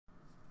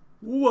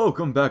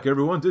Welcome back,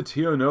 everyone, to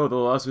TNO, the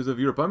Lost Cities of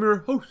Europe. I'm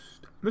your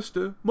host,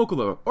 Mr.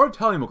 Mochalover, or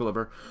Italian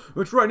Mochalover,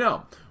 which right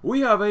now,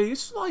 we have a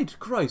slight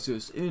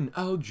crisis in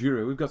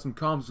Algeria. We've got some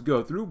comms to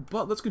go through,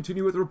 but let's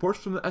continue with the reports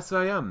from the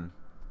SIM.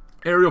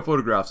 Aerial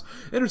photographs,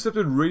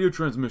 intercepted radio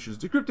transmissions,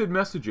 decrypted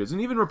messages, and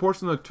even reports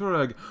from the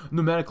Tuareg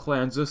nomadic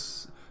clans of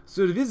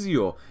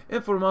Servizio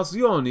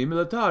Informazioni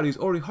Militari is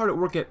already hard at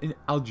work in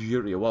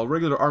Algeria. While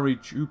regular army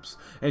troops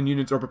and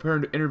units are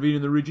preparing to intervene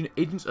in the region,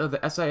 agents of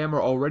the SIM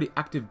are already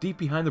active deep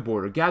behind the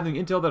border, gathering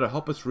intel that'll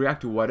help us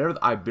react to whatever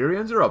the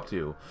Iberians are up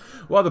to.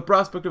 While the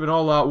prospect of an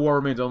all-out war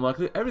remains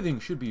unlikely, everything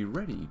should be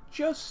ready,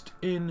 just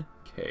in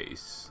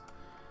case.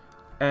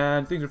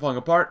 And things are falling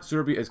apart.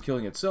 Serbia is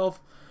killing itself.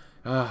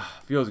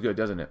 Feels good,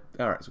 doesn't it?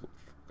 Alright, so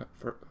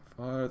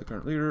fire the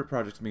current leader,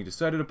 projects being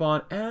decided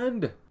upon,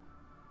 and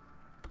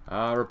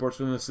reports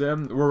from the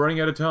SIM. We're running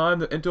out of time.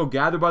 The intel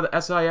gathered by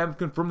the SIM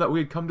confirmed that we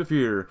had come to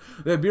fear.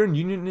 The Iberian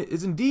Union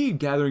is indeed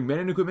gathering men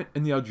and equipment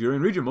in the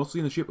Algerian region,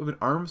 mostly in the shape of an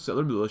armed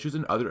settler militias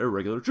and other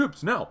irregular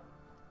troops. Now,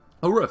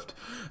 a rift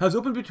has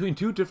opened between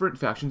two different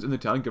factions in the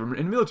Italian government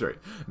and military.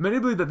 Many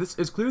believe that this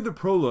is clearly the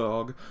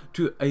prologue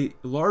to a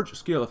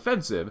large-scale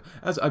offensive,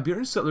 as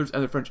Iberian settlers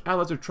and their French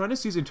allies are trying to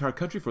seize the entire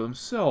country for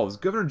themselves.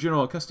 Governor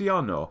General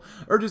Castellano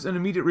urges an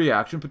immediate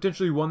reaction,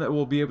 potentially one that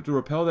will be able to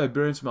repel the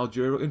Iberians from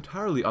Algeria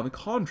entirely. On the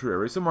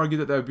contrary, some argue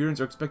that the Iberians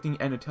are expecting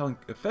an Italian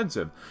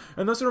offensive,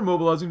 and thus are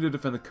mobilizing to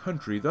defend the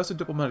country. Thus, a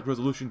diplomatic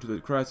resolution to the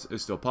crisis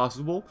is still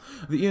possible.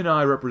 The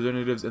ENI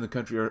representatives in the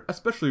country are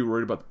especially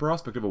worried about the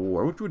prospect of a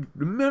war, which would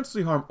immensely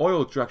harm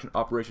oil extraction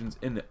operations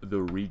in the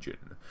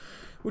region,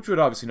 which would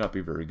obviously not be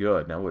very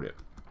good, now would it?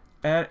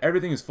 And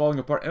everything is falling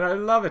apart, and I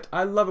love it.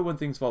 I love it when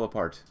things fall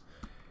apart.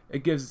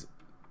 It gives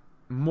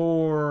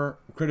more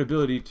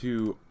credibility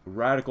to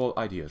radical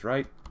ideas,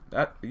 right?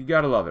 That you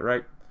gotta love it,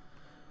 right?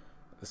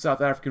 The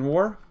South African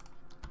War,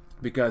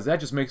 because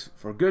that just makes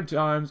for good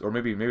times, or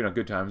maybe not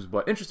good times,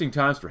 but interesting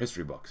times for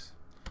history books.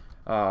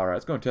 Alright,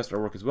 let's go and test our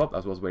work as well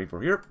as waiting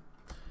for here.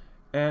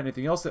 And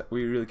anything else that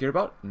we really care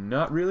about?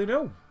 Not really,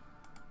 no.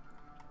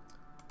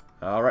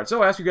 Alright,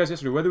 so I asked you guys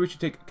yesterday whether we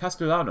should take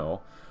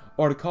Castellano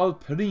or to call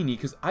Perini,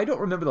 because I don't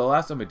remember the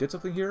last time I did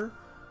something here.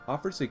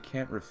 Offers they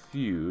can't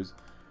refuse.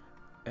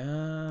 Brief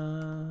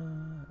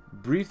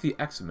the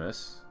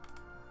Eximus.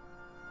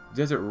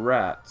 Desert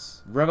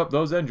Rats. Rev up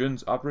those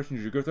engines. Operation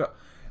Jugurtha.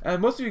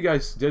 And most of you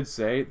guys did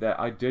say that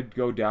I did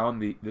go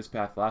down this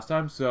path last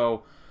time,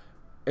 so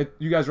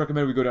you guys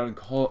recommend we go down and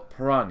call it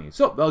Parani.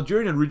 So, the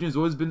Algerian region has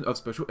always been of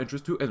special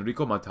interest to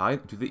Enrico Mattai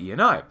and to the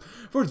ENI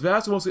for its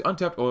vast and mostly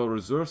untapped oil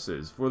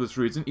resources. For this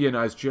reason,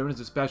 ENI's chairman has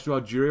dispatched to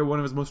Algeria one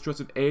of his most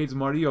trusted aides,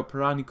 Mario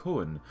Parani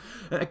Cohen,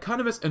 an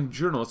economist and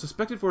journalist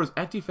suspected for his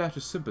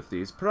anti-fascist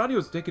sympathies. Parani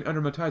was taken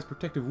under Mattai's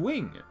protective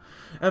wing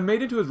and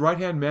made into his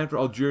right-hand man for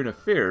Algerian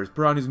affairs.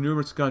 Parani's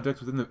numerous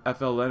contacts within the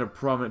FLN are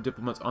prominent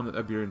diplomats on the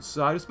Iberian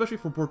side, especially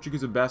for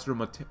Portuguese ambassador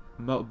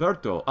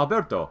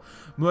Alberto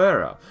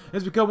Moreira, and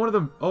has become one of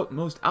the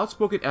most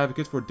outspoken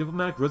advocates for a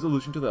diplomatic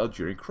resolution to the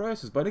Algerian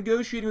crisis. By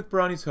negotiating with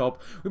Parani's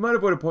help, we might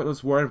avoid a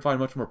pointless war and find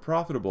much more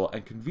profitable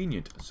and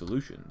convenient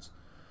solutions.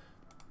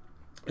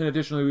 And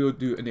additionally, we will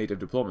do a native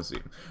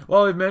diplomacy.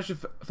 While we've managed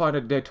to find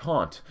a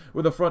détente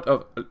with the Front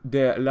of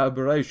de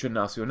Libération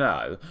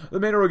Nationale, the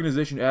main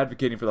organization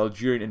advocating for the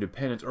Algerian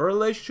independence, our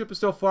relationship is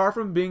still far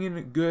from being in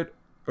a good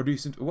or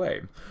decent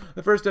way.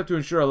 The first step to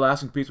ensure a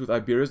lasting peace with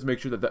Iberia is to make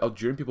sure that the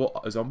Algerian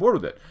people is on board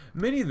with it.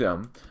 Many of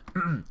them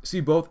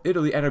see both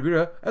Italy and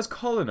Iberia as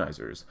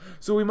colonizers,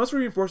 so we must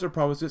reinforce our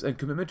promises and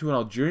commitment to an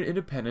Algerian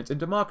independence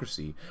and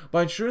democracy.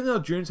 By ensuring the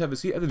Algerians have a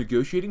seat at the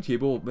negotiating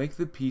table will make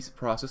the peace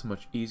process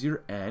much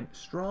easier and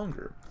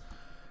stronger.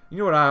 You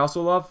know what I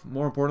also love,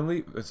 more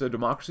importantly, instead of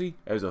democracy,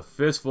 is a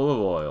fistful of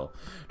oil.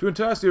 To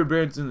entice the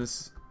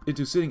Iberians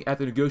into sitting at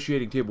the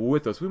negotiating table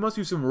with us, we must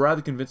use some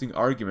rather convincing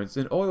arguments,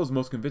 and oil's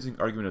most convincing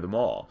argument of them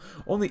all.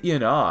 Only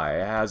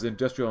ENI has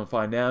industrial and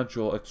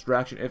financial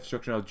extraction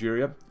infrastructure in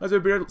Algeria, as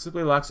Iberia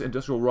simply lacks the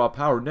industrial raw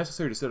power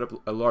necessary to set up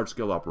a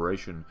large-scale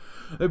operation.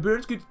 The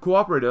Iberians could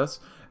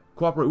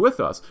cooperate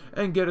with us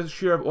and get a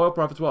share of oil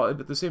profits while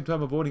at the same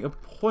time avoiding a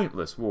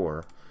pointless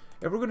war.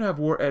 If we're going to have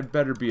war, it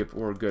better be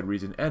for a good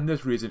reason, and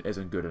this reason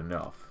isn't good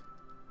enough.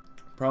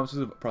 Promises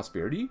of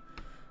prosperity?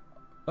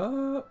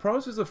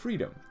 Promises of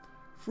freedom.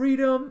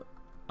 Freedom,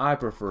 I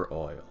prefer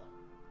oil.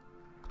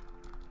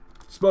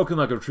 Spoken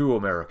like a true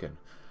American.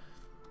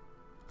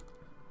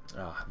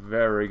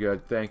 Very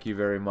good. Thank you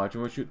very much.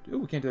 And we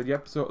can't do that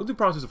yet. So, we'll do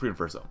promises of freedom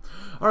first, though.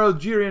 Our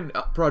Algerian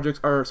projects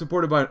are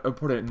supported by an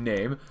important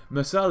name,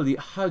 Messali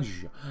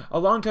Hajj. A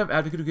long-time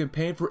advocate who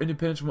campaigned for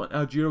independence from when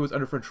Algeria was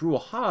under French rule.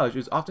 Hajj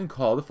is often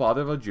called the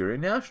father of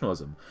Algerian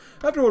nationalism.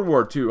 After World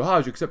War II,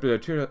 Hajj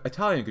accepted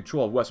Italian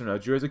control of Western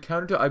Algeria as a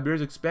counter to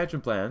Iberia's expansion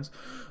plans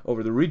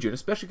over the region,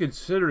 especially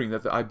considering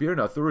that the Iberian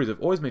authorities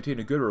have always maintained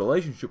a good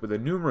relationship with the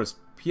numerous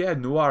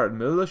Pied Noir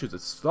militias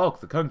that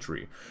stalk the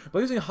country.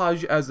 By using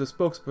Hajj as the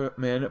spokesman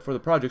for the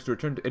projects to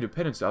return to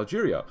independence to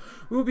Algeria,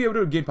 we will be able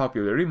to gain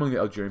popularity among the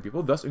Algerian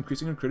people, thus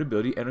increasing our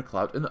credibility and our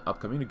clout in the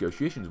upcoming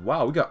negotiations.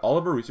 Wow, we got all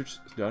of our research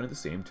done at the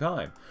same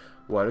time.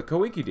 What a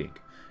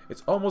coinky-dink.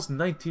 It's almost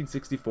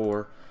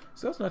 1964,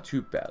 so that's not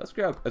too bad. Let's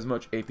grab as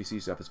much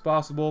APC stuff as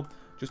possible,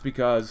 just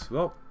because,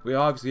 well, we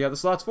obviously have the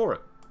slots for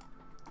it.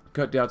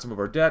 Cut down some of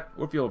our debt.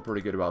 We're feeling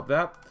pretty good about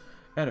that.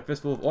 And a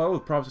fistful of oil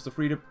with promises of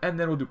freedom, and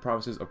then we'll do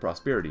promises of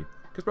prosperity.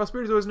 Because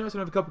prosperity is always nice, and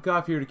have a cup of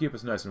coffee here to keep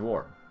us nice and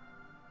warm.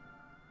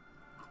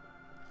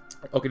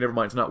 Okay, never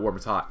mind. It's not warm.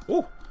 It's hot.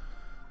 Ooh.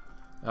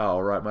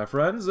 Alright, my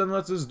friends, and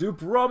let's just do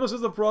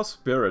promises of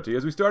prosperity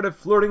as we started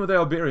flirting with the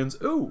Iberians.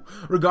 Ooh,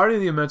 regarding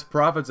the immense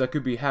profits that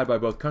could be had by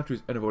both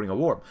countries in avoiding a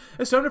war.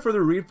 It's time to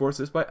further reinforce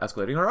this by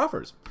escalating our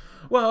offers.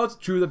 Well, it's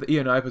true that the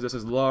ENI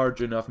possesses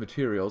large enough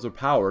materials or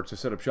power to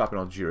set up shop in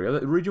Algeria.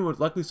 The region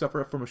would likely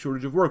suffer from a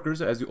shortage of workers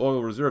as the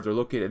oil reserves are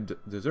located in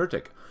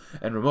desertic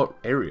and remote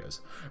areas.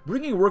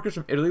 Bringing workers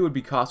from Italy would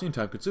be costly and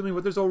time-consuming,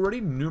 but there's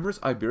already numerous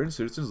Iberian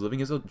citizens living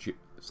as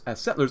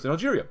settlers in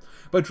Algeria.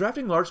 By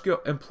drafting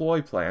large-scale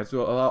employee plans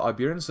to allow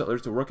Iberian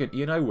settlers to work in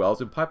ENI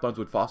wells and pipelines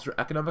would foster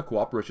economic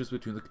cooperation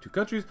between the two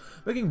countries,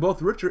 making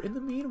both richer in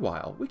the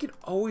meanwhile. We can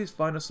always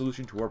find a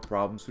solution to our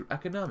problems through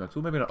economics.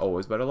 Well, maybe not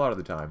always, but a lot of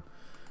the time.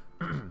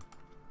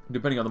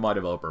 Depending on the mod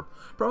developer.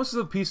 Promises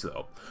of peace,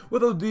 though.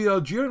 With the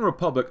Algerian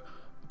Republic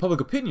public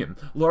opinion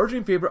largely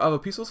in favor of a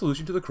peaceful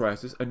solution to the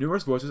crisis, and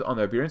numerous voices on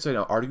the Iberian side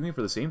are arguing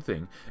for the same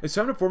thing, it's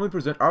time to formally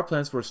present our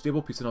plans for a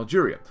stable peace in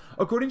Algeria.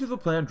 According to the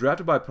plan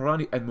drafted by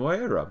Parani and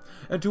Moreira,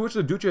 and to which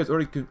the Duce has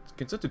already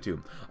consented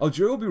to,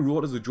 Algeria will be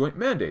ruled as a joint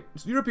mandate.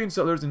 So European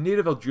settlers and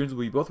native Algerians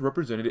will be both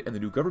represented in the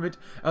new government,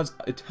 as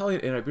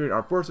Italian and Iberian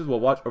armed forces will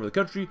watch over the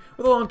country,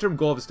 with a long-term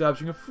goal of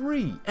establishing a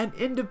free and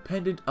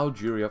independent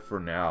Algeria for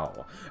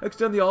now.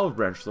 Extend the olive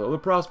branch, though. The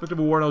prospect of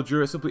a war in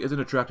Algeria simply isn't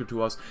attractive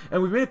to us,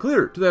 and we've made it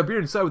clear to the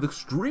Iberian side with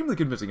extremely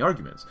convincing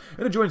arguments.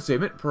 In a joint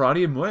statement,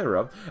 Parani and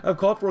Moreira have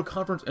called for a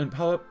conference in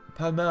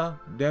Palma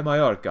de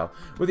Mallorca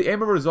with the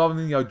aim of resolving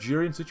the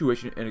Algerian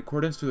situation in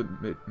accordance to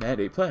the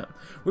mandate plan.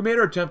 We made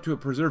our attempt to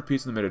preserve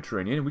peace in the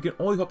Mediterranean, and we can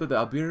only hope that the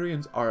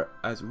Iberians are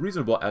as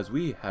reasonable as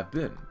we have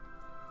been.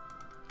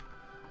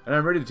 And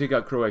I'm ready to take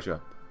out Croatia.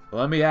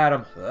 Let me at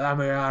him. Let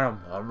me at him.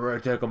 I'm ready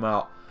to take him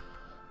out.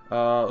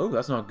 Oh,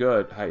 that's not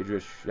good,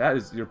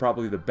 Hydrish. You're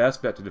probably the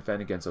best bet to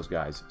defend against those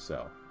guys,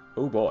 so.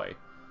 Oh boy.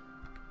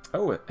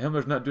 Oh,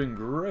 Himmler's not doing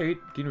great.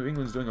 Kingdom of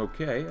England's doing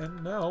okay.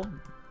 And now,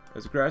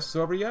 is the crisis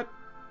over yet?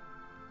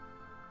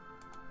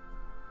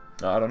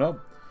 I don't know.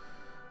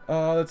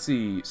 Let's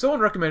see. Someone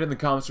recommended in the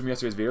comments from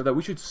yesterday's video that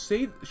we should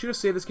have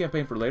saved this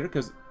campaign for later,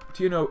 because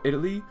TNO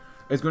Italy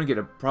is going to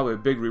get probably a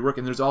big rework,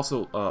 and there's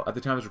also, at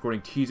the time I was recording,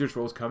 teasers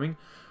for what's coming.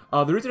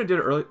 The reason I did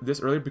it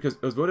this earlier because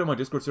it was voted on my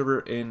Discord server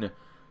in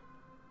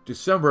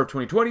December of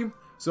 2020.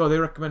 So they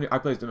recommended I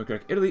play as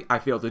Democratic Italy. I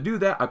failed to do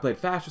that. I played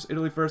Fascist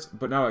Italy first,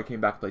 but now I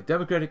came back to play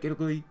Democratic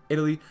Italy,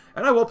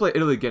 and I will play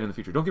Italy again in the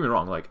future. Don't get me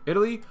wrong. Like,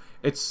 Italy,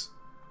 it's,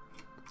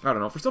 I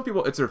don't know, for some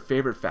people, it's their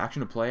favorite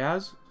faction to play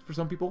as. For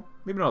some people,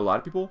 maybe not a lot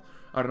of people.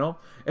 I don't know.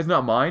 It's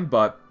not mine,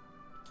 but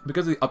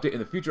because of the update in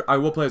the future, I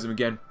will play as them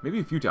again, maybe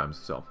a few times,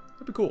 so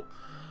that'd be cool.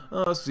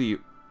 Let's see.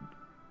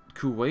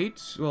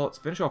 Kuwait, well, let's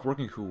finish off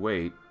working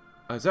Kuwait.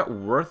 Is that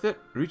worth it?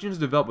 Regions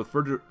developed with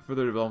further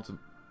development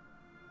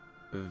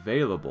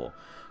available.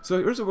 So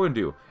here's what we're going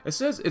to do. It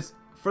says it's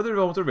further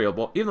developments are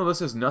available, even though this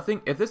says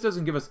nothing. If this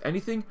doesn't give us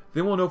anything,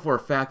 then we'll know for a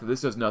fact that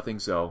this does nothing,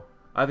 so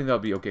I think that'll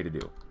be okay to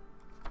do.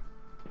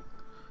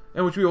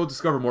 And which we will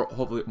discover more,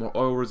 hopefully, more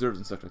oil reserves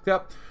and stuff like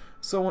that.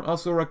 Someone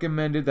also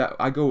recommended that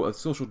I go a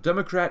social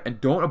democrat and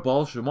don't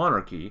abolish the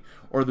monarchy,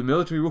 or the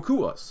military will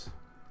coup us.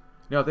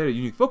 Now, if they had a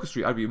unique focus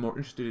tree, I'd be more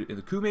interested in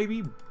the coup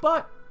maybe,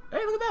 but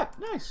hey, look at that.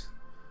 Nice.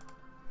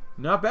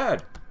 Not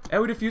bad.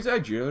 And we defuse the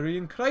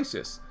Algerian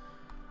crisis.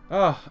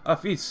 Ah, a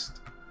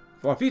feast.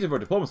 For a feast of our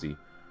diplomacy.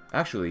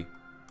 Actually,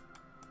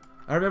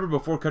 I remember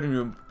before cutting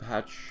room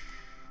patch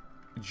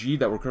G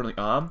that we're currently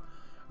on,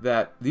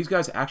 that these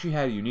guys actually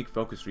had a unique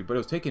focus tree, but it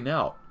was taken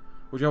out.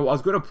 Which I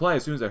was going to play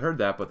as soon as I heard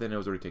that, but then it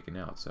was already taken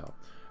out, so.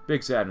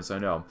 Big sadness, I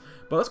know.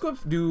 But let's go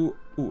and do,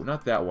 ooh,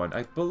 not that one.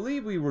 I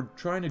believe we were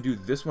trying to do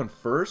this one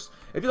first.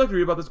 If you'd like to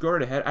read about this, go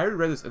right ahead. I already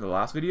read this in the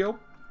last video.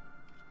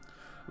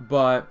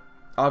 But,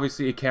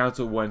 obviously, it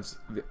canceled once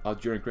the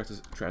Algerian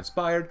crisis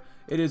transpired.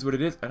 It is what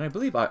it is, and I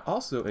believe I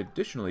also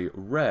additionally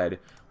read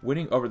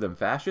Winning Over Them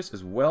Fascists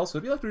as well, so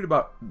if you'd like to read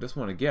about this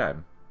one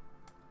again,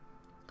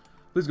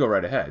 please go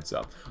right ahead.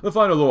 So, the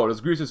final lord,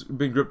 as Greece has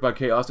been gripped by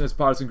chaos and its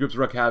partisan groups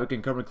wreak havoc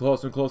and coming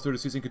closer and closer to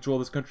seizing control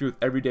of this country with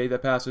every day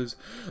that passes,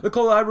 the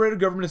collaborated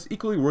government is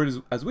equally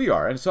worried as we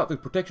are, and sought the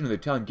protection of the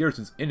Italian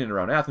garrisons in and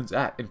around Athens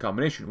at, in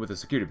combination with the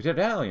security of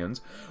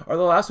Italians, are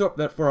the last hope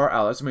that for our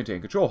allies to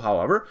maintain control.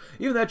 However,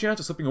 even that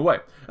chance is slipping away.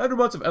 After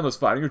months of endless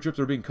fighting, our troops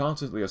are being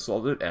constantly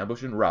assaulted,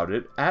 ambushed, and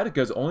routed.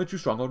 Attica is the only true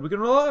stronghold we can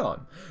rely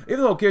on. Even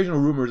though occasional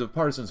rumors of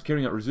partisans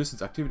carrying out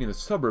resistance activity in the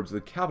suburbs of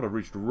the capital have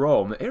reached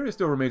Rome, the area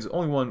still remains the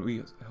only one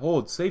we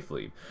hold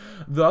safely.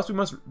 Thus, we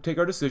must take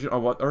our decision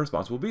on what our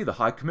response will be. The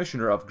High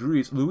Commissioner of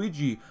Greece,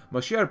 Luigi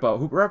Mascherpa,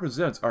 who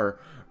represents our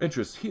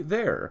interests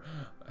there,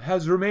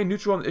 has remained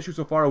neutral on the issue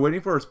so far,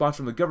 waiting for a response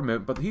from the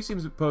government, but he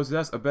seems to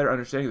possess a better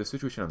understanding of the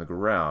situation on the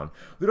ground.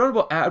 The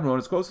Honorable Admiral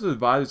and his closest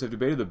advisors have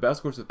debated the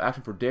best course of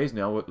action for days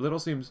now. What little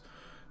seems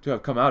to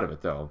have come out of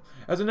it, though.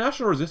 As the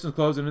national resistance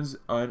closed in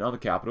on the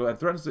capital and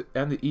threatens the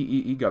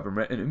EEE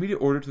government, an immediate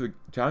order to the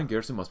Italian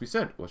garrison must be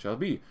sent. What shall it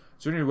be?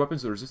 Surrendering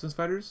weapons to the resistance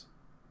fighters?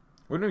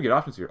 We're going to get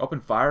options here. Open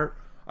fire.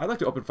 I'd like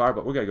to open fire,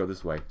 but we got to go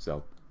this way.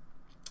 So,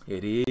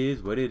 it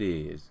is what it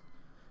is.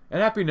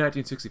 And happy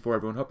 1964,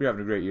 everyone. Hope you're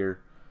having a great year.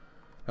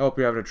 I hope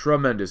you're having a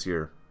tremendous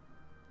year.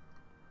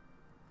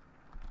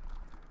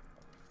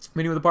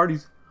 Meeting with the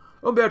parties.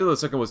 Umberto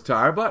II was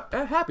tired, but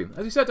happy.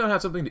 As he sat down and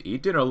had something to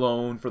eat, dinner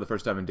alone for the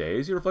first time in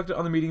days, he reflected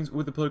on the meetings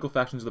with the political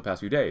factions of the past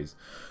few days.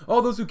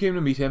 All those who came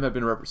to meet him had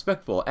been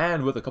respectful,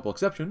 and, with a couple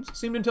exceptions,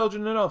 seemed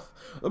intelligent enough.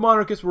 The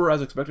monarchists were,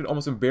 as expected,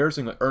 almost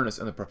embarrassingly earnest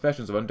in the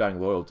professions of undying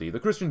loyalty.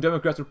 The Christian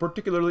Democrats were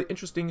particularly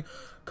interesting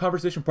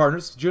conversation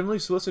partners, generally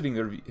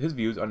soliciting his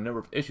views on a number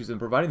of issues and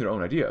providing their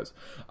own ideas.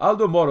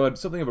 Aldo Moro had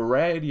something of a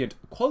radiant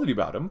quality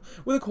about him,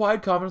 with the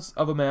quiet confidence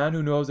of a man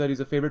who knows that he's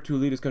a favorite to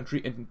lead his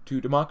country into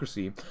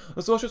democracy.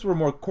 The socialists were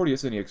more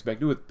courteous than he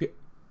expected, with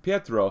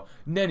Pietro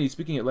Nenni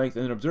speaking at length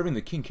and then observing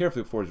the king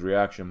carefully before his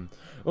reaction.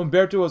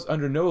 Umberto was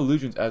under no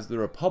illusions as the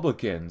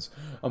Republicans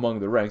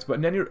among the ranks,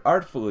 but Nenni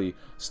artfully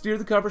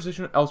steered the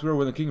conversation elsewhere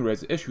when the king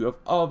raised the issue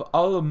of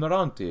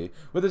Almirante.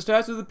 With his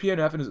ties to the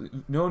PNF and his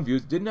known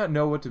views, did not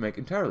know what to make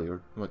entirely,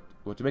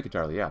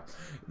 yeah.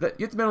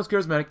 Yet the man was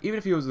charismatic, even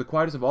if he was the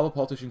quietest of all the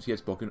politicians he had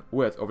spoken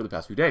with over the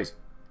past few days.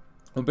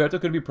 Umberto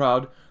could be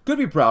proud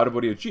of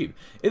what he achieved.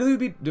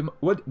 Italy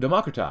would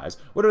democratize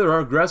whatever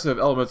aggressive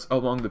elements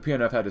among the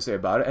PNF had to say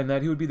about it, and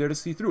that he would be there to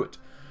see through it.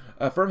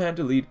 A firm hand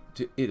to lead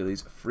to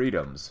Italy's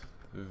freedoms.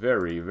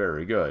 Very,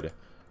 very good.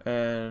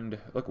 And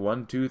look,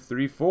 1, 2,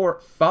 3, 4,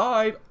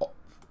 5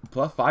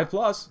 plus 5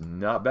 plus.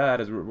 Not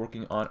bad as we're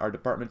working on our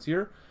departments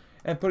here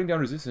and putting down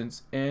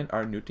resistance in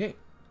our new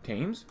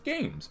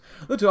games.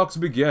 The talks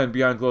began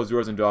behind closed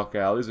doors in dark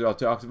alleys. There are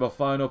talks of a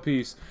final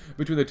peace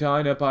between the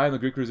Italian Empire and the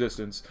Greek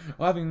resistance,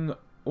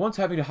 once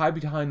having to hide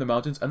behind the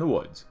mountains and the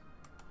woods.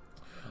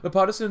 The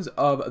partisans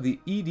of the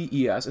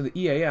EDES and the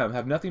EAM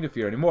have nothing to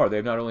fear anymore. They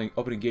have not only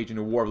openly engaged in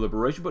a war of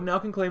liberation, but now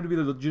can claim to be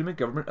the legitimate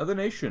government of the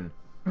nation.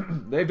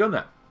 They've done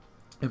that.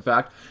 In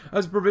fact,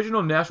 as a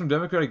provisional national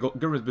democratic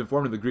government has been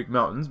formed in the Greek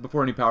mountains,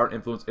 before any power and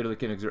influence Italy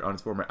can exert on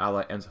its former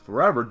ally ends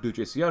forever,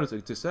 Duce Siano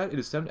it is said it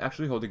is time to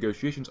actually hold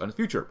negotiations on its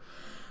future.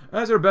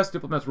 As our best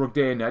diplomats work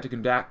day and night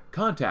to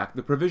contact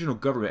the provisional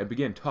government and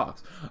begin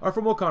talks, our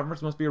formal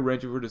conference must be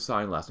arranged for to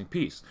sign lasting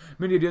peace.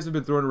 Many ideas have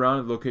been thrown around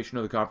in the location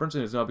of the conference,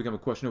 and it has now become a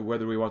question of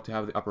whether we want to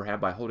have the upper hand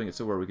by holding it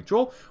somewhere we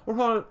control, or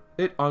hold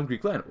it on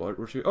Greek land. Or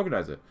should we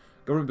organize it?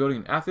 Government building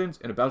in Athens,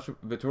 and a battleship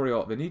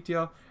Vittorio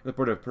Venetia, in the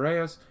port of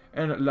Piraeus,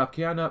 and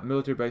Lakiana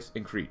military base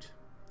in Crete.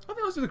 I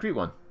think let's do the Crete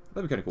one.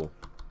 That'd be kind of cool.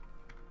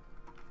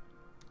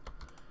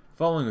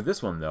 Following with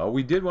this one, though,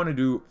 we did want to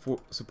do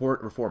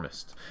support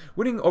reformists.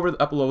 Winning over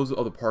the upper levels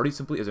of the party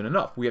simply isn't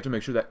enough. We have to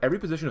make sure that every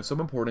position of some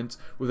importance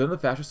within the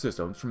fascist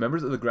systems, from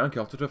members of the Grand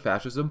Council to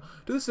fascism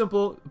to the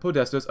simple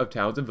podestas of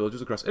towns and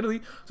villages across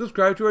Italy,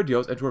 subscribe to our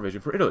ideals and to our vision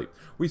for Italy.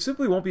 We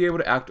simply won't be able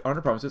to act on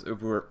our promises if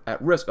we're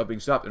at risk of being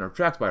stopped in our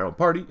tracks by our own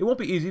party. It won't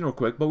be easy nor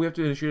quick, but we have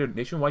to initiate a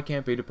nationwide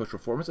campaign to push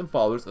reformists and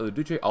followers of the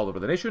Duce all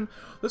over the nation,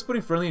 thus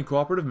putting friendly and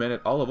cooperative men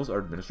at all levels of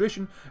our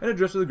administration and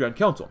address to the Grand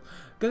Council.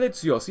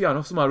 Galizio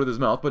Siano smiled with his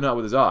mouth, but not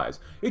with his eyes.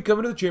 He had come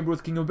into the chamber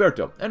with King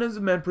Umberto, and as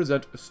the men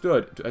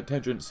stood to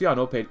attention,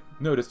 Siano paid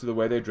notice to the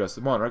way they addressed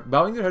the monarch,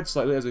 bowing their heads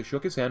slightly as they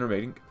shook his hand or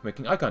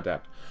making eye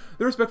contact.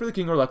 Their respect for the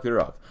king or lack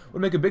thereof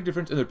would make a big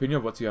difference in their opinion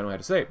of what Siano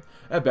had to say.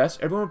 At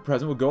best, everyone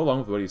present would go along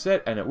with what he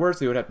said, and at worst,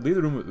 they would have to leave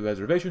the room with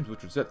reservations,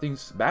 which would set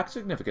things back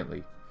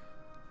significantly.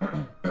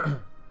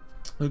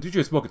 The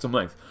teacher spoke at some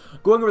length,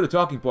 going over the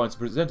talking points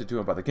presented to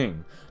him by the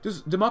king.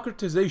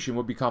 Democratization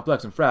would be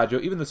complex and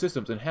fragile, even the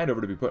systems and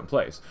handover to be put in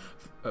place,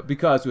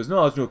 because to his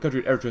knowledge no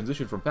country had ever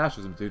transitioned from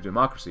fascism to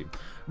democracy.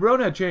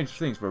 Verona had changed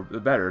things for the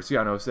better,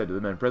 Siano said to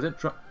the men present,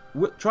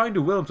 trying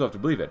to will himself to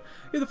believe it.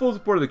 He had the full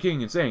support of the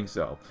king in saying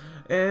so,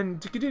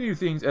 and to continue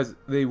things as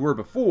they were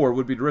before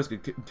would be to risk a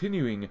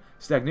continuing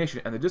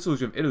stagnation and the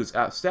dissolution of Italy's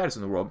status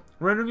in the world,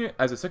 rendering it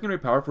as a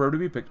second-rate power forever to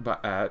be picked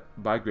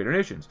by greater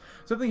nations.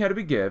 Something had to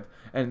be given,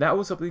 and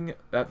that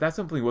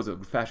something was a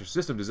fascist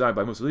system designed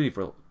by Mussolini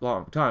for a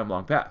long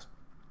past.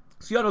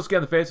 Siano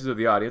scanned the faces of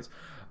the audience.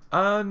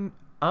 Amenatore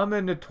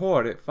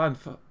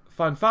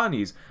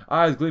Fanfani's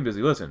eyes gleamed as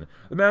he listened.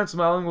 The man's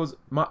smile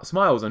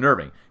was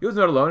unnerving. He was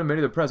not alone, and many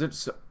of the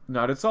present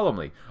nodded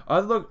solemnly.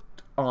 Others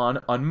looked on,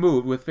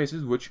 unmoved, with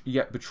faces which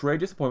yet betrayed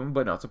disappointment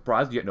but not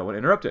surprise, yet no one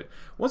interrupted.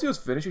 Once he was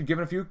finished and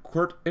given a few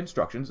curt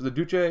instructions, the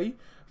Duce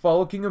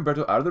followed King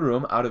Umberto out of the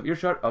room, out of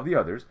earshot of the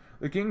others.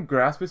 The king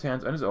grasped his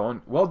hands on his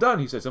own. "Well done,"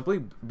 he said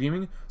simply,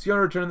 beaming.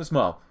 Siano returned the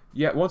smile.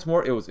 Yet once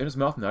more it was in his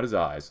mouth, not his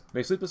eyes.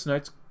 May sleepless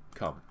nights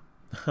come.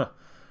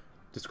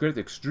 Discredit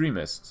the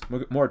extremists.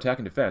 More attack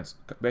and defense.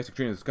 Basic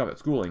training of combat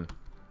schooling.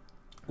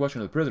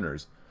 Question of the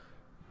prisoners.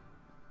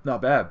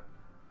 Not bad.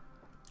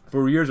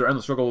 For years, our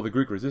endless struggle with the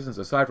Greek resistance,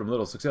 aside from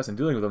little success in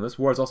dealing with them, this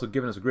war has also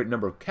given us a great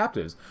number of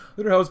captives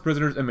that are held as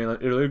prisoners in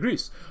mainland Italy or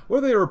Greece.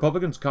 Whether they are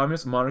Republicans,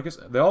 Communists,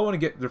 Monarchists, they all want to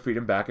get their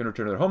freedom back and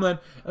return to their homeland,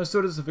 and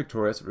so does the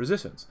victorious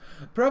resistance.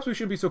 Perhaps we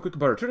shouldn't be so quick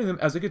about returning them,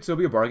 as they could still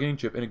be a bargaining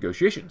chip in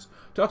negotiations.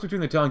 Talks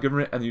between the Italian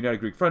government and the United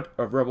Greek Front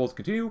of rebels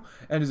continue,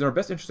 and it is in our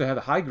best interest to have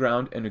the high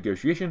ground in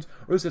negotiations,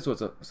 or at least that's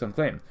what some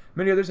claim.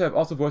 Many others have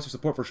also voiced their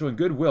support for showing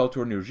goodwill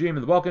to our new regime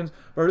in the Balkans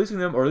by releasing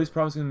them, or at least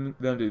promising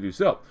them to do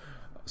so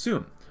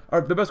soon.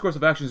 The best course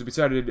of action is to be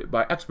decided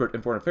by expert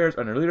in foreign affairs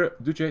and our leader,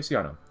 Duce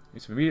Siano.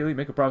 Needs to immediately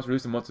make a promise to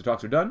release them once the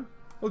talks are done.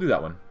 We'll do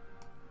that one.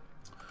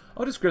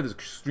 I'll just grab this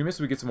extremist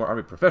so we get some more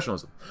army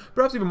professionalism.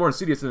 Perhaps even more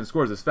insidious than the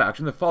scores of this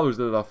faction, the followers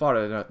of the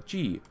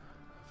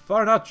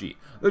Farinacci,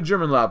 the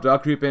German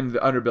lapdog, creep into the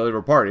underbelly of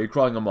our party,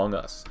 crawling among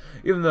us.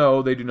 Even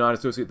though they do not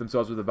associate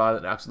themselves with the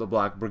violent acts of the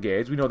Black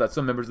Brigades, we know that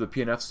some members of the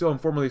PNF still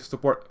informally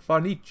support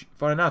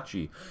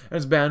Farinacci and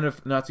his band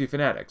of Nazi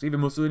fanatics.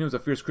 Even Mussolini was a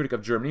fierce critic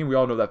of Germany, and we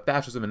all know that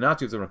fascism and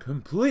Nazism are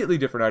completely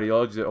different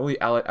ideologies that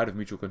only ally out of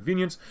mutual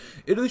convenience.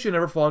 Italy should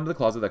never fall into the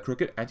closet of that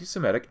crooked,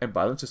 anti-Semitic, and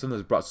violent system that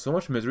has brought so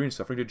much misery and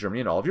suffering to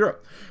Germany and all of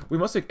Europe. We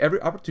must take every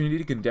opportunity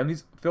to condemn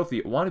these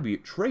filthy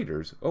wannabe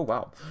traitors. Oh,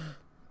 wow.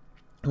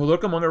 Who will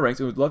lurk among our ranks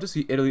and would love to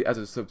see Italy as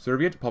a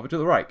subservient puppet to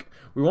the Reich.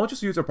 We won't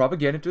just use our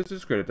propaganda to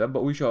discredit them,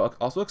 but we shall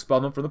also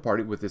expel them from the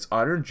party with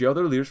dishonor and jail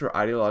their leaders for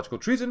ideological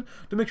treason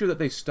to make sure that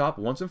they stop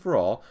once and for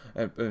all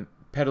and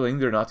peddling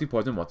their Nazi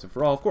poison once and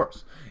for all, of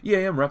course.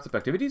 EAM ramps up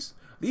activities.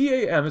 The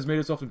EAM has made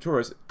itself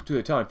notorious to the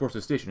Italian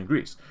forces stationed in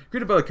Greece.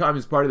 Created by the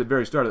Communist Party at the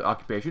very start of the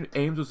occupation,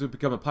 aims was to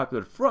become a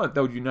popular front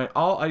that would unite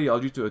all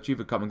ideologies to achieve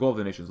a common goal of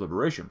the nation's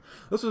liberation.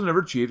 This was never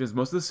achieved, as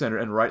most of the center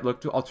and right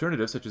looked to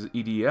alternatives such as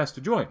EDS to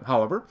join.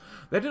 However,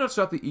 that did not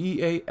stop the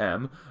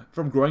EAM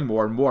from growing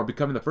more and more,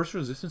 becoming the first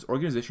resistance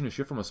organization to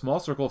shift from a small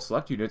circle of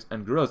select units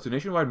and guerrillas to a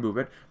nationwide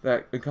movement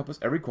that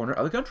encompassed every corner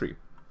of the country.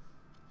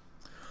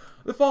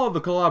 The fall of the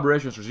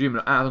collaborationist regime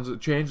in Athens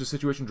changed the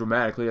situation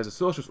dramatically, as the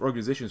socialist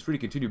organization is free to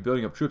continue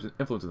building up troops and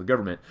influence in the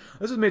government.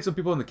 This has made some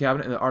people in the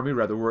cabinet and the army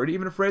rather worried,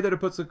 even afraid that it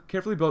puts a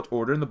carefully built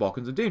order in the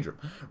Balkans in danger.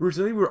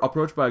 Recently, we were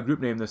approached by a group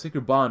named the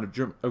Sacred Bond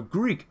of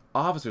Greek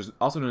officers,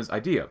 also known as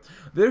IDEA.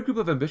 They're a group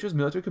of ambitious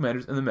military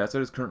commanders in the mess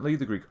that is currently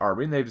the Greek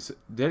army, and they've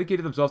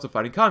dedicated themselves to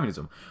fighting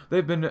communism.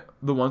 They've been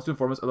the ones to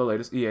inform us of the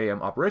latest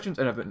EAM operations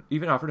and have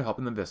even offered to help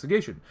in the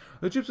investigation.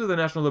 The troops of the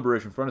National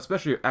Liberation Front,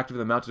 especially active in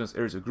the mountainous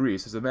areas of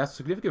Greece, has amassed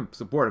significant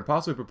support and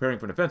possibly preparing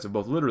for an offensive,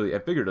 both literally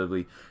and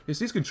figuratively, to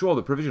seize control of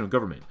the provisional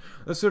government.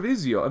 The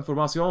Servizio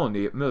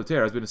Informazioni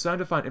Militare has been assigned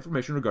to find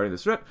information regarding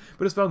this threat,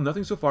 but has found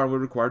nothing so far and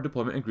would require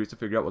deployment in Greece to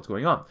figure out what's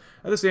going on.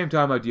 At the same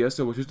time, IDEA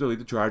still wishes to lead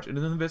the charge in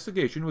an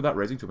investigation without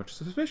raising too much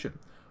suspicion.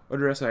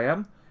 Under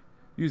SIM,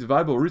 use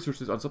valuable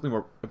resources on something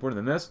more important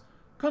than this.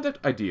 Contact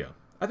IDEA.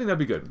 I think that'd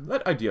be good.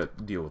 Let IDEA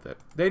deal with it.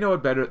 They know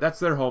it better. That's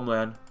their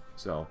homeland,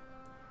 so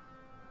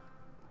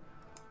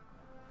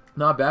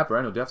not bad for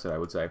annual deficit, I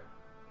would say.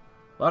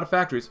 A lot of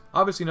factories.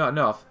 Obviously not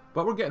enough,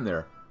 but we're getting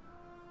there.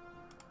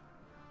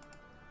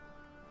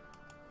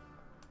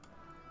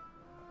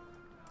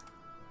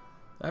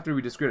 After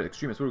we discredit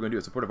extremists, what are we going to do?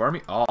 A supportive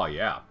army? Oh,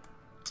 yeah.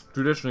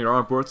 Traditionally, our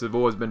armed forces have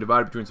always been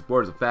divided between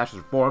supporters of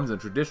fascist reforms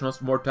and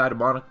traditionalists more tied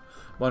to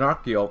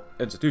monarchical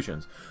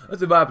institutions. This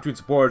divide between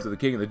supporters of the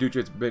king and the duce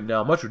has been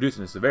now much reduced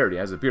in severity,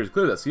 as it appears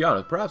clear that Siano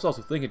is perhaps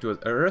also thinking to his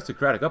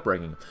aristocratic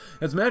upbringing,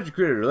 has managed to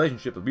create a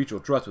relationship of mutual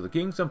trust with the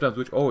king, sometimes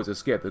which always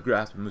escaped the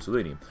grasp of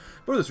Mussolini.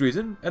 For this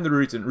reason, and the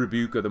recent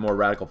rebuke of the more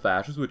radical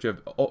fascists, which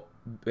have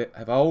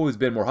always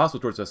been more hostile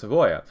towards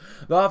Savoia,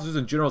 the officers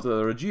and generals of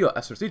the Regio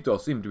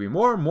Esercito seem to be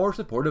more and more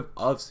supportive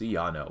of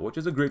Siano, which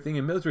is a great thing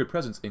in military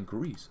presence in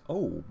Greece.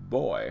 Oh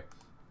boy.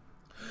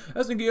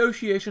 As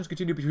negotiations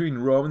continue between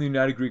Rome and the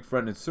United Greek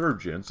Front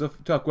insurgents, a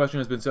tough question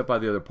has been set by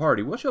the other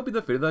party: what shall be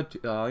the fate of the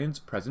Italians'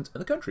 presence in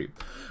the country?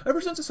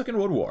 Ever since the Second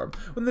World War,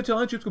 when the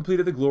Italian troops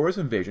completed the glorious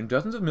invasion,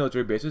 dozens of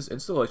military bases,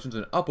 installations,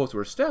 and outposts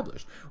were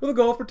established, with the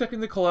goal of protecting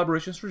the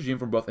collaborationist regime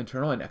from both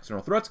internal and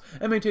external threats,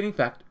 and maintaining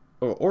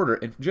order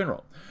in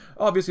general.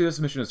 Obviously,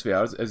 this mission has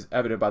failed, as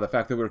evident by the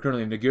fact that we are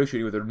currently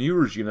negotiating with a new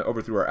regime that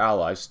overthrew our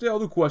allies. Still,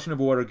 the question of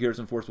what our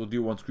garrison force will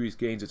do once Greece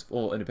gains its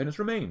full independence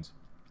remains.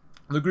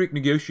 The Greek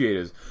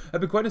negotiators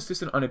have been quite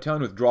insistent on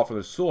Italian withdrawal from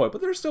the soil, but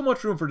there is still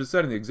much room for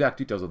deciding the exact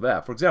details of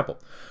that. For example,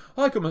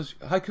 High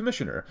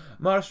Commissioner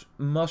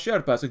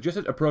Malsherpa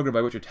suggested a program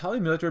by which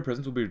Italian military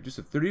presence will be reduced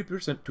to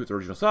 30% to its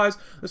original size.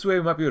 This way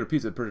we might be able to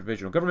appease the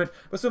provisional government,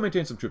 but still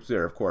maintain some troops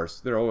there, of course.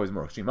 There are always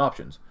more extreme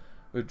options.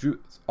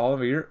 All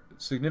of a year,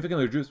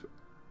 significantly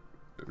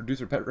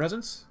reduce our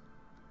presence?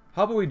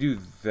 How about we do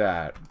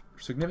that?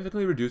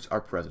 Significantly reduce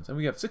our presence. And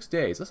we have 6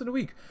 days, less than a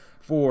week,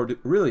 for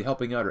really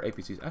helping out our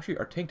APCs. Actually,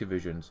 our tank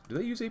divisions, do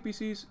they use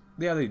APCs?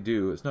 Yeah, they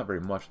do. It's not very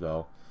much,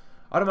 though.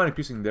 I don't mind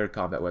increasing their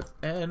combat width,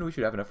 and we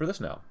should have enough for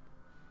this now.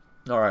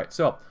 Alright,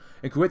 so,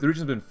 in Kuwait, the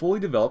region has been fully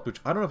developed, which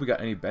I don't know if we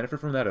got any benefit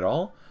from that at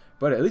all,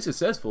 but at least it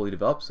says fully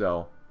developed,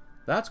 so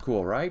that's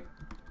cool, right?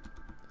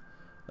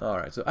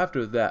 Alright, so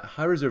after that,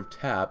 high reserve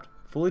tapped,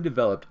 fully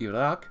developed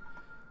Iraq.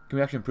 Can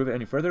we actually improve it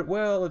any further?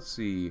 Well, let's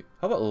see.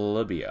 How about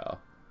Libya?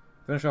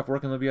 Finish off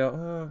work in Libya.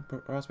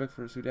 Prospect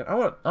for Sudan.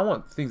 I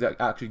want things that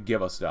actually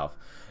give us stuff.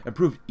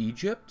 Improved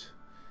Egypt.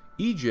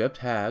 Egypt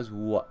has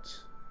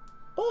what?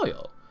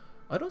 Oil.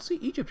 I don't see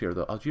Egypt here,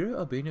 though. Algeria,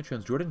 Albania,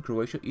 Transjordan,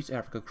 Croatia, East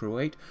Africa,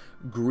 Kuwait,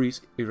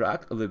 Greece,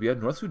 Iraq, Libya,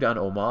 North Sudan,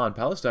 Oman,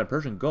 Palestine,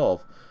 Persian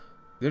Gulf.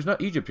 There's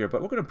not Egypt here,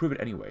 but we're going to improve it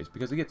anyways,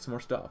 because they get some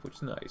more stuff, which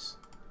is nice.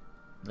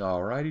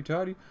 Alrighty,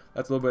 tidy.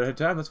 That's a little bit ahead of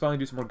time. Let's finally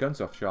do some more gun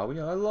stuff, shall we?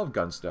 I love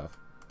gun stuff.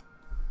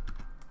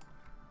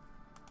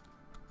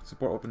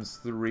 Support opens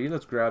 3.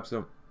 Let's grab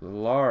some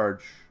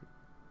large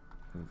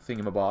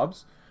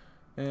thingamabobs.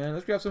 And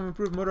let's grab some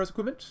improved motorized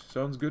equipment.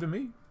 Sounds good to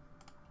me.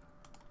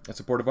 A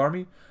supportive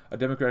army, a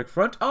democratic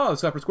front. The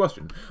Cyprus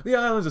question. The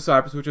islands of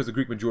Cyprus, which has a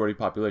Greek majority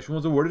population,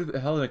 was awarded a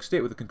Hellenic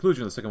state with the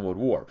conclusion of the Second World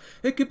War.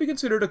 It could be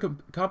considered a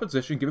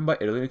compensation given by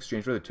Italy in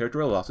exchange for the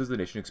territorial losses the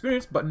nation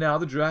experienced, but now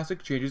the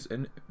drastic changes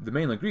in the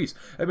mainland Greece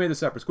have made the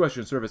Cyprus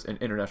question service in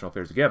international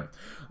affairs again.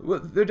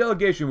 The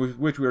delegation with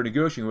which we were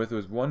negotiating with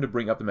was one to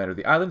bring up the matter of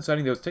the island,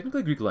 citing that it was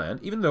technically Greek land,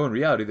 even though in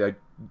reality the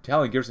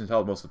Italian garrison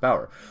held most of the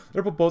power.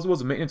 Their proposal was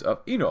the maintenance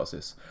of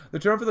enosis, the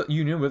term for the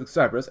union with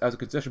Cyprus as a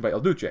concession by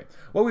El Duce.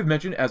 What we've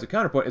mentioned as a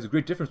counterpoint is a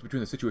great difference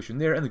between the situation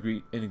there and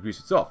in Greece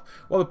itself.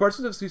 While the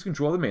partisans have seized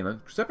control of the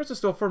mainland, Cyprus is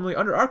still firmly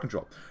under our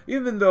control.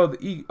 Even though the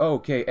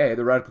EOKA,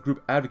 the radical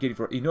group advocating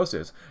for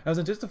enosis, has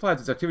intensified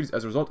its activities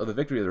as a result of the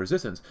victory of the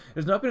resistance, it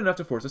has not been enough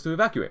to force us to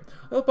evacuate.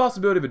 The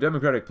possibility of a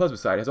democratic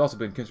plebiscite has also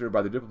been considered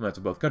by the diplomats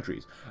of both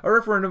countries. A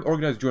referendum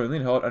organized jointly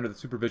and held under the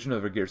supervision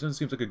of the garrison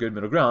seems like a good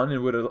middle ground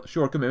and would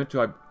assure commitment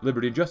to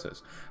liberty and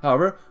justice.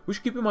 However, we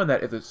should keep in mind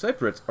that if the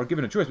Cypriots are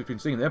given a choice between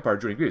staying in the empire or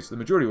joining Greece, the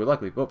majority would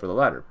likely vote for the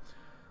latter.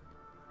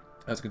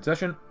 As a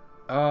concession,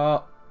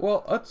 well,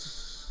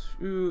 let's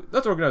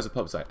organize a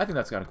plebiscite. I think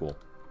that's kind of cool.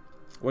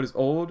 What is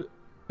old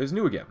is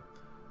new again.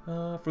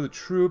 For the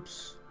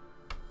troops,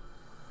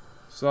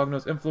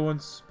 Sogno's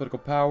influence, political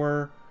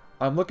power.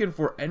 I'm looking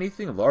for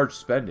anything large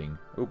spending.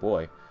 Oh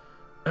boy.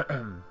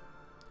 I'm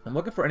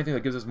looking for anything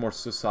that gives us more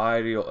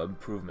societal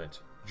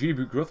improvement.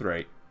 GDP growth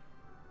rate.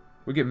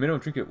 We get minimum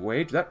trinket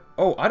wage. I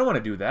don't want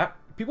to do that.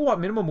 People want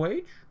minimum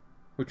wage?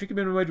 We trinket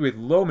minimum wage with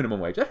low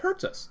minimum wage. That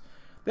hurts us.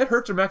 That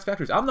hurts our max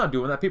factories. I'm not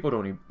doing that. People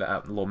don't need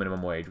that low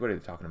minimum wage. What are they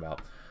talking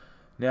about?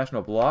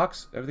 National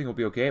blocks. Everything will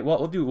be okay. Well,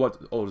 we'll do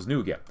what old is new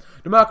again.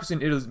 Democracy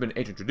in Italy has been an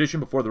ancient tradition.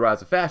 Before the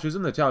rise of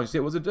fascism, the Italian state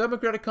was a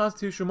democratic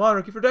constitutional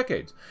monarchy for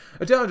decades.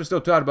 Italians are still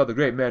taught about the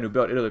great man who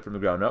built Italy from the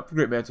ground up.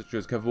 Great men such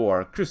as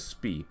Cavour,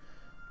 Crispi,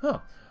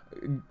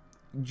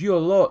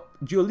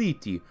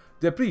 Giolitti,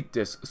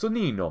 Depritis,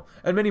 Sonino,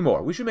 and many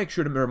more. We should make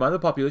sure to remind the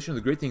population of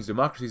the great things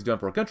democracy has done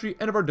for our country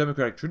and of our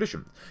democratic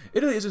tradition.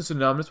 Italy isn't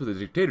synonymous with a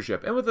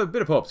dictatorship, and with a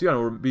bit of hope,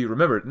 Siano will be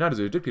remembered not as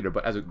a dictator,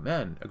 but as a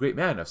great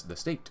man of the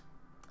state.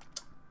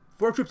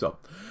 For our troops, though.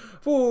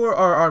 For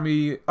our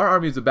army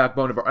is the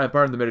backbone of our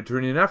empire in the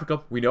Mediterranean and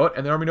Africa. We know it,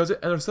 and the army knows it,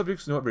 and our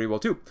subjects know it very well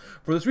too.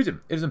 For this reason,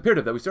 it is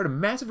imperative that we start a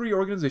massive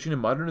reorganization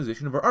and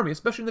modernization of our army,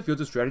 especially in the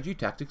fields of strategy,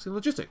 tactics, and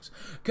logistics.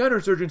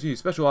 Counterinsurgency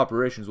special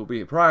operations will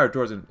be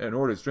prioritized in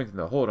order to strengthen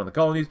the hold on the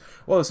colonies,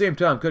 while at the same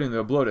time cutting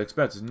the blow to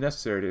expenses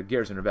necessary to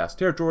garrison our vast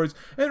territories,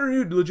 and a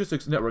renewed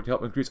logistics network to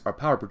help increase our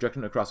power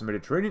projection across the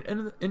Mediterranean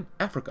and in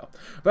Africa.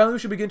 Finally, we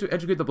should begin to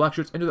integrate the black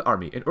shirts into the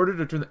army in order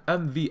to turn the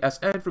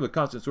MVSN from a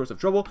constant source of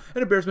trouble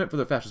and embarrassment for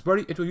the fascist party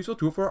into a useful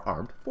tool for our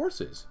armed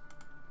forces.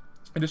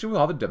 In addition,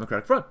 we'll have a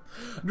democratic front.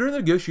 During the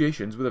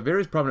negotiations with the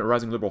various prominent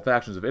rising liberal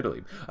factions of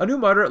Italy, a new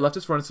moderate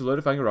leftist front is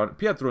solidifying around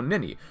Pietro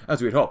Nenni,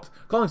 as we had hoped,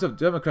 calling itself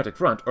Democratic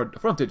Front, or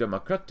Fronte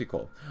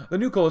Democratico. The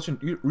new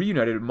coalition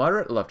reunited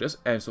moderate leftists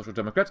and social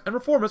democrats and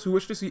reformists who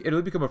wish to see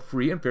Italy become a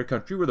free and fair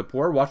country where the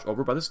poor are watched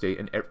over by the state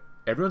and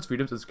everyone's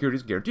freedoms and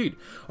securities guaranteed.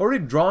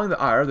 Already drawing the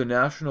ire of the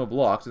national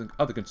blocs and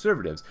of the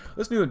conservatives,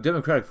 this new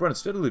democratic front is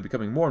steadily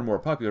becoming more and more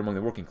popular among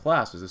the working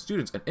classes, the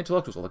students, and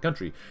intellectuals of the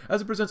country,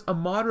 as it presents a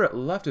moderate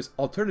leftist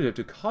alternative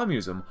to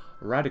communist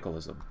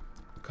radicalism,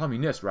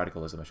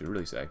 I should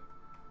really say.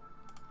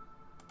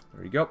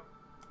 There you go.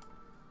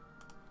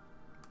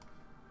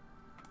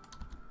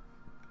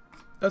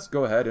 Let's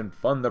go ahead and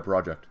fund the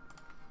project.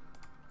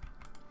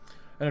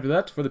 And after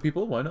that, for the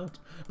people, why not?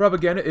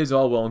 Propaganda is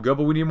all well and good,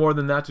 but we need more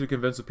than that to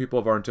convince the people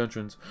of our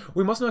intentions.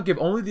 We must not give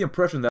only the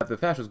impression that the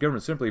fascist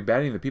government is simply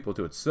abandoning the people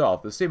to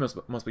itself. The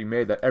statement must be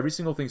made that every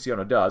single thing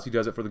Siano does, he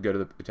does it for the good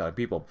of the Italian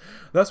people.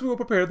 Thus, we will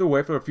prepare the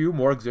way for a few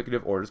more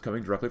executive orders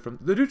coming directly from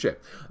the Duce.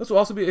 This will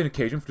also be an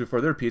occasion to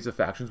further appease the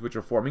factions which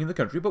are forming in the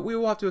country, but we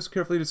will have to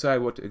carefully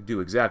decide what to do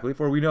exactly,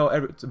 for we know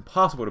it's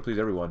impossible to please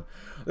everyone.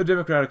 The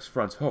Democratic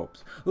Front's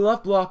hopes. The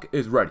left bloc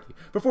is ready.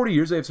 For 40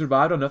 years, they have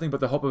survived on nothing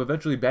but the hope of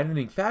eventually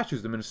abandoning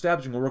fascism and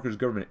establishing a workers'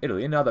 government in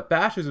Italy, and now that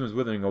fascism is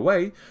withering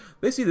away,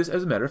 they see this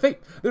as a matter of fate.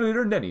 Their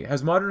leader, Nenni,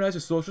 has modernized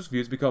his socialist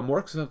views to become more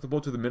acceptable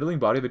to the middling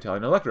body of the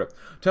Italian electorate.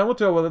 Time will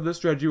tell whether this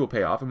strategy will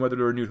pay off, and whether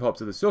the renewed hopes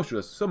of the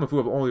socialists, some of whom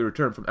have only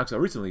returned from exile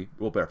recently,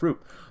 will bear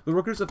fruit. The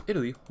workers of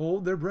Italy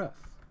hold their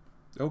breath.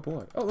 Oh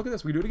boy. Oh, look at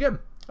this. We do it again.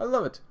 I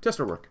love it.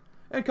 Tester work.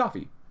 And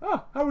coffee.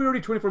 Ah, how are we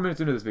already 24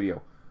 minutes into this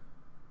video?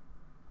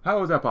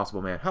 How is that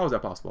possible, man? How is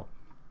that possible?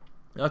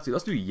 Now, let's see.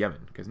 Let's do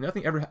Yemen, because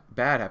nothing ever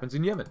bad happens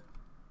in Yemen.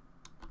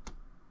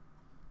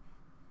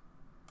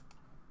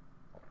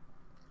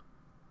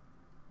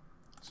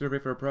 Survey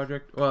for a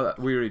project? Well,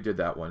 we already did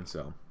that one,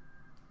 so.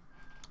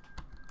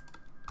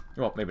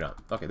 Well, maybe not.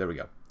 Okay, there we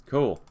go.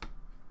 Cool.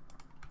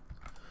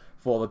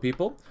 For the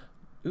people.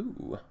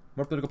 Ooh.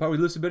 More political power. We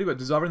lose ability by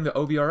dissolving the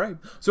OVRA.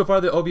 So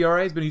far, the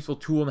OVRA has been a useful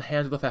tool in the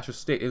hands of the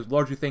fascist state. It was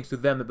largely thanks to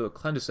them that the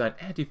clandestine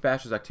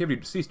anti-fascist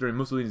activity ceased during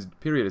Mussolini's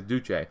period as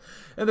Duce.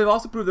 And they've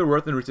also proved their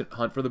worth in the recent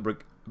hunt for the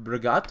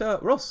Brigata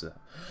Rossa.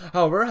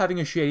 However, having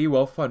a shady,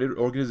 well-funded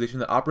organization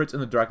that operates in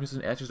the darkness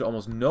and answers to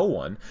almost no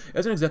one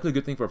isn't exactly a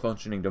good thing for a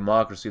functioning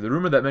democracy. The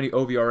rumor that many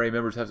OVRA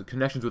members have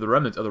connections with the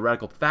remnants of the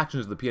radical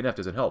factions of the PNF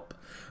doesn't help.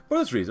 For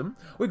this reason,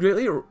 we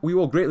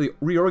will greatly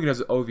reorganize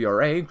the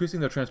OVRA, increasing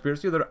the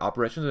transparency of their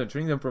operations and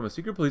turning them from a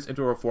secret police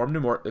into a reformed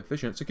and more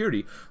efficient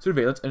security,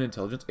 surveillance, and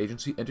intelligence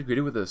agency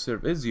integrated with the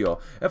Servizio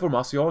e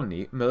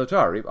Formazioni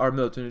Militari, our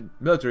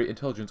military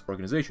intelligence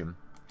organization.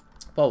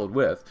 Followed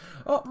with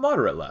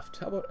moderate left.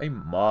 How about a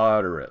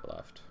moderate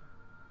left?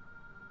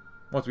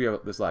 Once we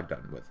have this lag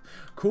done with.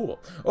 Cool.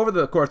 Over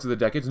the course of the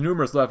decades,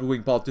 numerous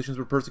left-wing politicians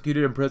were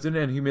persecuted, imprisoned,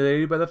 and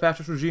humiliated by the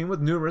fascist regime, with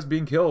numerous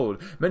being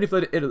killed. Many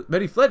fled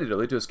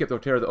Italy to escape the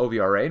terror of the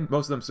OVRA, and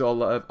most of them still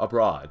live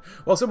abroad.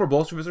 While some were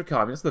Bolsheviks or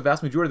communists, the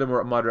vast majority of them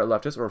were moderate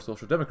leftists or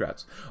social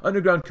democrats.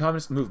 Underground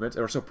communist movements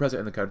are so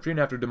present in the country, and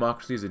after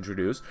democracy is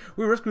introduced,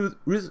 we risk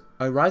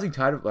a rising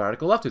tide of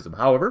radical leftism.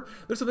 However,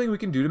 there's something we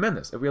can do to mend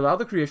this. If we allow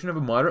the creation of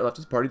a moderate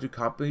leftist party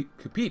to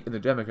compete in the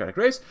democratic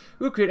race,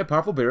 we will create a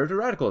powerful barrier to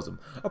radicalism.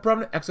 A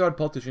prominent exiled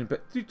politician,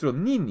 Pietro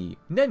Nenni,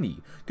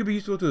 could be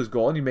useful to this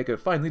goal, and he'd make a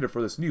fine leader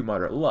for this new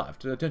moderate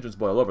left. Tensions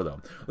boil over, though.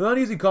 The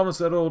uneasy calm was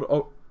settled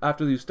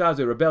after the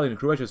Ustaze rebellion in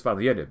Croatia has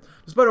finally ended.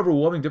 Despite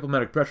overwhelming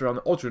diplomatic pressure on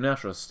the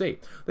ultra-nationalist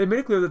state, they made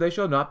it clear that they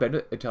shall not bend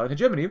to Italian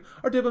hegemony.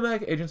 Our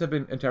diplomatic agents have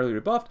been entirely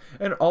rebuffed,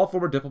 and all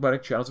former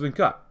diplomatic channels have been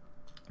cut.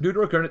 Due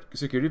to our current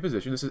security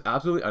position, this is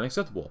absolutely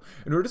unacceptable.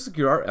 In order to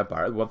secure our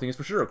empire, one thing is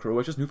for sure,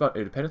 Croatia's newfound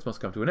independence must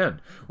come to an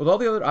end. With all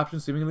the other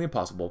options seemingly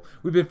impossible,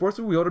 we've been forced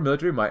to wield our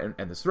military might and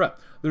end this threat.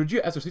 The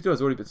Regia Esercito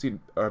has already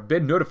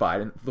been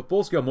notified, and the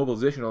full-scale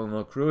mobilization along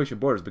the Croatian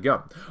border has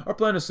begun. Our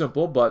plan is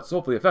simple, but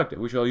soulfully effective.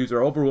 We shall use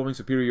our overwhelming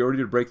superiority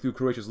to break through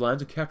Croatia's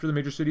lines and capture the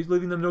major cities,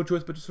 leaving them no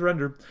choice but to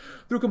surrender.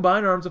 Through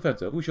combined arms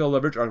offensive, we shall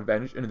leverage our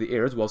advantage into the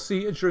air as well as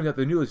sea, ensuring that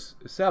the newly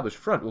established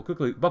front will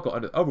quickly buckle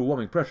under the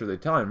overwhelming pressure of the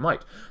Italian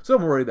might.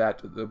 Some worry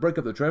that the break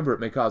of the triumvirate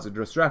may cause a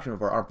distraction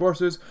of our armed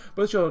forces,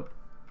 but it shall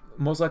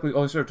most likely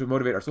only serve to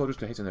motivate our soldiers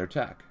to hasten their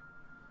attack.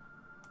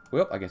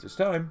 Well, I guess it's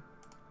time.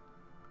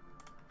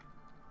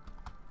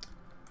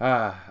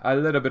 A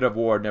little bit of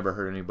war never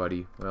hurt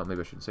anybody. Well,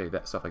 maybe I shouldn't say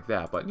that stuff like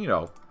that, but, you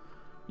know,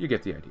 you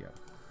get the idea.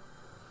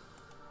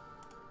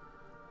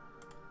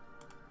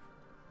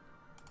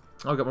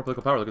 Oh, we got more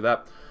political power, look at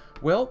that.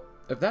 Well,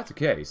 if that's the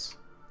case,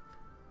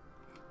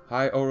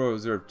 high oil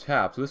reserve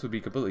tap, so this would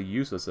be completely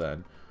useless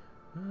then.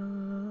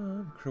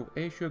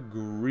 Croatia,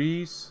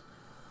 Greece.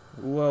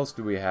 Who else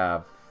do we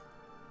have?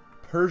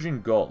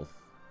 Persian Gulf.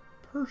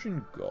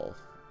 Persian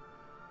Gulf.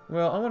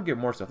 Well, I want to get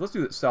more stuff. Let's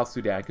do South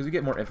Sudan, because we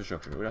get more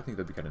infrastructure. I think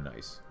that'd be kind of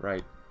nice,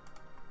 right?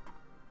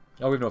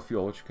 Oh, we have no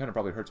fuel, which kind of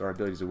probably hurts our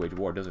abilities to wage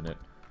war, doesn't it?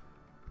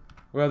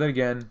 Well, then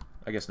again,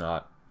 I guess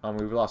not.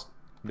 We've lost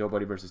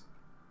nobody versus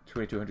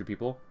 2,200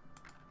 people.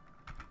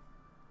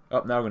 Oh,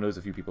 now we're going to lose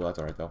a few people. That's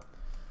alright, though.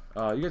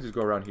 You guys just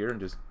go around here and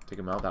just take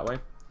them out that way.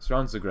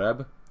 Surround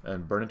Zagreb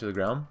and burn it to the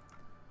ground.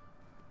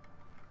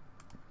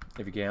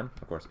 If you can.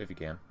 Of course, if you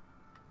can.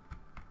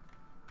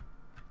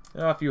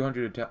 A few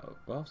hundred.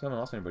 Well, so I haven't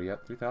lost anybody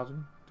yet.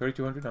 3,000?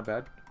 3,200? Not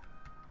bad.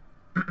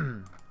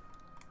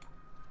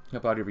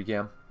 Help out here if you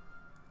can.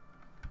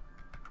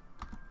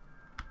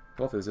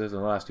 Hopefully this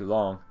doesn't last too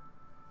long.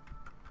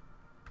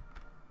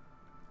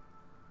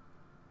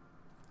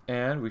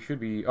 And we should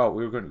be... Oh,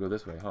 we were going to go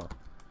this way, huh?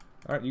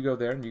 Alright, you go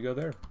there and you go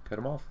there. Cut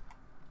them off.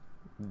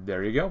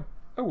 There you go.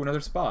 Oh,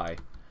 another spy.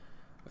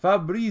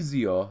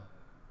 Fabrizio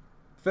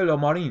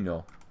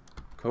Filomarino.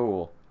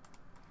 Cool.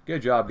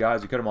 Good job,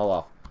 guys. You cut them all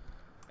off.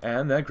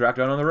 And then crack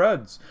down on the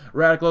Reds.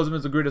 Radicalism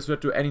is the greatest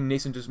threat to any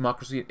nascent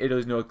democracy, and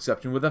Italy is no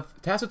exception. With the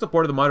tacit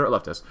support of the moderate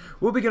leftists,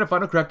 we'll begin a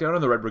final crackdown on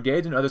the Red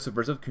Brigades and other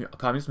subversive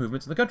communist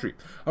movements in the country.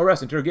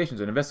 Arrests, interrogations,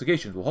 and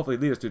investigations will hopefully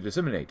lead us to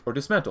disseminate or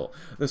dismantle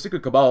the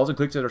secret cabals and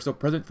cliques that are still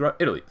present throughout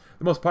Italy.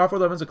 The most powerful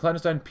of them is the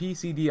clandestine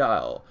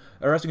PCDL.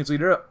 Arresting its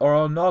leader,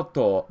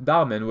 Ornato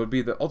Damen, would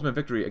be the ultimate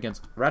victory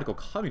against radical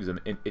communism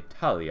in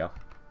Italia.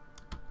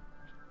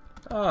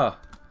 Ah,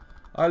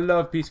 I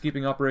love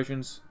peacekeeping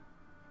operations.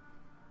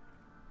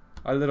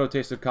 A little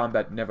taste of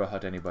combat never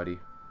hurt anybody.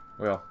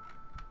 Well,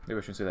 maybe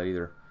I shouldn't say that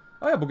either.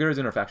 Oh yeah, Bulgaria's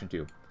in our faction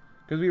too.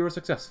 Because we were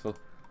successful.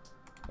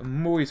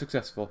 Muy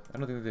successful. I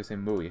don't think they say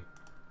muy.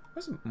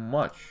 That's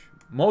much.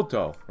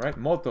 Molto, right?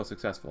 Molto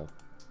successful.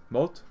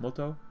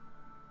 Molto?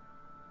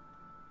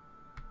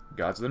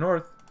 Gods of the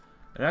North.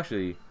 And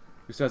actually,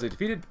 Ustaze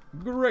defeated?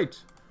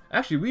 Great!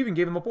 Actually, we even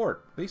gave them a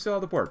port. They still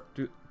have the port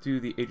to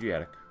the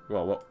Adriatic.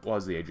 Well, what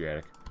was the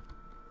Adriatic?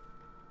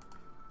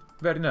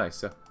 Very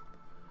nice.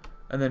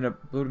 and then a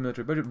bloated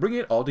military budget, bringing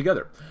it all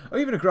together.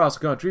 Even across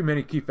the country,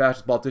 many key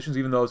fascist politicians,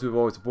 even those who have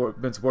always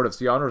been supportive of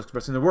Ciano, are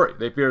expressing their worry.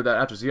 They fear that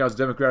after Ciano's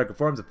democratic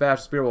reforms, the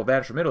fascist spirit will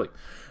vanish from Italy,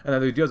 and that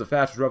the ideas of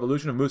fascist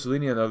revolution of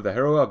Mussolini and of the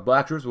heroic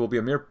black troops will be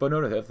a mere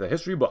footnote of the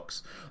history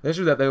books. The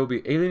history that they will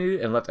be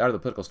alienated and left out of the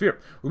political sphere.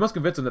 We must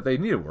convince them that they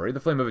need to worry. The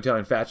flame of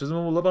Italian fascism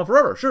will live on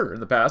forever. Sure, in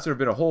the past, there have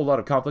been a whole lot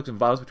of conflict and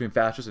violence between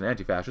fascists and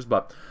anti-fascists,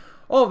 but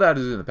all of that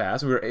is in the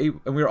past, and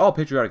we are all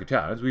patriotic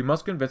Italians. We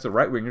must convince the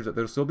right-wingers that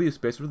there will still be a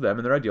space for them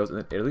and their ideals in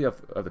the Italy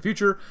of the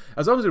future,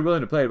 as long as they're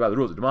willing to play by the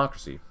rules of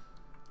democracy.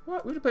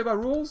 What? We have to play by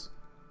rules?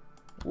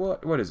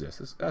 What is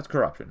this? That's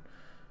corruption.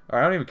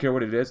 Alright, I don't even care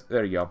what it is.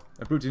 There you go.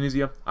 Improve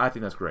Tunisia. I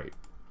think that's great.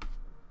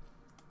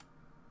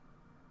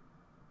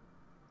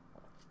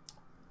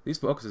 These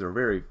focuses are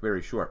very,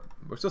 very short.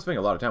 We're still spending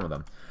a lot of time with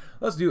them.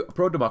 Let's do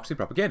pro-democracy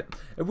propaganda.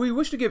 If we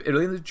wish to give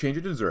Italy the change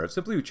it deserves,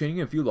 simply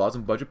changing a few laws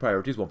and budget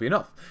priorities won't be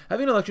enough.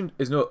 Having an election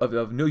is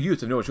of no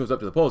use if no one shows up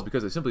to the polls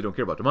because they simply don't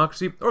care about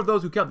democracy, or if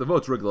those who count the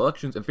votes rig the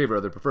elections in favor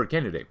of their preferred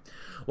candidate.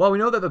 While we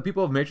know that the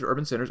people of major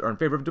urban centers are in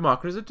favor of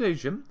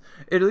democratization,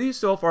 Italy is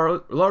still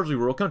a largely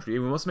rural country,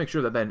 and we must make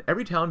sure that in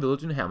every town,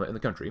 village, and hamlet in the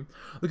country,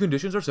 the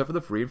conditions are set for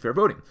the free and fair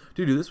voting.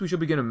 To do this, we shall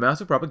begin a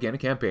massive propaganda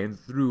campaign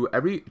through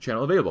every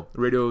channel available,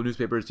 radio,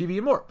 newspapers, TV,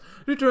 and more,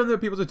 to turn the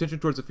people's attention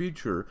towards the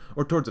future,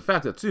 or towards the fact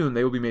that soon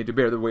they will be made to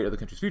bear the weight of the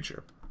country's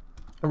future.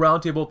 A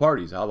round table of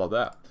parties, how about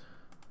that?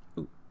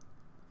 Ooh,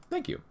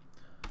 thank you.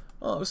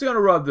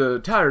 Ciano rubbed the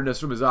tiredness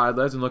from his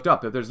eyelids and looked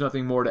up. If there's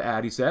nothing more to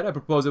add, he said, I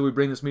propose that we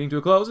bring this meeting to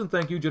a close, and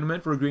thank you,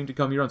 gentlemen, for agreeing to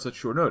come here on such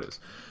short notice.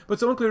 But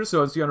someone cleared his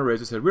throat, and Ciano raised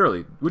his head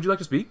wearily. Would you like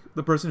to speak?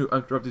 The person who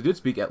interrupted did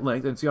speak at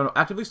length, and Ciano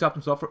actively stopped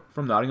himself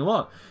from nodding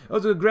along. It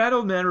was a grand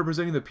old man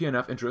representing the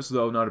PNF interests,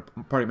 though not a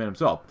party man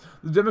himself.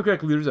 The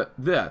Democratic leaders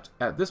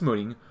at this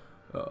meeting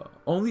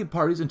only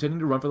parties intending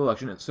to run for the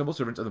election and civil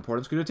servants of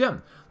importance could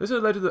attend. This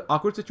had led to the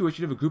awkward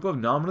situation of a group of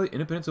nominally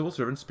independent civil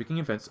servants speaking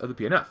in defense of the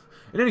PNF.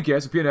 In any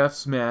case, the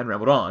PNF's man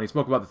rambled on. He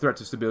spoke about the threat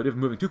to stability of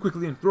moving too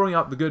quickly and throwing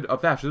out the good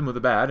of fascism with the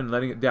bad and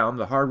letting down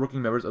the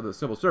hard-working members of the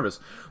civil service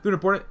through an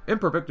important,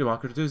 imperfect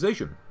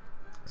democratization.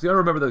 Ciano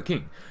remembered the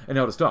king and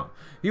held his tongue.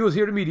 He was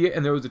here to mediate,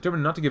 and there was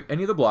determined not to give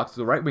any of the blocs to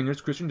the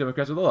right-wingers, Christian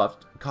Democrats of the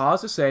left,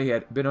 cause to say he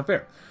had been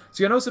unfair.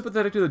 Ciano was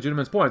sympathetic to the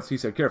gentleman's points, he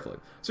said carefully.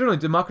 Certainly,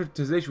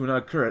 democratization would not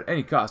occur at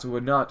any cost and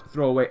would not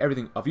throw away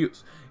everything of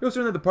use. It was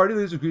certain that the party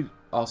leaders agreed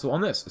also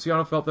on this.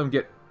 Ciano felt them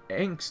get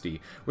angsty,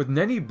 with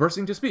Nenny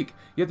bursting to speak.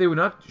 Yet they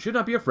should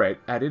not be afraid,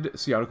 added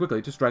Ciano quickly,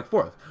 to strike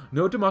forth.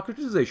 No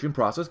democratization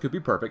process could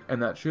be perfect,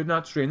 and that should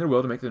not strain their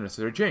will to make the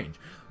necessary change.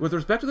 With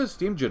respect to the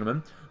esteemed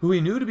gentleman, who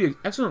he knew to be an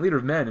excellent leader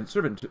of men and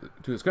servant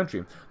to his country,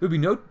 there would be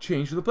no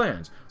change to the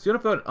plans.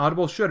 Ciano felt an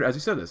audible shudder as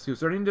he said this. He was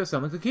starting to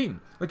sound like the king.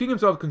 The king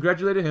himself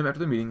congratulated him after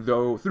the meeting,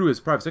 though through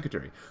his private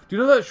secretary. Do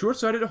you know that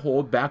short-sighted to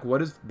hold back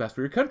what is best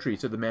for your country?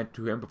 Said the man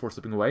to him before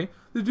slipping away.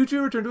 The Duce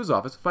returned to his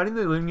office, fighting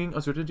the lingering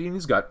uncertainty in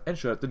his gut, and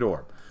shut the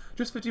door.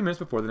 Just 15 minutes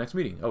before the next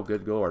meeting. Oh,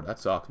 good lord. That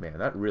sucks, man.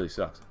 That really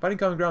sucks. Fighting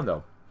common ground,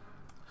 though.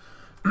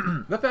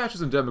 The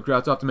fascists and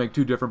Democrats often make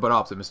two different but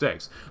opposite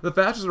mistakes. The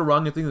fascists are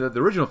wrong in thinking that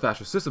the original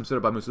fascist system set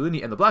up by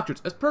Mussolini and the black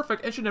shirts is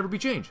perfect and should never be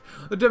changed.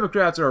 The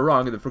Democrats are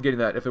wrong in forgetting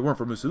that if it weren't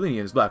for Mussolini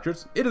and his black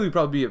shirts, Italy would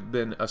probably have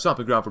been a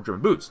stomping ground for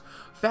German boots.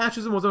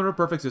 Fascism wasn't a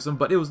perfect system,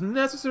 but it was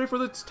necessary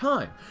for its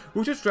time.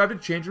 We should strive to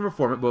change and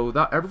reform it, but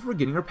without ever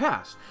forgetting our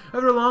past.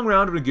 After a long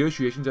round of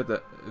negotiations at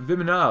the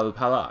Viminal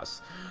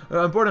Palace,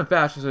 important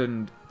fascists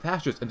and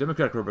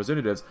Democratic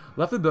representatives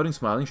left the building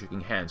smiling,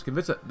 shaking hands,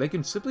 convinced that they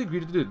can simply agree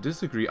to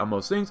disagree on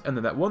most things, and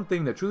that one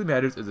thing that truly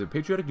matters is a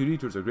patriotic duty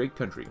towards a great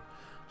country.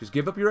 Just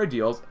give up your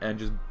ideals and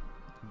just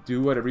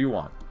do whatever you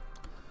want.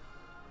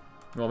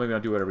 Well, maybe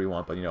not do whatever you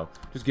want, but, you know,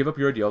 just give up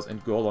your ideals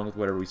and go along with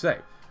whatever we say.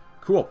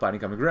 Cool, finding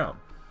common ground.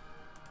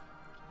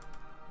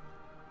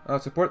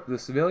 Support the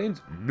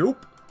civilians?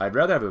 Nope. I'd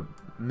rather have a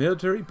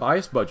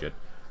military-biased budget.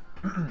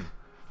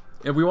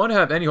 If we want to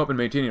have any hope in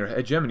maintaining our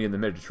hegemony in the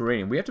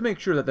Mediterranean, we have to make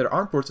sure that their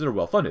armed forces are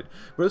well funded.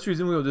 For this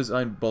reason, we will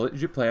design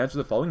budget plans for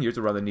the following years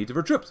around the needs of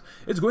our troops.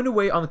 It's going to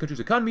weigh on the country's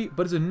economy,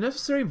 but it's a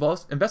necessary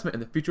investment in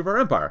the future of our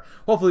empire.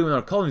 Hopefully, when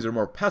our colonies are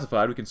more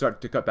pacified, we can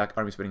start to cut back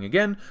army spending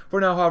again.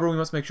 For now, however, we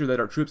must make sure that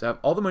our troops have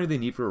all the money they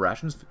need for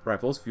rations,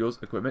 rifles, fuels,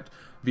 equipment,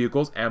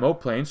 vehicles, ammo,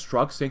 planes,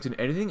 trucks, tanks, and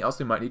anything else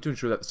they might need to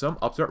ensure that some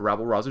upstart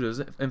rabble-rouser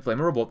doesn't inflame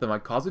a revolt that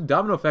might cause a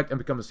domino effect and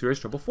become a serious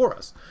trouble for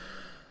us.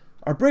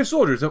 Our brave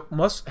soldiers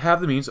must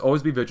have the means to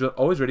always be vigilant,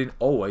 always ready, and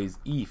always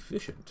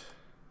efficient.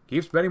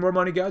 Keep spending more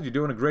money, guys. You're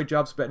doing a great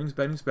job spending.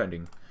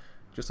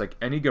 Just like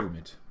any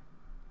government.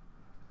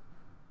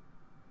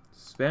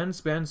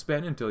 Spend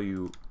until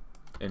you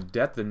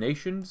indebt the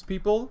nation's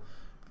people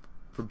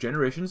for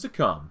generations to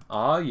come.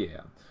 Ah,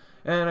 yeah.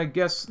 And I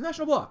guess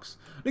national blocks.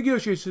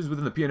 Negotiations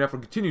within the PNF will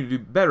continue to do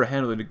better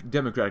handling the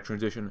democratic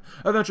transition.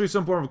 Eventually,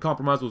 some form of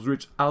compromise was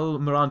reached.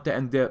 Almirante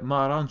and de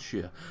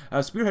Maranchia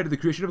has spearheaded the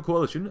creation of a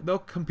coalition that will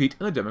compete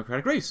in the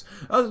democratic race.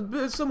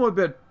 A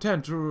somewhat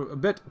tent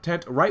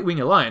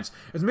right-wing alliance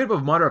is made up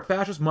of moderate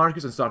fascists,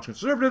 monarchists, and staunch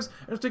conservatives,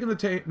 and has taken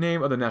the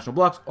name of the national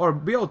blocks, or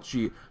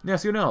Bielchi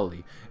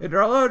Nazionali. It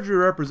largely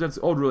represents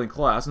the old ruling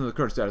class and the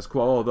current status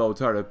quo, although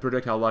it's hard to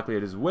predict how likely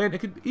it is to win. It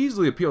could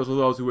easily appeal to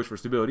those who wish for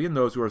stability and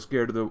those who are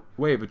scared of the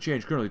wave of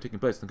change currently taking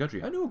place in the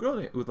country. I knew a girl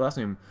with the last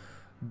name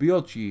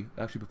Bielchi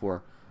actually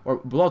before. Or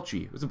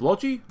Blolchi. Was it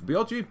Blolchi?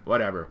 Bielchi?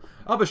 Whatever.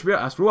 Albashbia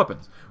asked for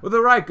weapons. With the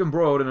Reich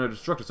embroiled in a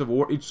destructive civil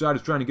war, each side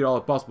is trying to get all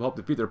the possible help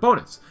to defeat their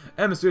opponents.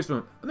 Emissaries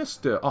from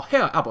Mr.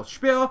 Herr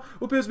Albashbia,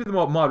 who appears to be the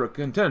more moderate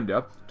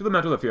contender to the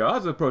mantle of Führer,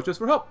 has approached us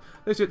for help.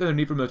 They state their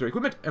need for military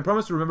equipment and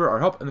promise to remember our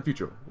help in the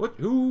future. What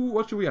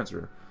should we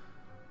answer?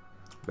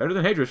 Better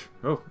than Hadrish.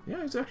 Oh,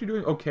 yeah, he's actually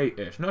doing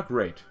okay-ish. Not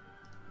great.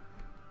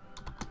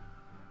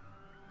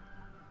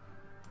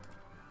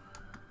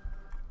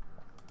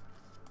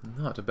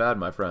 Not bad,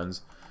 my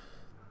friends.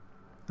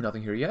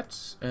 Nothing here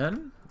yet,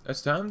 and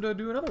it's time to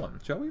do another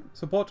one, shall we?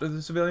 Support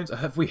the civilians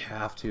if we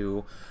have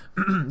to.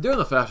 During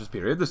the fascist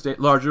period, the state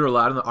largely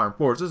relied on the armed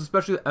forces,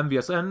 especially the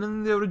MVSN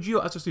and the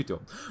Regio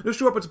Esercito, to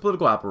shore up its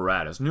political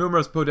apparatus.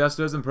 Numerous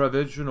podestas and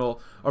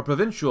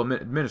provincial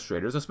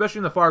administrators, especially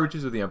in the far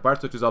reaches of the empire,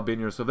 such as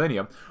Albania or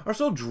Slovenia, are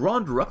still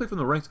drawn directly from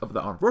the ranks of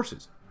the armed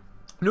forces.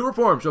 New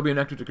reforms shall be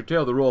enacted to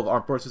curtail the role of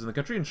armed forces in the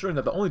country, ensuring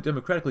that the only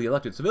democratically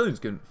elected civilians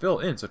can fill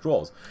in such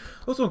roles.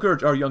 This will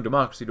encourage our young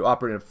democracy to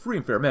operate in a free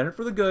and fair manner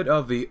for the good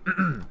of the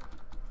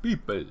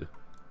people.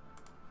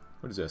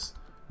 What is this?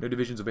 No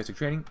divisions of basic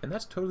training, and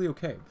that's totally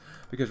okay.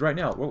 Because right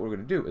now, what we're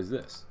going to do is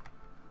this.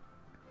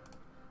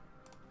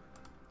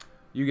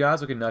 You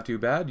guys looking not too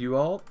bad. You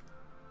all,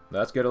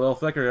 let's get a little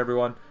thicker,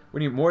 everyone. We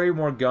need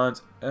more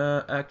guns.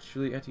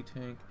 Actually,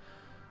 anti-tank.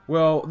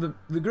 Well,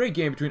 the great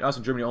game between us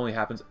and Germany only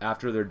happens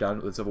after they're done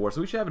with the Civil War,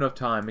 so we should have enough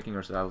time making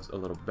ourselves a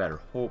little better,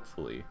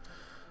 hopefully.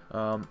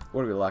 What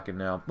are we lacking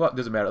now? Well, it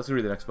doesn't matter. Let's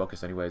read the next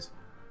focus anyways.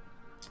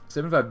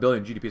 75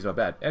 billion GDP is not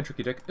bad, and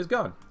Tricky Dick is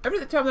gone.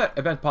 Every time that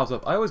event pops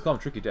up, I always call him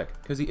Tricky Dick,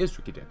 because he is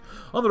Tricky Dick.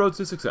 On the road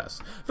to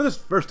success. For this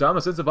first time,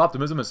 a sense of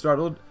optimism has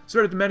started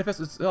to manifest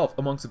itself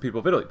amongst the people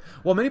of Italy.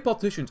 While many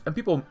politicians and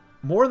people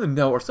more in the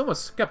know are somewhat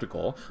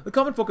skeptical, the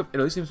common folk of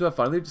Italy seems to have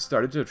finally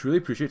started to truly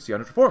appreciate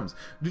Ciano's reforms.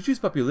 Ducci's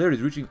popularity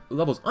is reaching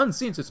levels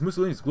unseen since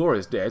Mussolini's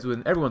glorious days,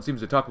 when everyone seems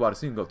to talk about a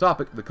single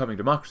topic, the coming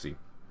democracy.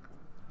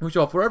 We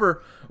shall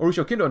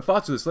kindle and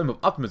foster this flame of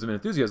optimism and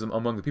enthusiasm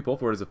among the people,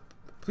 for it is a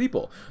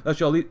people that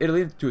shall lead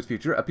Italy to its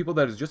future, a people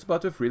that is just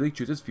about to freely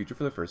choose its future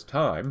for the first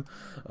time.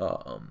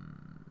 For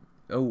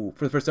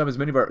the first time, as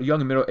many of our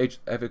young and middle-aged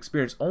have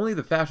experienced only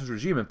the fascist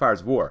regime and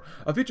fires of war.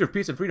 A future of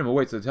peace and freedom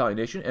awaits the Italian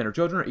nation, and our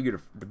children are eager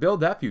to build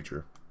that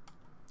future.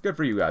 Good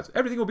for you guys.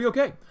 Everything will be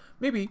okay.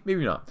 Maybe,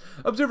 maybe not.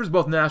 Observers,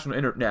 both national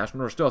and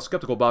international, are still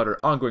skeptical about our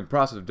ongoing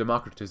process of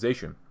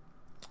democratization.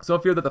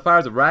 Some fear that the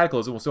fires of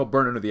radicalism will still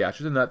burn under the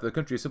ashes, and that the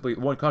country is simply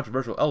one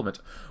controversial element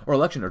or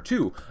election or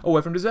two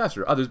away from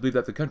disaster. Others believe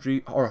that the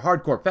country or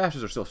hardcore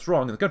fascists are still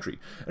strong in the country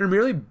and are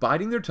merely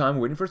biding their time,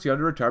 waiting for Ciano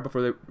to retire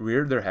before they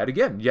rear their head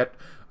again. Yet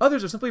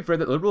others are simply afraid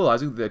that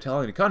liberalizing the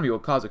Italian economy will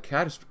cause a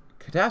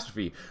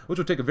catastrophe, which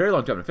will take a very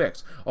long time to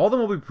fix. All of them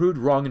will be proved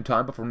wrong in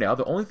time, but for now,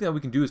 the only thing that we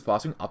can do is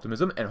fostering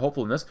optimism and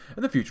hopefulness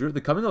in the future. The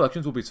coming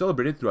elections will be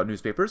celebrated throughout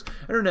newspapers,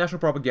 and our national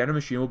propaganda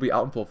machine will be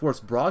out in full force,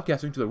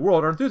 broadcasting to the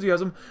world our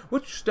enthusiasm,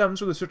 which stems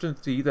from the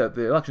certainty that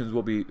the elections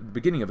will be the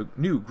beginning of a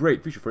new,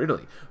 great future for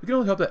Italy. We can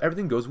only hope that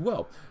everything goes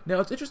well.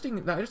 Now, it's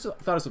interesting, I just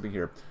thought of something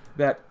here,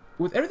 that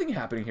with everything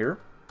happening here,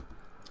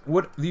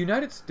 would the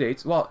United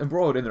States, while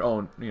embroiled in their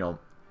own,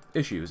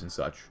 issues and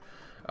such,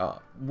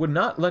 would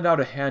not lend out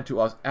a hand to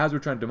us as we're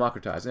trying to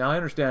democratize. Now, I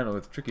understand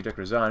with Tricky Dick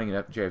resigning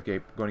and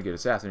JFK going to get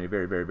assassinated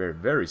very, very, very,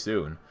 very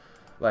soon.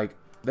 Like,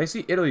 they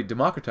see Italy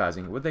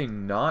democratizing. Would they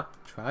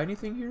not try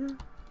anything here?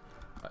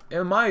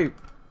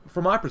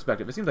 From my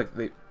perspective, it seems like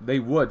they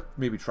would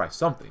maybe try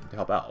something to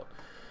help out.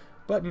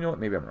 But, you know what?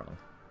 Maybe I'm wrong.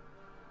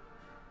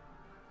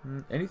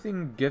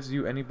 Anything gives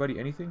you anybody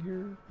anything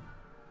here?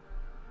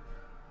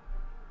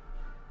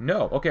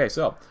 No. Okay,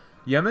 so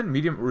Yemen,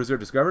 medium reserve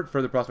discovered.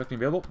 Further prospecting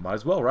available. Might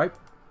as well, right?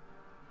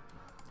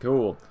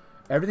 Cool.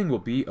 Everything will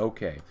be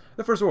okay.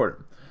 The first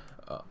order.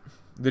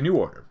 The new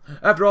order.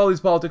 After all these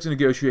politics and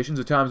negotiations,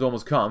 the time has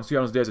almost come.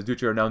 Ciano's days as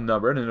Duce are now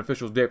numbered, and an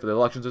official date for the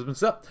elections has been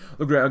set.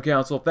 The Grand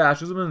Council of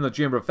Fascism and the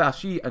Chamber of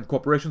Fasci and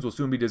Corporations will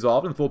soon be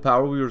dissolved, and full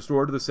power will be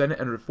restored to the Senate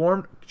and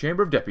reformed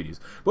Chamber of Deputies,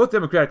 both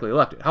democratically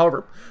elected.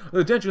 However, the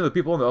attention of the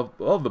people and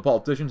of the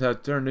politicians has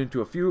turned into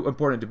a few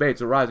important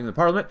debates arising in the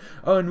Parliament,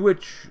 in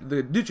which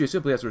the Duce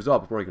simply has to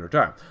resolve before he can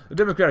retire. The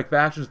Democratic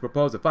factions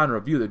propose a final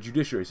review of the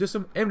judiciary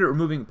system aimed at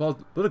removing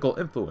political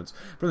influence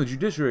from the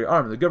judiciary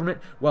arm of the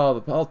government, while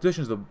the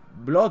politicians of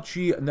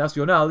Blocchi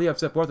Nazionali have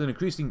set forth an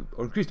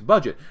increased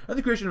budget and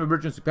the creation of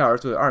emergency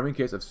powers for the army in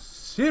case of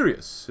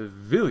serious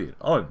civilian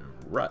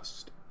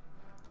unrest.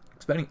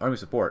 Expanding army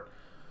support.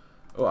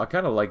 Oh, I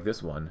kind of like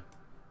this one.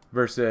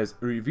 Versus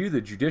review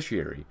the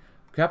judiciary.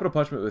 capital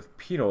punishment with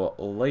penal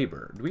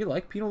labor. Do we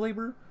like penal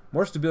labor?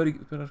 More stability,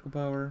 political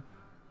power.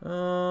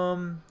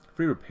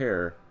 Free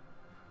repair.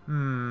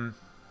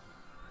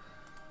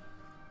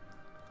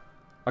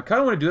 I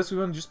kind of want to do this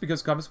one just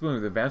because compatibility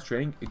with advanced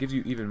training, it gives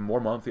you even more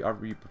monthly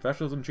RP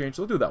professionalism change,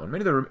 so we'll do that one.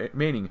 Many of the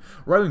remaining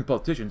right-wing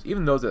politicians,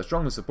 even those that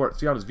strongly support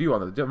Siano's view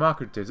on the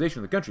democratization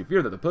of the country,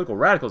 fear that the political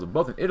radicals of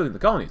both in Italy and the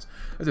colonies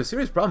is a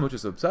serious problem which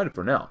has subsided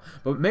for now,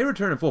 but may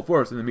return in full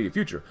force in the immediate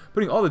future,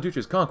 putting all the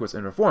Duce's conquests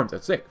and reforms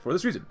at stake. For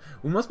this reason,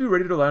 we must be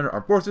ready to rely on our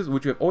armed forces,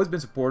 which have always been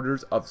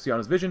supporters of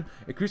Siano's vision,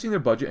 increasing their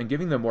budget and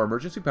giving them more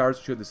emergency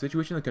powers should the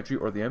situation in the country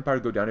or the empire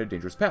go down a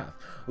dangerous path.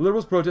 The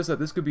liberals protest that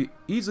this could be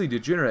easily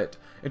degenerate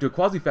into a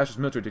quasi-fascist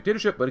military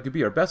dictatorship, but it could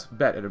be our best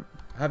bet at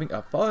having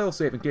a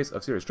fail-safe in case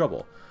of serious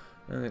trouble.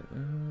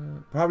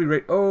 Poverty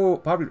rate.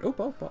 Poverty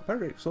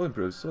rate slowly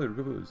improves.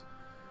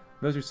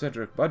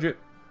 Military-centric budget.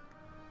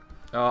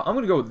 I'm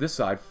going to go with this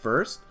side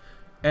first,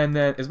 and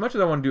then as much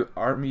as I want to do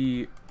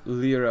army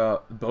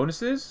lira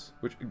bonuses,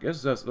 which I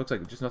guess looks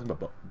like just nothing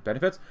but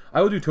benefits,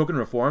 I will do token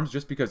reforms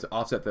just because to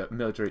offset the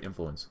military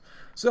influence.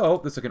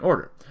 So, the second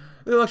order.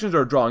 The elections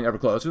are drawing ever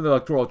closer. The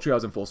electoral trail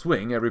is in full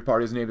swing. Every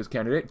party has named its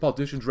candidate.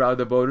 Politicians rally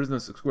their voters in the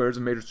squares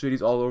of major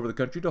cities all over the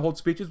country to hold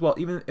speeches, while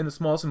even in the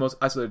smallest and most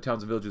isolated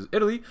towns and villages of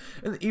Italy,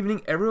 in the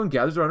evening, everyone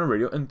gathers around a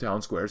radio in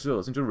town squares to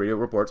listen to radio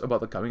reports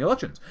about the coming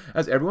elections,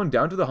 as everyone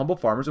down to the humble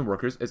farmers and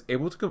workers is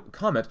able to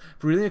comment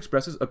freely and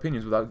express his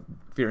opinions without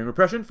fearing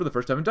repression for the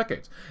first time in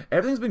decades.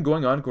 Everything's been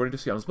going on according to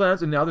Siano's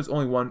plans, and now there's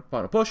only one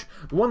final push,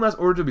 one last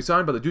order to be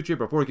signed by the Duce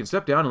before he can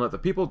step down and let the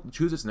people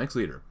choose its next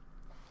leader.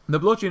 The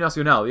Blocchi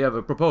Nazionali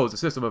have proposed a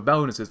system of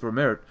bonuses for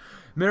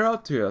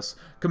meritorious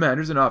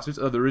commanders and officers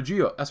of the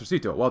Regio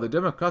Esercito, while the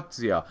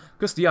Democrazia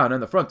Cristiana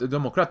and the Front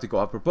Democratico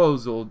have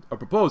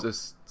proposed a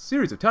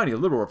series of tiny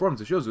liberal reforms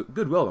that shows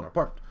goodwill on our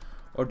part.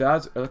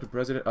 Ordaz elected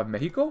president of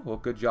Mexico. Well,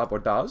 good job,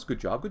 Ordaz.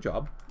 Good job, good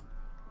job.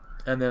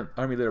 And then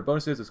army leader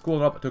bonuses is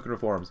cooling up token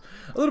reforms.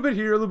 A little bit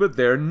here, a little bit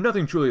there,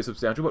 nothing truly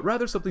substantial, but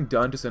rather something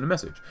done to send a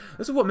message.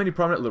 This is what many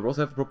prominent liberals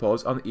have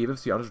proposed on the eve of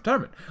Siano's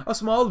retirement. A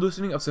small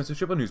loosening of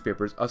censorship on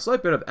newspapers, a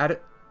slight bit of added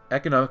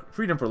economic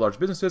freedom for large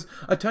businesses,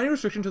 a tiny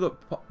restriction to the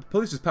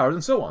police's powers,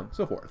 and so on,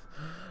 so forth.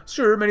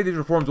 Sure, many of these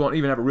reforms won't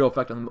even have a real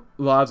effect on the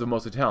lives of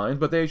most Italians,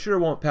 but they sure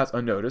won't pass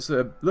unnoticed.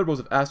 The liberals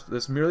have asked for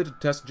this merely to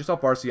test just how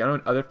far Siano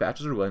and other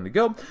fascists are willing to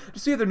go, to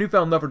see if their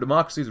newfound love for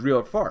democracy is real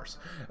or farce.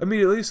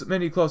 Immediately,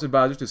 many close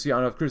advisors to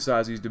Siano have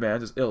criticized these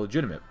demands as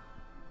illegitimate,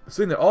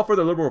 saying that all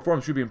further liberal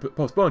reforms should be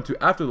postponed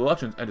to after the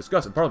elections and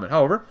discussed in Parliament.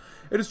 However,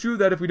 it is true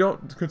that if we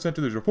don't consent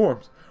to these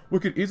reforms, we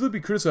could easily be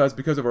criticized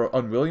because of our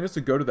unwillingness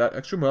to go to that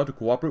extra mile to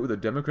cooperate with the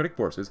democratic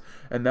forces,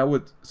 and that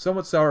would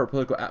somewhat sour our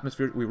political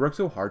atmosphere we work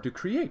so hard to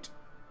create.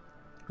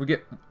 We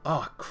get,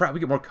 we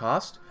get more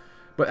cost.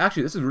 But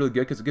actually, this is really good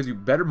because it gives you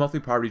better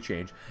monthly poverty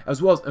change,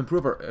 as well as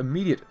improve our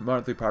immediate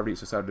monthly poverty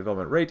societal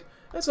development rate,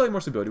 and slightly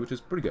more stability, which is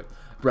pretty good.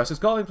 Brest is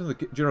calling from the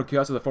general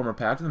chaos of the former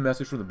pact, and the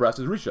message from the Brest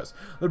has reached us.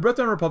 The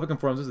Breton Republic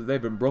informs us that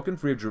they've been broken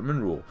free of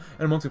German rule,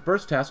 and amongst their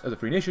first tasks as a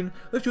free nation,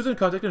 they've chosen to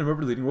contact a number of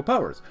leading world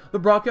powers. The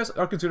broadcasts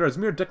are considered as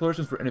mere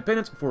declarations for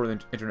independence for the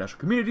international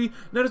community,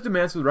 not as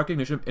demands for the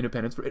recognition of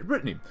independence for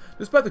Brittany.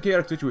 Despite the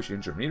chaotic situation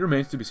in Germany, it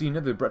remains to be seen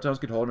if the Bretons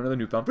can hold another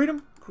newfound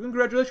freedom.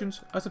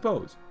 Congratulations, I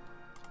suppose.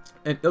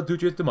 And Il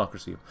Duce's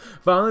democracy.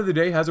 Finally, the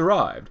day has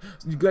arrived.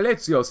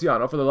 Galeazzo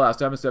Siano, for the last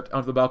time, has stepped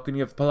onto the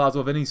balcony of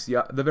Palazzo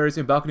Venezia, the very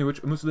same balcony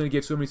which Mussolini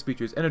gave so many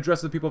speeches, and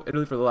addressed the people of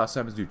Italy for the last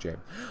time as Duce.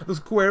 The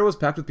square was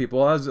packed with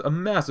people, as a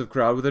massive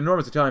crowd with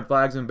enormous Italian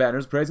flags and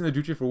banners praising the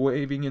Duce for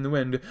waving in the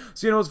wind.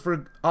 Siano was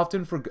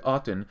often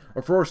forgotten,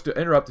 or forced to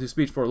interrupt his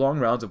speech for long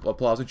rounds of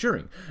applause and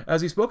cheering.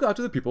 As he spoke out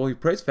to the people, he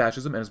praised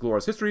fascism and its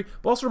glorious history,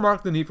 but also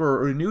remarked the need for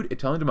a renewed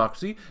Italian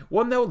democracy,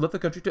 one that would lift the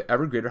country to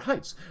ever greater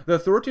heights. The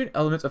authoritarian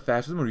elements of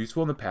fascism were useful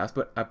in the past,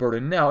 but a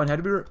burden now, and had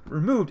to be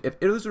removed if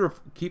Italy was to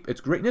keep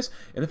its greatness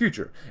in the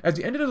future. As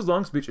he ended his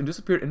long speech and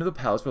disappeared into the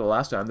palace for the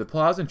last time, the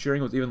applause and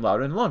cheering was even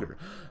louder and longer.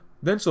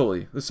 Then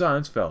slowly, the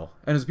silence fell,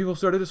 and as the people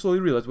started to slowly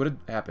realize what had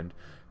happened,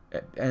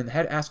 and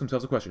had asked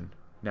themselves a question.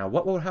 Now,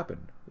 what will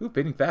happen? Ooh,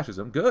 beating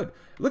fascism. Good.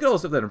 Look at all the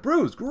stuff that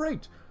improves.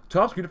 Great.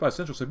 Tomsk unifies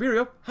Central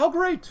Siberia. How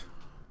great.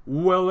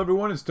 Well,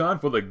 everyone, it's time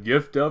for the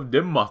gift of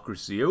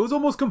democracy. It was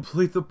almost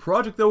complete. The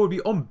project, though, would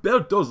be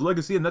Umberto's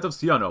legacy and that of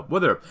Siano,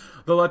 whether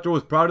the elector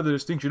was proud of the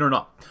distinction or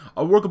not.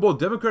 A workable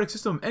democratic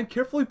system and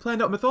carefully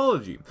planned out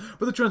mythology.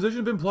 But the transition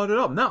had been plotted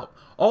out. Now,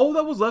 all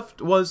that was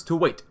left was to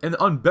wait, in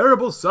the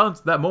unbearable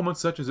silence that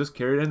moments such as this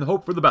carried, and the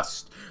hope for the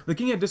best. The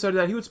king had decided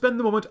that he would spend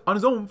the moment on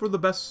his own for the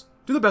best,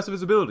 to the best of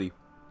his ability.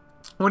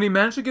 When he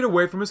managed to get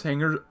away from his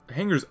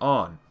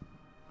hangers-on,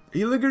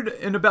 he lingered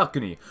in a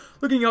balcony,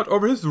 looking out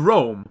over his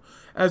Rome.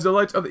 As the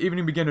lights of the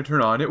evening began to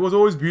turn on, it was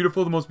always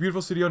beautiful, the most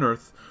beautiful city on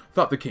earth,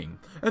 thought the king.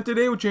 And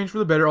today would change for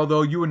the better,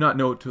 although you would not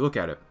know to look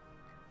at it.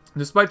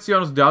 Despite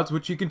Siano's doubts,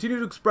 which he continued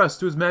to express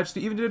to his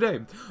majesty even today,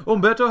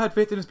 Umberto had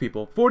faith in his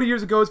people. 40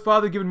 years ago, his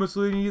father had given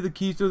Mussolini the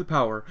keys to the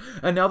power,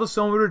 and now the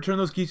son would return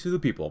those keys to the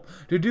people,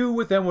 to do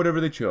with them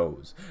whatever they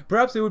chose.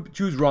 Perhaps they would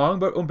choose wrong,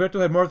 but Umberto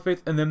had more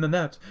faith in them than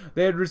that.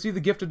 They had received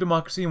the gift of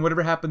democracy, and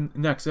whatever happened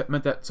next, that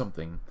meant that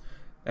something.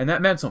 And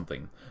that meant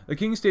something. The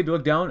king stayed to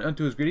look down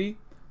into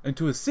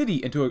his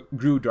city until it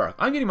grew dark.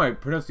 I'm getting my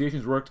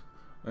pronunciations worked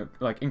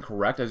like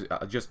incorrect, as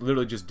I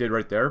literally just did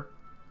right there.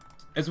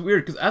 It's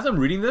weird because as I'm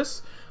reading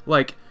this,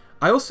 like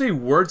I will say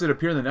words that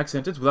appear in the next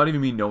sentence without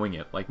even me knowing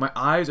it. Like my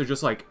eyes are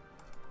just like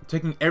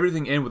taking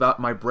everything in without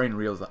my brain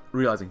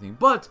realizing things.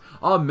 But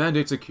our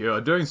mandate secure.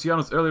 During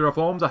Siano's early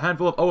reforms, a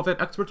handful of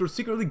OFN experts were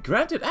secretly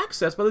granted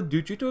access by the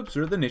Duchy to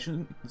observe the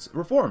nation's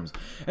reforms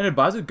and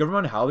advise the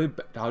government on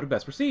how to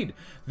best proceed.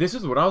 This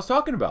is what I was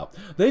talking about.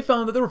 They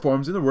found that the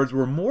reforms in the words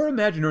were more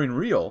imaginary and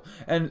real,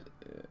 and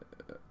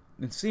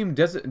it seemed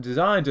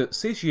designed to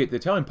satiate the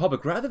Italian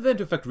public rather than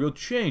to effect real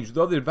change.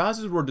 Though the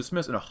advisors were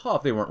dismissed in a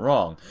huff, they weren't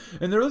wrong.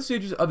 In the early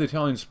stages of the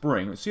Italian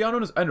Spring, Siano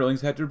and his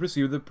underlings had to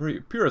proceed with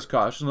the purest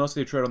caution unless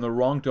they tread on the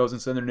wrong toes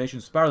and send their nation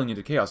spiraling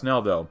into chaos.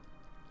 Now, though,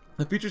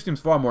 the future seems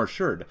far more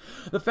assured.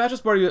 The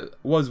fascist party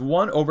was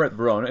won over at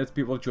Verona, and its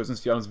people have chosen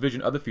Siano's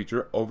vision of the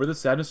future over the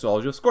sad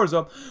nostalgia of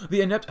Scorza,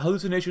 the inept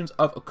hallucinations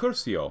of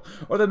Curcio,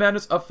 or the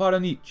madness of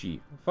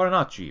Farinacci.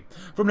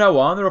 From now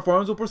on, the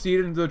reforms will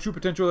proceed, and the true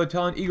potential of the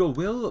Italian eagle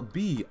will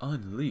be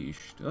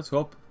unleashed. Let's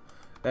hope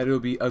that it will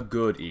be a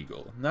good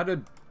eagle. Not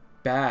a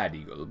bad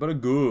eagle, but a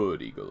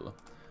good eagle.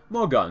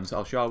 More guns,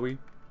 shall we?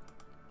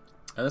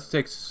 And this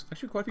takes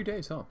actually quite a few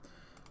days, huh?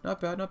 Not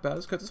bad, not bad.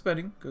 Let's cut the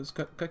spending.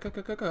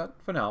 Cut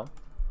for now.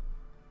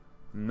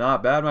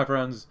 Not bad, my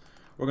friends.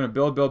 We're going to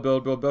build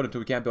until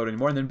we can't build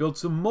anymore, and then build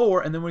some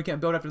more, and then when we can't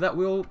build after that,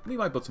 we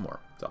might build some more.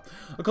 So,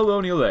 a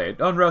colonial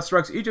aid. Unrest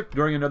strikes Egypt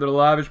during another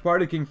lavish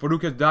party. King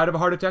Farouk has died of a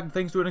heart attack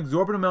thanks to an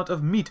exorbitant amount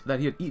of meat that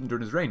he had eaten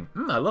during his reign.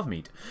 I love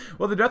meat.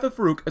 Well, the death of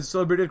Farouk, as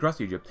celebrated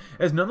across Egypt,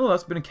 has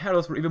nonetheless been a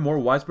catalyst for even more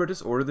widespread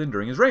disorder than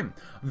during his reign.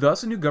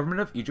 Thus, a new government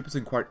of Egypt has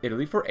inquired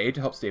Italy for aid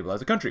to help stabilize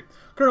the country.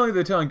 Currently,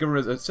 the Italian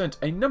government has sent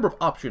a number of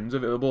options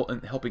available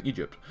in helping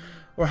Egypt,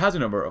 or has a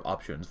number of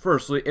options.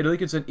 Firstly, Italy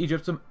can send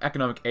Egypt some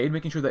economic aid,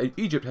 making sure that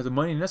Egypt has the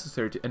money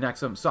necessary to enact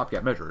some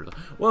stopgap measures.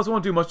 While this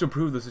won't do much to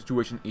improve the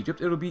situation in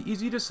Egypt, it'll be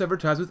easy to sever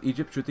ties with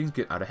Egypt should things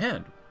get out of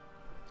hand.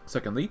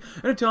 Secondly,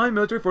 an Italian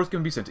military force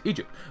can be sent to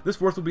Egypt. This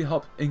force will be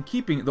help in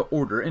keeping the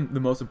order in the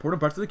most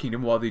important parts of the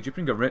kingdom while the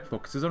Egyptian government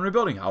focuses on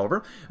rebuilding.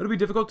 However, it'll be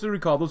difficult to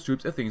recall those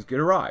troops if things get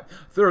awry.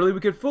 Thirdly,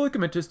 we can fully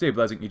commit to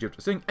stabilizing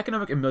Egypt, sending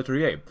economic and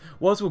military aid.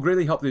 While this will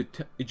greatly help the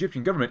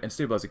Egyptian government and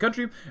stabilize the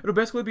country, it'll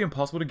basically be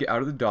impossible to get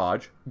out of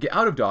Dodge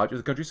if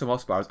the country somehow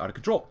spirals out of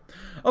control.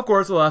 Of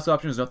course, the last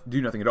option is to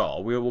do nothing at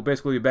all. We will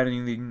basically be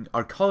abandoning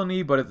our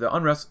colony, but if the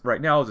unrest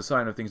right now is a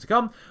sign of things to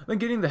come, then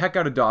getting the heck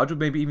out of Dodge would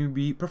maybe even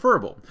be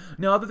preferable.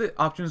 Now that the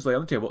options lay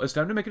on the table, it's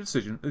time to make a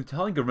decision. The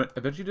Italian government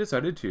eventually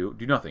decided to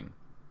do nothing.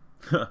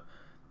 Do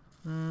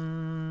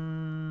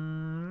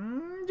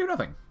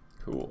nothing.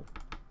 Cool.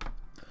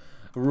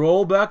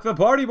 Roll back the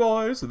party,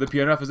 boys! The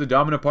PNF is a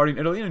dominant party in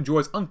Italy and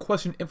enjoys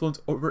unquestioned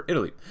influence over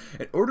Italy.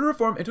 In order to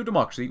reform into a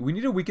democracy, we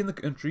need to weaken the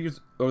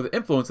country's, or the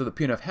influence that the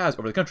PNF has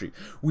over the country.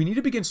 We need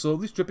to begin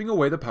slowly stripping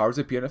away the powers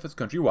the PNF has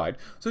countrywide,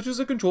 such as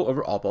the control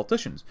over all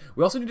politicians.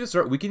 We also need to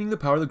start weakening the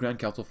power of the Grand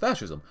Council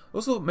fascism.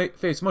 This will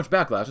face much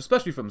backlash,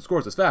 especially from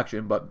Scorza's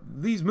faction, but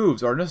these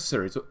moves are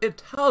necessary so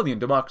Italian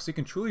democracy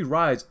can truly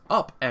rise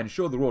up and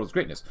show the world its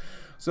greatness.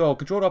 So,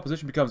 controlled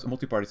opposition becomes a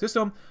multi-party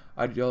system.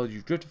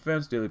 Ideology drift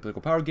defense, daily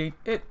political power gain.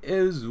 It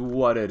is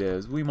what it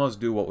is. We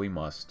must do what we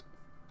must.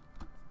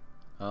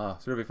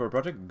 Survey for a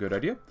project, good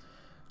idea.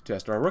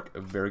 Test our work, a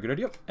very good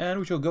idea. And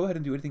we shall go ahead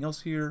and do anything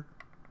else here.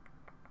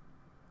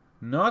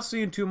 Not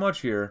seeing too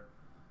much here.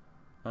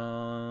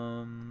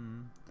 So,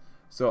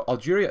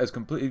 Algeria is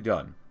completely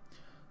done.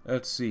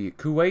 Let's see.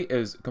 Kuwait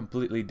is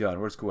completely done.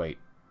 Where's Kuwait?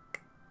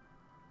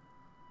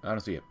 I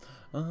don't see it.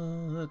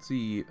 Let's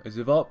see. Is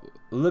it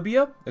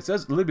Libya? It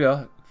says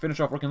Libya.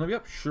 Finish off work in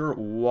Libya? Sure,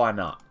 why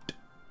not?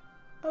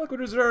 Liquid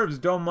reserves.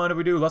 Don't mind if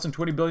we do. Less than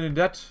 20 billion in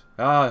debt.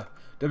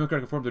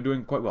 Democratic reforms are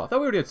doing quite well. I thought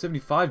we already had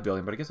 75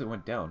 billion, but I guess it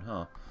went down,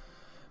 huh?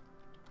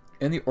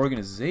 And the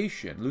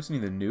organization.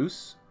 Loosening the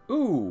noose.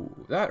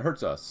 Ooh, that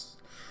hurts us.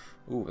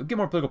 Ooh, get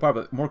more political power,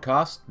 but more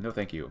cost? No,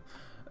 thank you.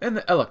 And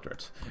the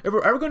electorate. If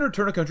we're ever going to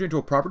turn a country into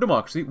a proper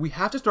democracy, we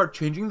have to start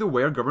changing the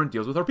way our government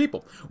deals with our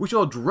people. We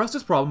shall address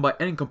this problem by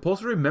ending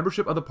compulsory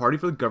membership of the party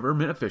for the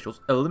government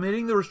officials,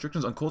 eliminating the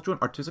restrictions on cultural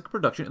and artistic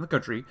production in the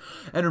country,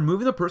 and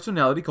removing the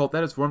personality cult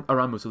that is formed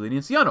around Mussolini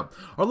and Siano.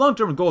 Our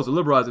long-term goal is to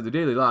liberalize the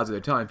daily lives of the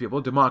Italian people.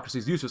 Democracy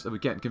is useless if we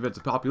can't convince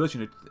the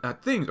population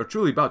that things are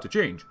truly about to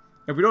change.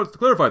 If we don't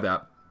clarify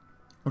that,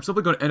 we're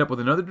simply going to end up with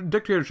another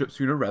dictatorship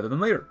sooner rather than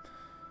later.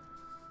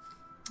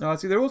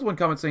 See, there was one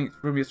comment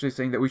from yesterday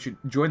saying that we should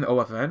join the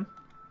OFN,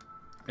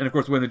 and of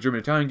course win the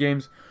German-Italian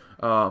games.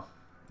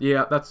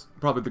 Yeah, that's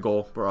probably the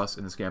goal for us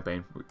in this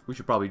campaign. We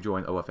should probably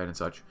join the OFN and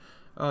such.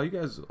 You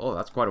guys,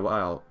 that's quite a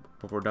while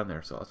before we're done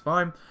there, so that's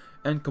fine.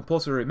 And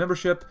compulsory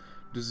membership,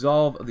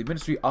 dissolve the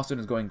ministry. Austin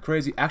is going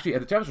crazy. Actually,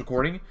 at the time of this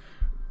recording,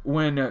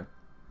 when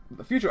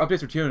the future updates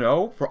for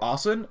TNO for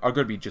Austin are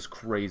going to be just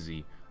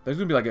crazy. There's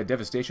going to be like a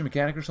devastation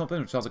mechanic or something,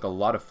 which sounds like a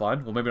lot of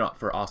fun. Well, maybe not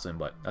for Austin,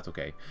 but that's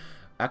okay.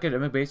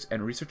 Academic base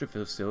and research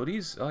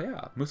facilities? Oh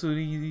yeah,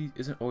 Mussolini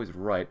isn't always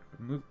right.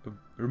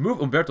 Remove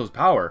Umberto's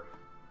power.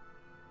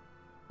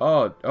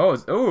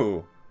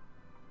 Ooh.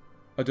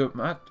 A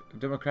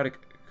democratic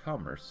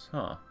commerce,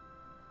 huh?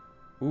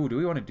 Ooh, do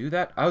we want to do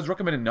that? I was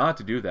recommended not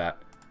to do that.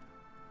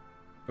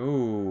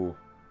 Ooh.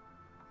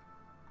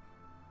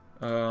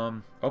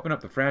 Open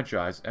up the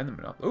franchise and the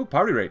monopoly. Ooh,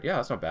 party rate. Yeah,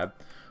 that's not bad.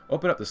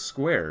 Open up the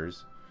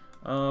squares.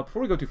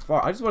 Before we go too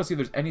far, I just want to see if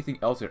there's anything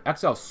else here.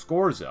 Exile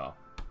Scorza.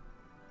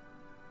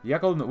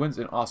 Yakult that wins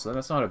in Oslo.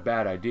 That's not a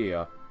bad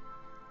idea.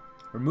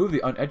 Remove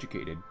the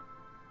uneducated.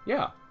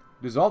 Yeah.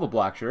 Dissolve the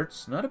black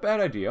shirts. Not a bad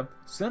idea.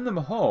 Send them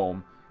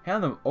home.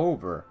 Hand them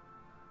over.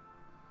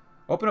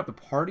 Open up the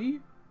party?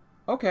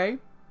 Okay.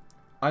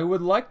 I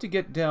would like to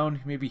get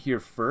down maybe here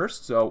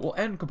first, so we'll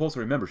end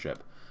compulsory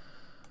membership.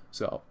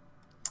 So,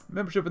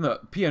 membership in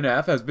the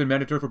PNF has been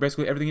mandatory for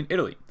basically everything in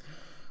Italy.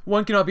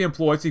 One cannot be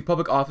employed, seek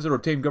public office, or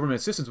obtain government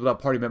assistance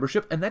without party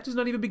membership, and that does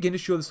not even begin to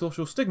show the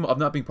social stigma of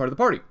not being part of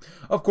the party.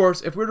 Of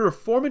course, if we're to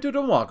reform into a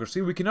democracy,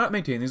 we cannot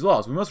maintain these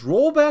laws. We must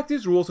roll back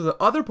these rules so that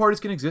other parties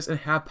can exist and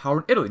have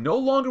power in Italy. No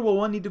longer will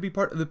one need to be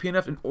part of the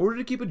PNF in order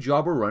to keep a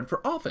job or run for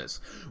office.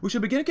 We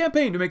should begin a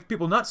campaign to make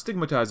people not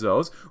stigmatize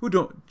those who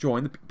don't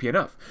join the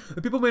PNF.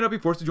 The people may not be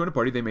forced to join a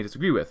party they may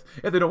disagree with,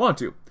 if they don't want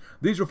to.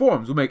 These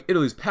reforms will make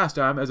Italy's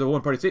pastime as a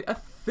one-party state a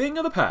thing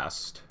of the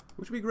past.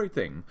 Which would be a great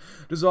thing.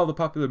 Dissolve the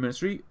popular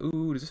ministry.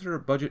 Ooh, does this hurt our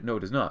budget? No,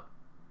 it does not.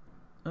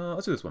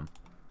 Let's do this one.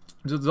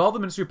 Dissolve the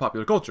Ministry of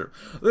Popular Culture.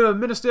 The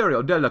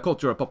Ministerio della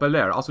Cultura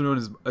Popolare, also known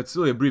as its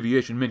silly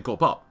abbreviation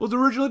MINCOPOP, was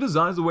originally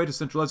designed as a way to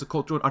centralize the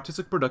cultural and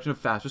artistic production of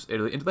fascist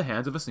Italy into the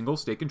hands of a single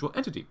state-controlled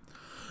entity.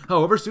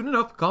 However, soon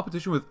enough,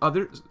 competition with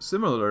other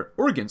similar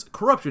organs,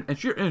 corruption, and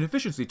sheer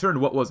inefficiency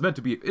turned what was meant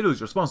to be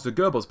Italy's response to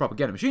Goebbels'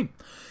 propaganda machine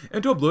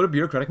into a bloated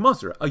bureaucratic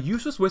monster, a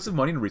useless waste of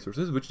money and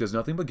resources which does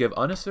nothing but give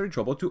unnecessary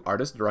trouble to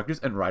artists, directors,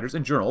 and writers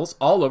and journalists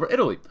all over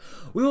Italy.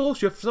 We will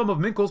shift some of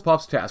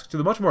MINCOPOP's tasks to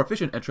the much more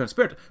efficient and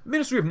transparent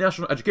Ministry of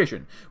National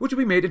Education, which will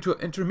be made into an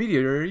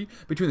intermediary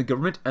between the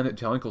government and the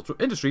Italian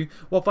cultural industry,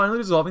 while finally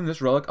dissolving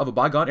this relic of a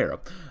bygone era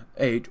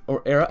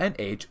and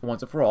age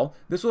once and for all.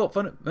 This will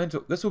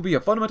be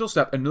a fundamental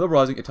step in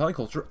liberalizing Italian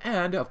culture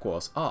and, of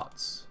course,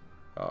 arts.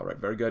 Alright,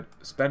 very good.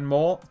 Spend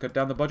more, cut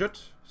down the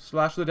budget,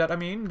 slash the debt, I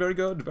mean. Very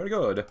good, very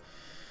good.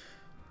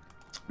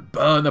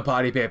 Burn the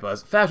party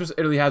papers. Fascist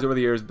Italy has, over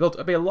the years, built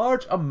up a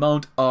large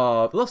amount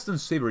of less than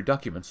savory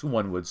documents,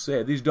 one would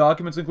say. These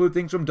documents include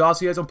things from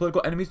dossiers on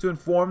political enemies to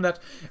inform that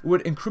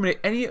would incriminate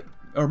any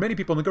or many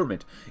people in the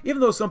government. Even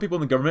though some people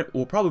in the government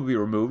will probably be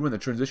removed when the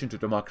transition to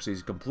democracy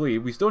is complete,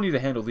 we still need to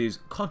handle these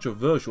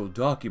controversial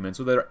documents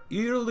so that our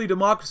Italy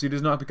democracy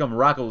does not become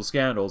rackle of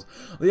scandals.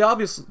 The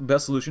obvious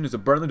best solution is to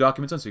burn the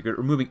documents in secret,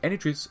 removing any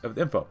trace of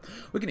the info.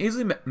 We can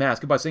easily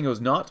mask it by saying it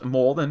was not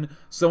more than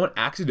someone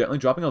accidentally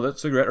dropping a lit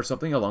cigarette or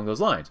something along those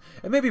lines.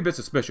 It may be a bit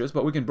suspicious,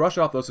 but we can brush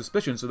off those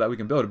suspicions so that we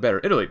can build a better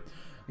Italy.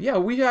 Yeah,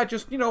 we had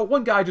just,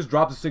 one guy just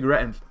dropped a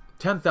cigarette and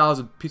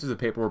 10,000 pieces of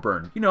paper were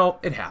burned.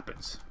 It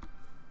happens.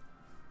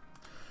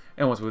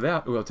 And once with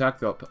that, we'll attack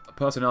the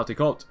personality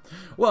cult.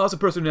 Well, as a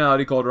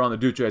personality cult around the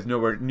Duce is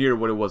nowhere near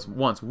what it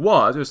once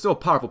was, it's still a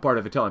powerful part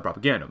of Italian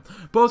propaganda.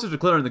 Posters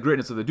declaring the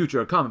greatness of the Duce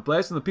are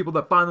commonplace, and the people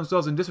that find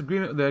themselves in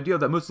disagreement with the idea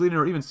that Mussolini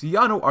or even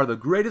Ciano are the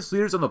greatest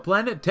leaders on the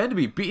planet tend to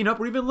be beaten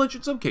up or even lynched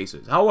in some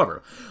cases.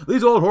 However,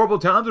 these old horrible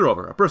times are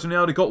over. A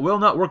personality cult will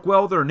not work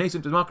well with our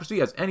nascent democracy,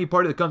 as any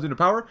party that comes into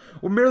power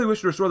will merely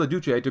wish to restore the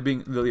Duce to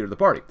being the leader of the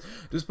party.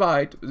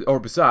 Despite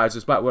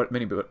what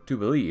many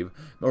believe,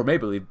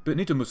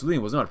 Benito Mussolini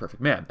was not a perfect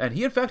man, and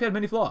he in fact had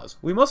many flaws.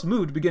 We must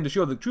move to begin to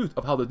show the truth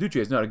of how the Duce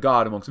is not a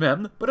god amongst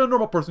men, but a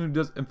normal person who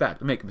does in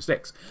fact make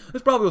mistakes.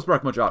 This probably will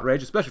spark much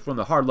outrage, especially from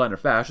the hardliner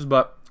fascists,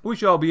 but we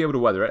shall be able to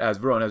weather it, as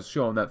Verona has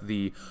shown that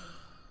the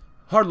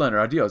hardliner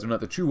ideals are not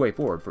the true way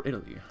forward for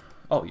Italy.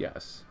 Oh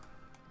yes.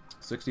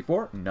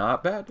 64,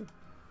 not bad.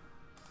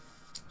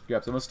 Let's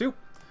grab some of stew.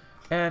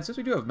 And since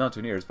we do have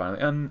mountaineers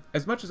finally, and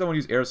as much as I want to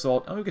use air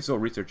assault, we can still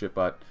research it,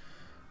 but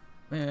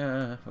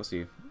we'll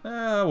see.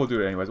 We'll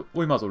do it anyways.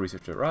 We might as well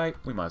research it, right?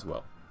 We might as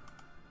well.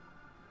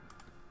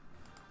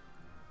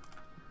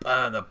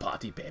 Burn the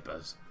party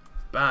papers.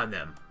 Burn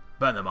them.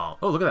 Burn them all.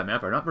 Oh, look at that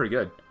map. Not very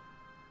good.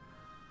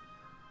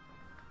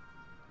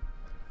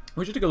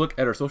 We should take a look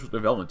at our social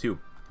development, too.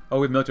 Oh,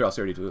 we have military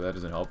austerity, too. That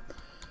doesn't help.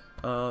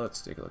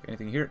 Let's take a look.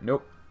 Anything here?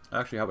 Nope.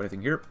 Actually, how about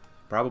anything here?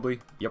 Probably.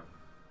 Yep.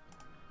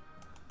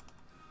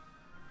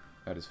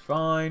 That is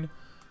fine.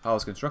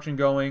 How's construction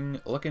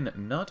going? Looking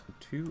not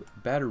too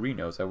bad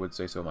arenas, I would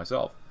say so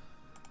myself.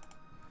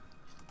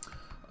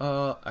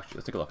 Actually,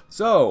 let's take a look.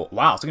 So,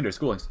 wow, secondary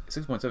schooling,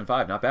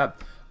 6.75, not bad.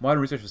 Modern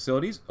research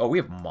facilities. Oh, we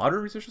have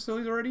modern research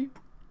facilities already?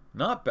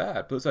 Not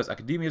bad. Politicized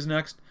academia is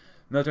next.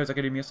 Military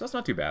academia, so that's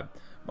not too bad.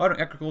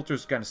 Modern agriculture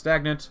is kind of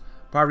stagnant.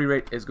 Poverty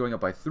rate is going up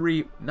by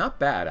 3. Not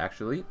bad,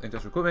 actually.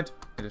 Industrial equipment,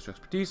 industrial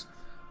expertise.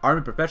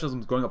 Army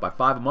professionalism is going up by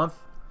 5 a month.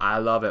 I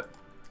love it.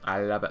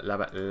 I love it,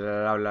 love it,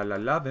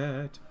 love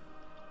it.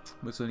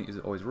 Mussolini is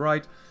always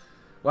right.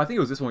 Well, I think it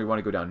was this one we want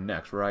to go down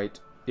next, right?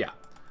 Yeah.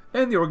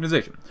 and the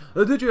organization.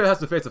 The Duce has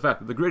to face the fact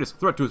that the greatest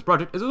threat to his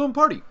project is his own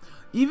party.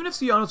 Even if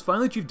Ciano's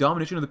finally achieved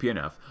domination of the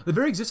PNF, the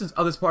very existence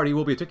of this party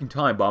will be a ticking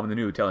time bomb in the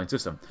new Italian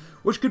system,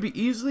 which could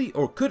easily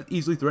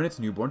threaten its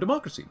newborn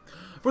democracy.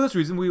 For this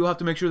reason, we will have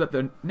to make sure that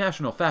the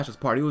National Fascist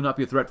Party will not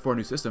be a threat for a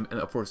new system in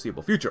the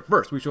foreseeable future.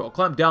 First, we shall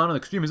clamp down on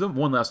extremism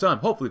one last time,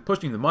 hopefully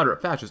pushing the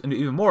moderate fascists into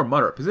even more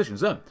moderate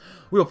positions. Then,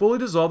 we will fully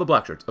dissolve the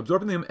black shirts,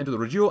 absorbing them into the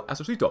Regio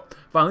Esercito.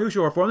 Finally, we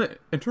shall reform the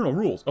internal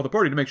rules of the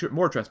party to make sure it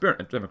more transparent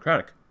and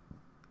democratic.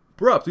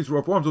 Perhaps these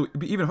reforms will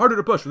be even harder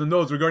to push than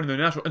those regarding the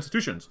national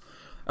institutions,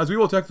 as we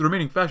will attack the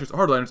remaining fascist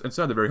hardliners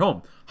inside their very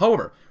home.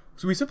 However,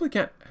 so we simply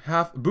can't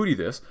half-booty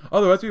this,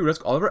 otherwise we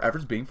risk all of our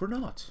efforts being for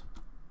naught.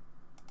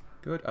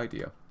 Good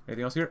idea.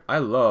 Anything else here? I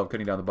love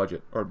cutting down the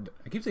budget. Or,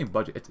 I keep saying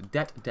budget. It's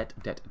debt.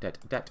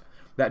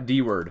 That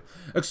D word.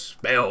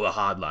 Expel the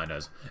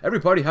hardliners. Every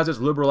party has its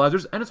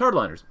liberalizers and its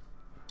hardliners,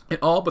 in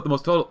all but the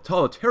most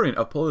totalitarian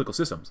of political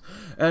systems.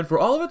 And for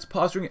all of its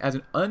posturing as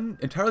an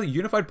entirely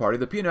unified party,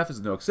 the PNF is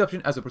no exception,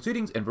 as the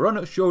proceedings in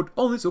Verona showed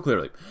only so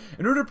clearly.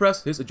 In order to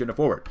press his agenda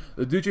forward,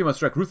 the Duce must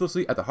strike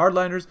ruthlessly at the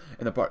hardliners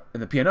in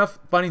the PNF,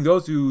 finding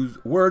those whose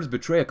words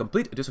betray a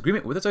complete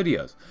disagreement with its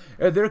ideas.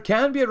 There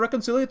can be a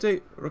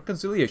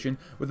reconciliation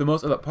with the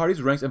most of the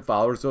party's ranks and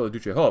followers, so the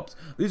Duce hopes.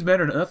 These men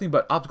are nothing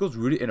but obstacles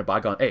rooted in a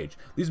bygone age.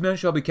 These men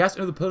shall be cast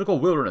into the political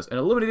wilderness and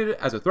eliminated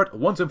as a threat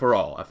once and for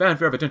all. A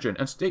fanfare of attention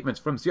and statements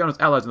from Ciano's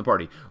allies in the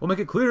party will make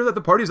it clear that the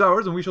party is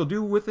ours, and we shall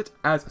do with it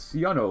as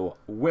Ciano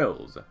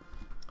wills.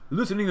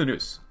 Loosening the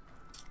noose.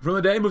 From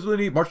the day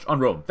Mussolini marched on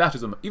Rome,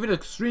 fascism, even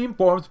extreme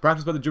forms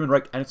practiced by the German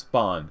Reich and its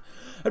spawn,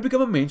 had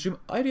become a mainstream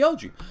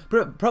ideology,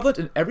 prevalent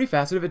in every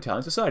facet of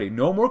Italian society.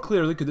 No more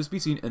clearly could this be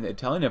seen in the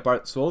Italian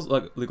Empire's sole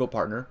legal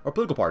partner or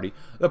political party,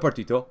 the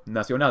Partito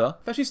Nazionale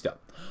Fascista.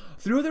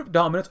 Through their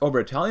dominance over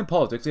Italian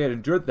politics, they had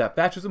endured that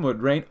fascism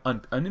would reign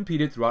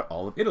unimpeded throughout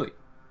all of Italy.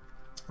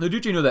 The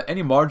Duce knew that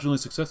any marginally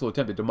successful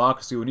attempt at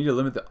democracy would need to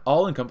limit the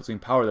all-encompassing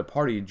power the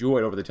party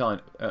enjoyed over the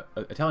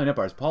Italian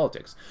Empire's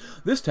politics.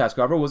 This task,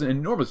 however, was an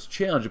enormous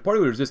challenge. The party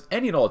would resist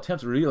any and all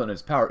attempts to reveal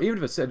its power, even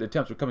if it said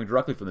attempts were coming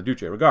directly from the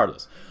Duce,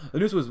 regardless. The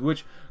noose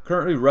which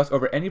currently rests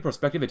over any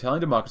prospective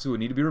Italian democracy would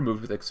need to be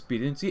removed with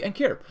expediency and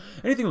care.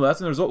 Anything less,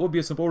 and the result would be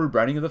a simple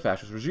rebranding of the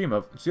fascist regime.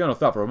 Ciano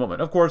thought for a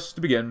moment. Of course,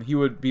 to begin, he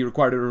would be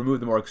required to remove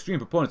the more extreme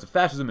proponents of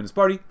fascism in his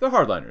party, the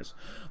hardliners.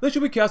 They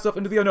should be cast off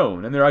into the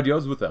unknown, and their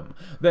ideals with them.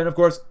 Then, of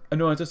course,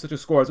 annoyances such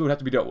as Scorza would have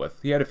to be dealt with.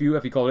 He had a few,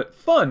 if he called it,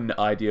 fun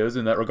ideas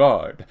in that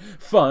regard.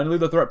 Finally,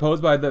 the threat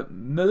posed by the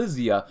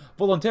Milizia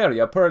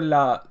Volontaria per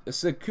la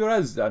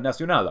Sicurezza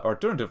Nazionale, or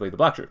alternatively, the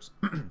black shirts,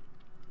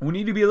 would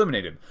need to be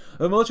eliminated.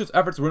 The malicious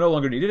efforts were no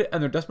longer needed,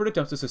 and their desperate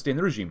attempts to sustain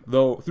the regime,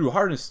 though through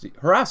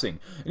harassing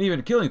and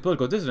even killing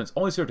political dissidents,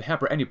 only served to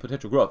hamper any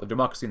potential growth of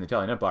democracy in the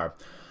Italian Empire.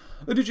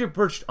 The Duce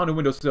perched on a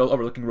windowsill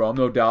overlooking Rome.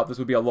 No doubt this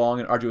would be a long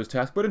and arduous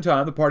task, but in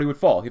time the party would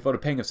fall. He felt a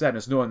pang of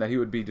sadness knowing that he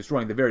would be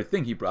destroying the very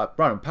thing he brought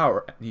him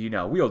power he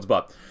now wields,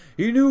 but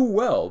he knew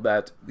well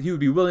that he would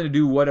be willing to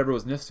do whatever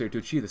was necessary to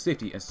achieve the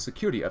safety and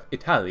security of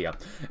Italia,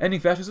 ending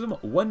fascism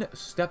one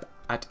step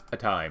at a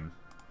time.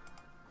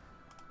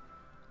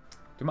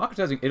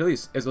 Democratizing Italy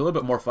is a little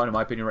bit more fun, in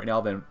my opinion, right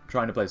now than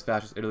trying to play as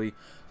Fascist Italy.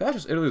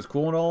 Fascist Italy is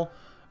cool and all,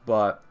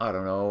 but I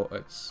don't know. We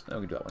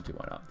can do that one too,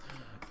 why not?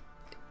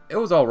 It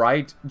was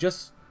alright,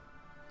 just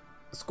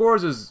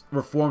Scorza's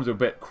reforms are a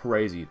bit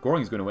crazy.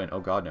 Goring's going to win.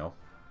 Oh god, no.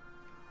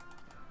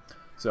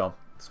 So,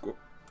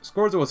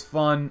 Scorza was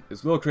fun.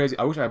 It's a little crazy.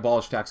 I wish I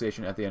abolished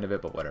taxation at the end of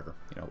it, but whatever.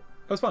 You know,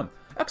 it was fun.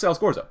 Exile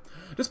Scorza.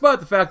 Despite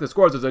the fact that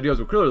Scorza's ideas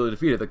were clearly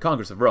defeated at the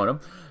Congress of Verona,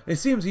 it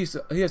seems he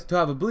has to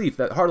have a belief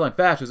that hardline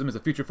fascism is the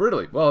future for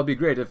Italy. Well, it'd be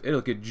great if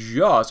Italy could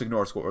just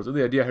ignore Scorza.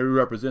 The idea he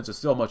represents is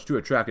still much too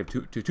attractive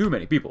to too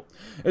many people.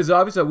 It is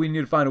obvious that we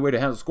need to find a way to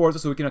handle Scorza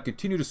so we cannot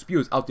continue to spew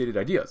his outdated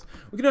ideas.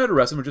 We cannot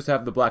arrest him or just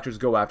have the black shirts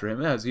go after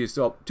him, as he is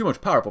still too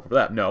much powerful for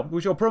that. No,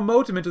 we shall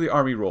promote him into the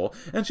army role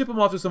and ship him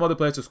off to some other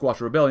place to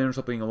squash a rebellion or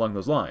something along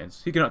those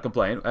lines. He cannot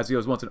complain, as he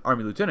was once an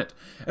army lieutenant,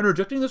 and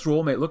rejecting this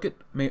role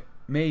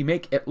may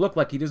make it look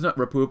like he does not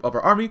approve of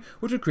our army,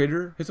 which would create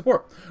his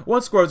support.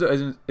 Once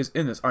Scorza is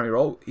in this army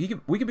role,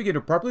 we can begin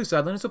to properly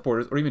sideline his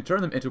supporters or even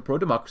turn them into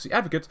pro-democracy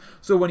advocates,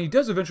 so when he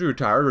does eventually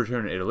retire or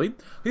return to Italy,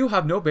 he will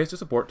have no base to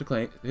support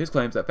his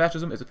claims that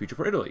fascism is the future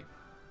for Italy.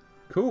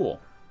 Cool.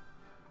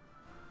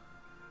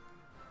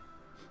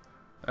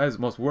 That is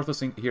the most worthless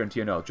thing here in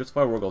TNO. Just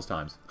 5 Wargles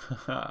times.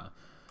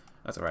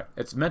 That's alright.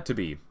 It's meant to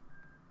be.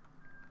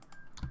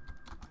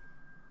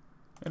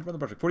 And run the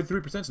project.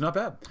 43% is not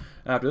bad.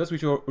 After this, we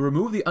shall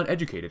remove the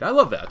uneducated. I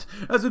love that.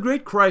 As the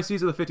great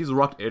crises of the 50s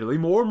rocked Italy,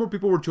 more and more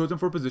people were chosen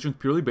for positions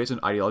purely based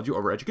on ideology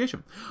over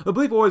education. The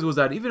belief always was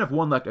that even if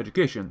one lacked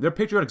education, their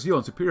patriotic zeal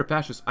and superior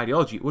fascist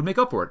ideology would make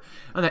up for it,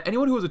 and that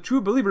anyone who was a true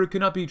believer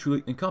could not be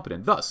truly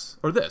incompetent. Thus,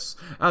 or this,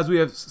 as we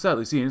have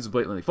sadly seen, is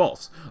blatantly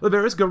false. The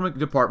various government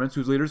departments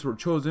whose leaders were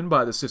chosen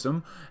by the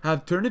system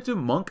have turned into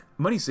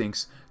money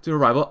sinks to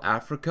rival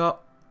Africa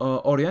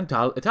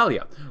Oriental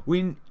Italia,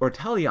 or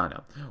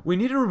Italiana. We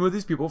need to remove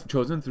these people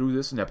chosen through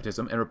this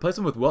nepotism and replace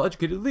them with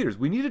well-educated leaders.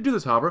 We need to do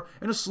this, however,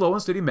 in a slow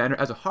and steady manner,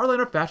 as a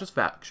hardliner fascist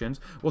factions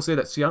will say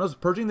that Ciano is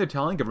purging the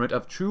Italian government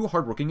of true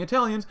hardworking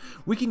Italians.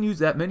 We can use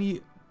the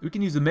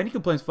many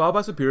complaints filed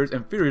by superiors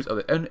and inferiors of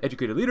the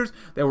uneducated leaders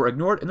that were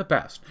ignored in the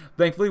past.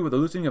 Thankfully, with the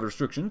loosening of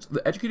restrictions,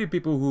 the educated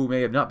people who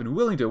may have not been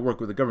willing to work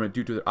with the government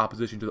due to their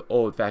opposition to the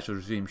old fascist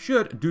regime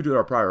should, due to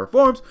our prior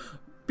reforms,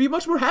 be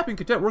much more happy and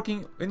content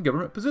working in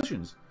government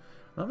positions.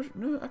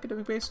 No,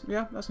 academic base?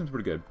 Yeah, that seems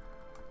pretty good.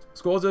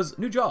 Scolza's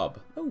new job.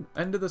 Oh,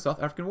 end of the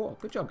South African War.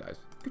 Good job, guys.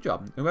 Good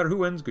job. No matter who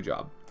wins, good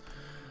job.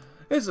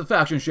 His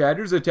faction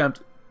shatters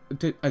attempted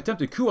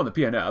coup on the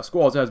PNF.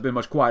 Squalls has been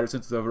much quieter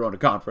since the Verona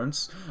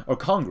Conference, or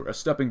Congress,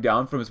 stepping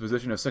down from his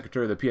position as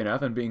Secretary of the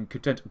PNF and being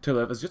content to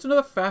live as just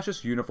another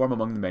fascist uniform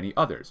among the many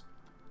others.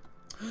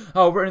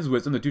 However, in his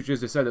wisdom, the Duce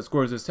decided that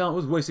Squalls' talent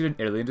was wasted in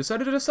Italy and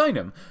decided to assign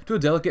him to a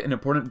delicate and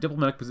important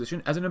diplomatic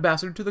position as an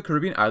ambassador to the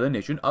Caribbean island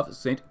nation of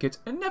St. Kitts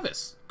and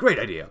Nevis. Great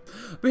idea.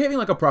 Behaving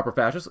like a proper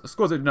fascist,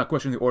 Squalls did not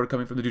question the order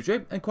coming from the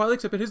Duce and quietly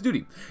accepted his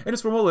duty. In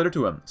his formal letter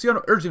to him,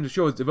 Ciano urged him to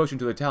show his devotion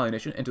to the Italian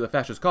nation and to the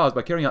fascist cause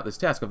by carrying out this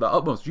task of the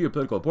utmost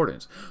geopolitical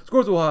importance.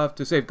 Squalls will have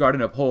to safeguard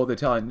and uphold the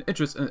Italian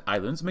interests in the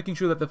islands, making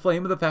sure that the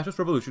flame of the fascist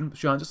revolution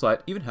shines a light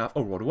even half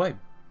a world away.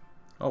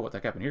 Oh, what the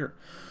heck happened here?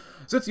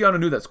 Since Ciano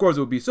knew that Squalls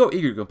would be so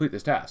eager to complete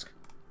this task,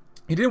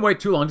 he didn't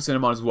wait too long to send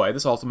him on his way.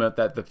 This also meant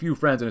that the few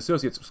friends and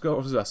associates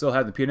Squalls still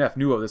had in the PNF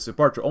knew of this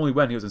departure only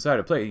when he was inside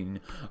a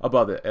plane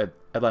above the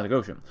Atlantic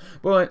Ocean.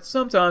 But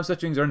sometimes such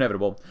things are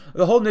inevitable.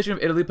 The whole nation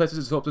of Italy places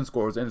its hopes in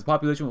Squalls, and its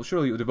population will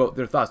surely devote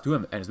their thoughts to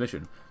him and his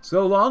mission.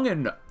 So long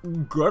and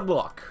good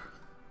luck.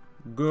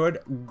 Good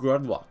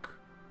luck.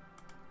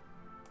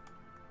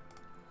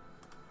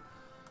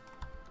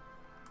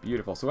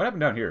 Beautiful. So what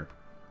happened down here?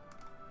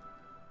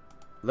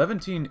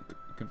 Levantine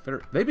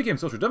Confederate. They became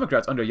Social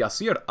Democrats under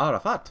Yasser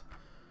Arafat.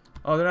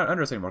 Oh, they're not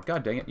under us anymore.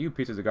 God dang it, you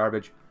pieces of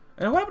garbage.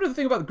 And what happened to the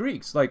thing about the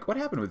Greeks? Like, what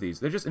happened with these?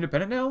 They're just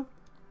independent now?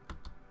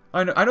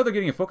 I know they're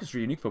getting a focus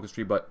tree, unique focus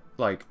tree, but,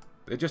 like,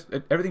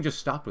 everything just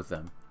stopped with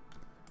them.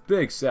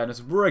 Big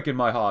sadness, breaking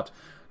my heart.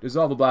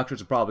 Dissolve the black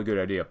shirts is probably a good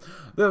idea.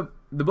 The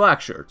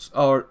black shirts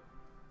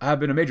have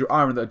been a major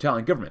arm of the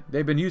Italian government.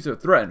 They've been used to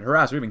threaten,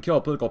 harass, or even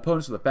kill political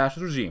opponents of the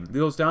fascist regime.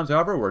 Those times,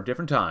 however, were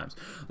different times.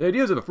 The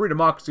ideas of a free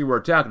democracy were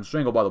attacked and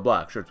strangled by the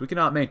black shirts. We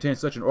cannot maintain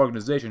such an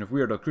organization if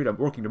we are to create a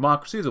working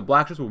democracy. The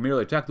black shirts will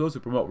merely attack those who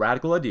promote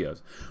radical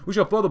ideas. We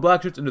shall throw the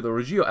black shirts into the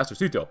Regio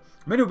Esercito.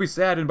 Many will be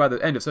saddened by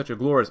the end of such a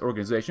glorious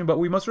organization, but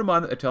we must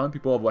remind the Italian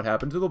people of what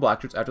happened to the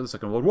black shirts after the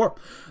Second World War.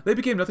 They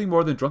became nothing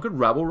more than drunken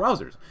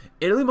rabble-rousers.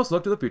 Italy must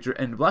look to the future,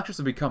 and the black shirts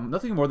have become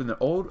nothing more than an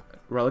old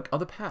relic of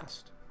the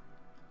past.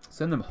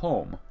 Send them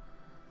home.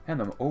 Hand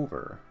them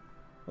over.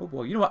 Oh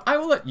boy, you know what? I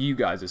will let you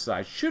guys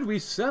decide. Should we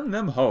send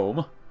them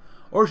home,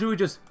 or should we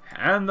just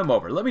hand them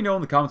over? Let me know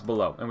in the comments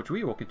below, in which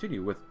we will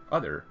continue with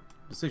other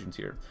decisions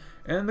here.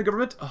 And the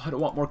government, I don't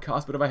want more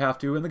cost, but if I have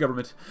to, in the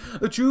government.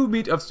 The true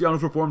meat of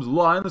Ciano's reforms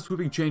lie in the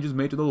sweeping changes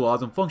made to the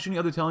laws and functioning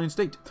of the Italian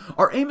state.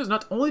 Our aim is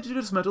not only to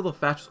dismantle the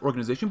fascist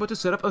organization, but to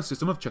set up a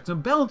system of checks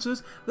and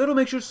balances that will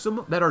make sure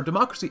that our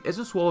democracy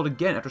isn't swallowed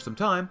again after some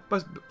time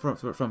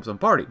from some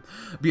party,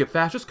 be it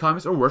fascist,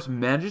 communist, or worse,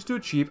 manages to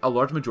achieve a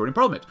large majority in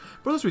parliament.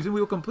 For this reason, we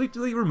will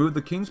completely remove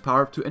the king's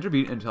power to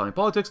intervene in Italian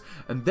politics,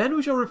 and then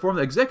we shall reform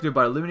the executive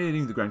by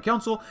eliminating the Grand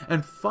Council,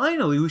 and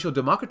finally we shall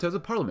democratize the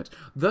parliament,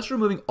 thus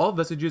removing all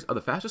vestiges of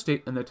the fascist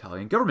state and the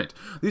Italian government.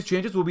 These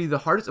changes will be the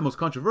hardest and most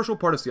controversial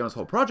part of Ciano's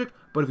whole project,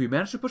 but if we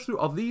manage to push through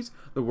all of these,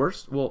 the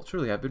worst will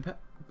surely have been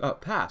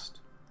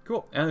passed.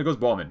 Cool. And there goes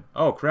Ballman.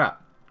 Oh,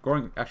 crap.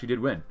 Goring actually did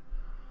win.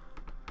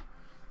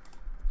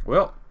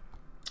 Well,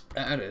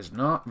 that is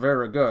not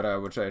very good, I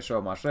would say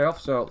so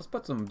myself. So let's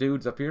put some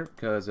dudes up here,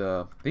 because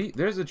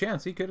there's a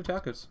chance he could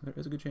attack us. There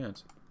is a good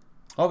chance.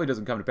 Hopefully it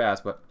doesn't come to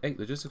pass, but hey,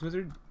 Logistics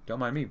Wizard, don't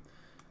mind me.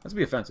 Let's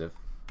be offensive.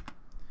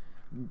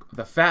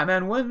 The fat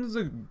man wins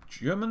the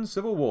German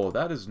Civil War.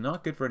 That is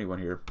not good for anyone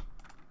here.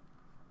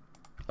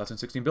 Less than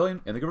 16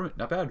 billion in the government.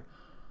 Not bad.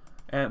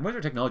 And when's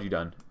our technology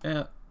done?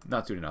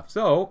 Not soon enough.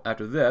 So,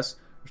 after this,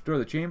 restore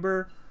the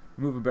chamber,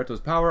 remove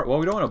Umberto's power. Well,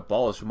 we don't want to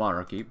abolish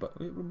monarchy, but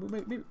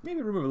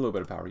maybe remove a little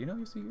bit of power. You know,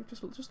 you see,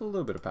 just a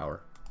little bit of power.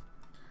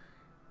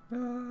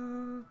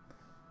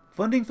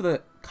 Funding for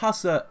the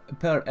Casa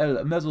per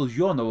el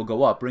Mezzogiorno will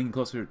go up, bringing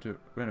closer to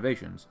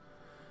renovations.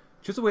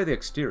 Just away the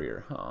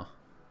exterior, huh?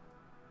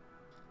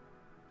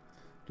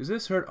 Does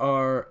this hurt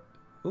our...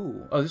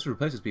 Ooh, oh, this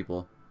replaces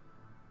people.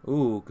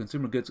 Ooh,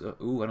 consumer goods.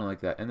 Ooh, I don't like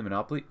that. And the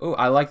monopoly. Oh,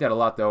 I like that a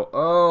lot, though.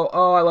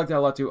 Oh, I like that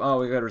a lot, too. Oh,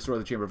 we gotta restore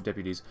the Chamber of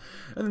Deputies.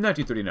 In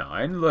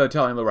 1939, the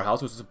Italian lower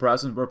house was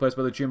suppressed and replaced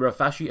by the Chamber of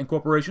Fasci and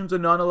Corporations, a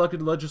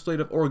non-elected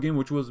legislative organ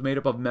which was made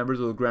up of members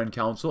of the Grand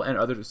Council and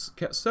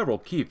several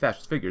key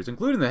fascist figures,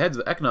 including the heads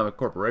of economic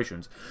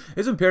corporations.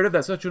 It is imperative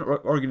that such an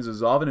organ is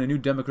dissolved and a new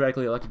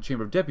democratically elected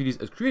Chamber of Deputies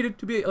is created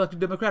to be elected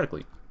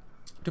democratically.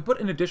 To put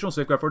an additional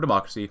safeguard for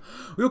democracy,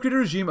 we will create a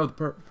regime of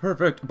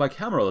perfect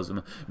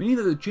bicameralism, meaning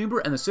that the Chamber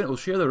and the Senate will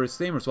share the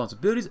same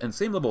responsibilities and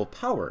same level of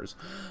powers.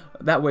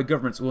 That way,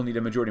 governments will need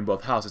a majority in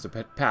both houses to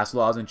pass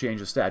laws and change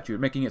the statute,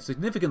 making it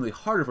significantly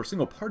harder for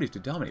single parties to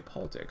dominate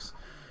politics.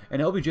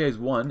 And LBJ is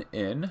won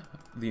in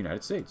the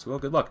United States. Well,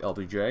 good luck,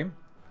 LBJ.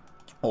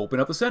 Open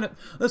up the Senate.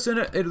 The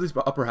Senate, Italy's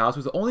upper house,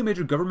 was the only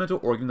major governmental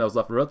organ that was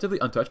left relatively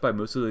untouched by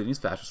Mussolini's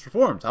fascist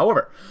reforms.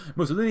 However,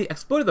 Mussolini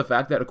exploited the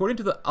fact that, according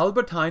to the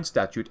Albertine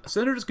statute,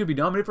 senators could be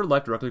nominated for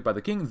life directly by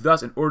the king.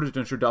 Thus, in order to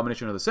ensure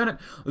domination of the Senate,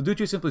 the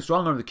Duce simply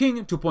strong-armed the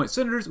king to appoint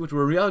senators, which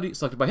were in reality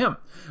selected by him.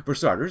 For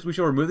starters, we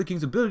shall remove the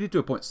king's ability to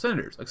appoint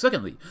senators.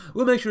 Secondly,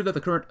 we'll make sure that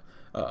the current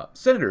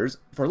senators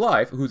for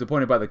life, who's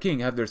appointed by the king,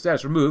 have their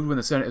status removed when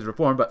the Senate is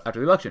reformed but after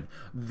the election.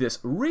 This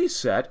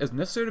reset is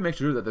necessary to make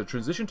sure that the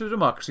transition to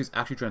democracy is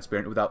actually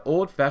transparent without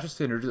old fascist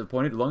senators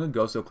appointed long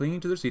ago still clinging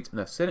to their seats in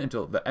the Senate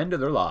until the end of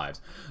their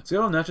lives.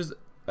 Seattle matches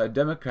a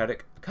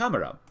democratic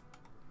Camera.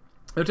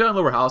 The Italian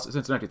lower house,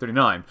 since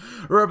 1939,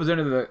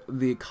 represented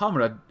the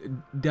Camera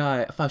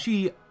dei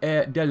Fasci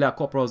e della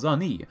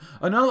Corporazione,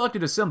 a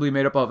non-elected assembly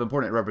made up of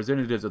important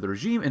representatives of the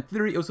regime. In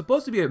theory, it was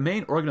supposed to be a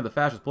main organ of the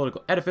fascist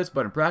political edifice,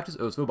 but in practice,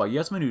 it was filled by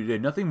yes-men who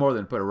did nothing more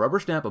than put a rubber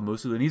stamp on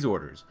Mussolini's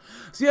orders.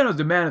 Ciano's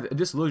demanded the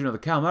dissolution of the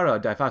Camera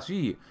dei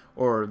Fasci,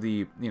 or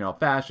the,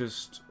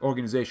 fascist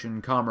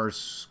organization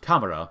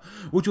Camera,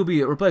 which will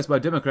be replaced by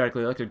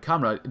democratically elected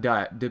Camera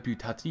dei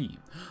Deputati.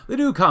 The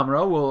new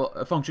Camera will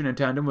function in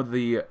tandem with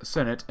the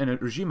Senate in a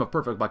regime of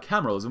perfect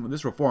bicameralism.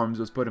 This reforms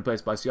was put in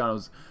place by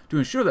Ciano's to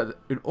ensure that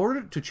in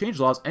order to change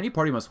laws, any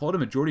party must hold a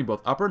majority in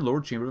both upper and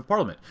lower chambers of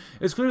parliament.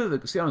 It's clear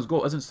that Ciano's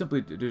goal isn't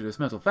simply to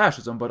dismantle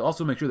fascism, but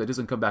also make sure that it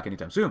doesn't come back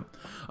anytime soon.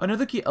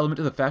 Another key element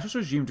of the fascist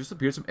regime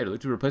disappears from Italy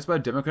to be replaced by a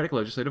democratic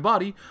legislative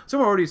body.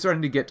 Some are already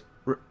starting to get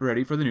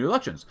ready for the new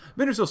elections.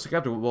 Many are still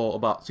skeptical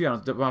about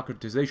Ciano's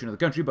democratization of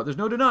the country, but there's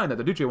no denying that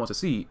the Duce wants to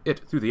see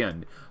it through the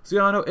end.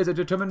 Ciano is a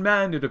determined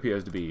man, it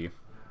appears to be.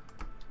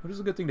 Which is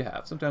a good thing to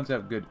have. Sometimes to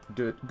have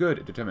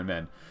good determined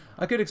men.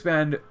 I could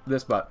expand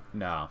this, but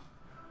nah.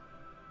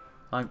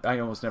 I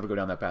almost never go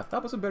down that path.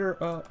 That was some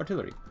better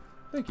artillery.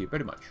 Thank you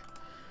very much.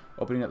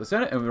 Opening up the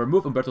Senate, and we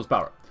remove Umberto's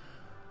power.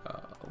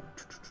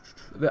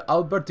 The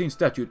Albertine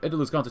Statute,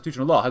 Italy's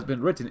constitutional law, has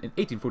been written in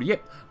 1848,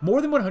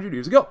 more than 100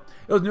 years ago.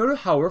 It was noted,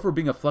 however, for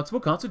being a flexible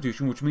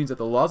constitution, which means that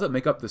the laws that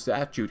make up the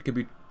statute can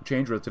be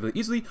changed relatively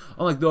easily,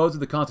 unlike those of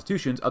the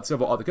constitutions of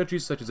several other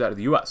countries, such as that of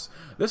the U.S.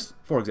 This,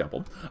 for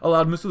example,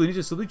 allowed Mussolini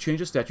to simply change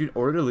the statute in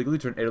order to legally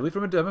turn Italy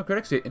from a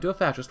democratic state into a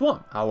fascist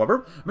one.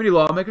 However, many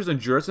lawmakers and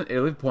jurists in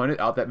Italy have pointed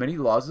out that many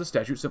laws of the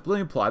statute simply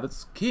imply that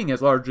the king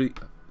has large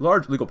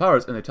legal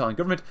powers in the Italian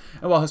government,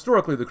 and while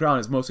historically the crown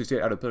is mostly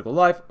stayed out of political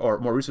life, or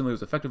more recently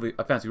was effectively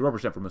a fancy rubber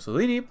stamp for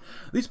Mussolini,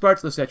 these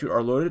parts of the statute are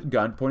a loaded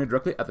gun pointed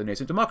directly at the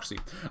nascent democracy.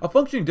 A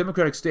functioning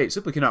democratic state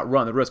simply cannot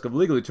run the risk of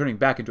legally turning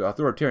back into an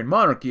authoritarian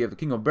monarchy if the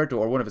King Umberto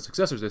or one of his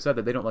successors decide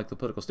that they don't like the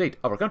political state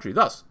of our country.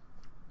 Thus,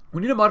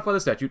 we need to modify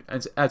the statute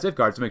and add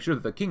safeguards to make sure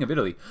that the King of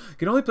Italy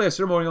can only play a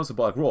ceremonial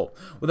symbolic role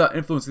without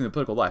influencing the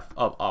political life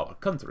of our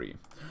country.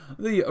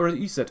 The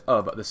reset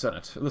of the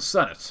Senate. The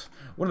Senate,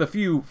 one of the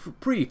few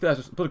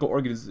pre-fascist political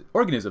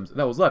organisms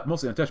that was left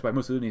mostly untouched by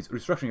Mussolini's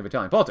restructuring of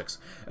Italian politics,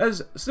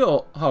 is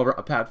still, however,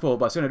 packed full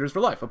by senators for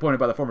life. Appointed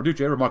by the former Duce,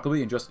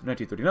 remarkably, in just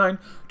 1939,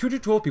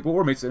 212 people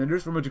were made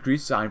senators from a decree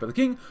signed by the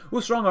king, who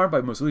was strong-armed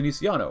by Mussolini.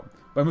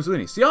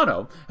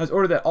 Ciano has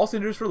ordered that all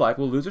senators for life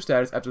will lose their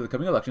status after the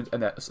coming elections,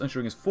 and that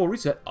ensuring his full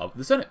reset of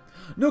the Senate.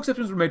 No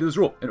exceptions were made to this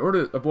rule. In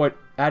order to avoid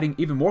adding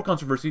even more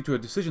controversy to a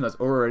decision that's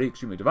already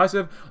extremely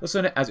divisive, the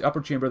Senate, as the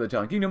upper chamber of the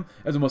Italian kingdom,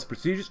 is the most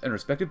prestigious and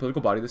respected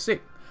political body of the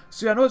state.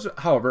 Ciano has,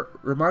 however,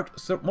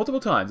 remarked multiple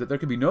times that there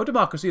can be no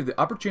democracy if the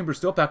upper chamber is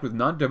still packed with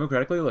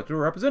non-democratically elected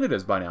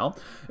representatives. By now,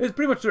 it is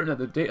pretty much certain that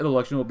the date of the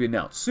election will be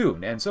announced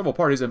soon, and several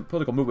parties and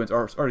political movements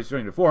are already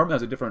starting to form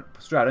as a different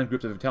strata and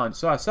groups of Italian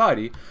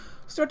society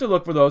start to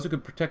look for those who can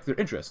protect their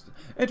interests.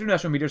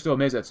 International media are still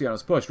amazed at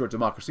Ciano's push towards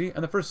democracy,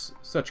 and the first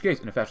such case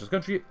in a fascist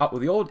country, out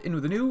with the old, in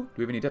with the new. Do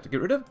we have any debt to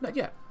get rid of? Not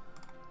yet.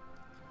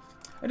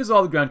 And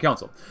dissolve the Grand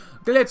Council.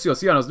 Galeazzo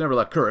Ciano's never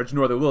lacked courage,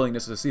 nor the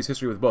willingness to seize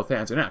history with both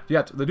hands and act,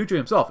 yet the Duce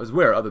himself is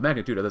aware of the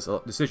magnitude of this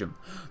decision.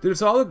 To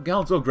dissolve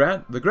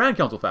the Grand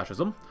Council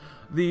fascism,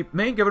 the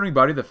main governing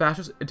body of the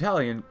fascist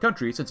Italian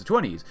country since the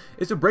 20s,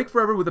 is to break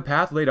forever with the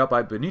path laid out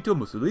by Benito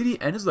Mussolini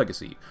and his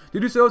legacy. To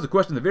do so is to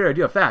question the very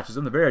idea of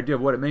fascism, the very idea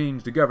of what it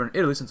means to govern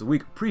Italy since the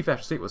weak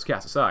pre-fascist state was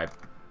cast aside.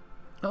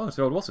 Oh,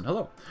 Mr. Old Wilson,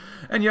 hello.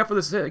 And yet, for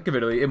the sake of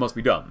Italy, it must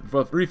be done.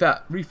 For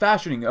the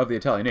refashioning of the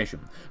Italian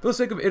nation. For the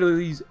sake of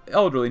Italy's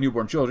elderly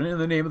newborn children, in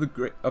the name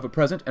of a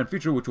present and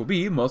future which will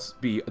be,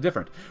 must be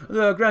different.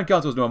 The Grand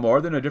Council is no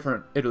more than a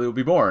different Italy will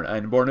be born,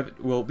 and born of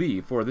it will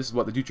be, for this is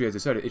what the Duce has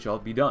decided it shall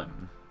be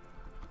done.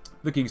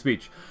 The King's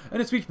Speech. In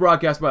a speech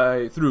broadcast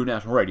through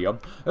national radio,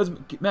 His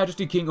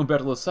Majesty King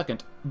Umberto II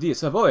di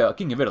Savoia,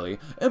 King of Italy,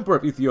 Emperor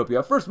of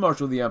Ethiopia, First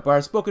Marshal of the Empire,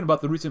 has spoken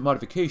about the recent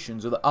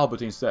modifications of the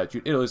Albertine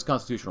Statute, Italy's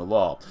constitutional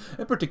law.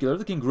 In particular,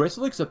 the King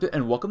gracefully accepted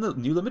and welcomed the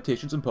new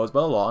limitations imposed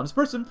by the law on his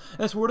person,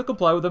 and swore to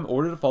comply with them in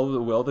order to follow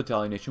the will of the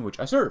Italian nation which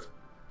I serve.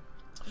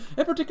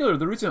 In particular,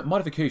 the recent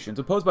modifications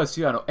imposed by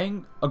Ciano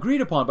and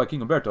agreed upon by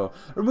King Umberto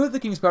removed the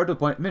king's power to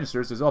appoint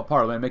ministers to dissolve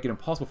parliament and make it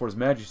impossible for his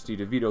majesty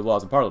to veto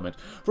laws in parliament.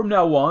 From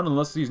now on,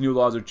 unless these new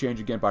laws are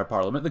changed again by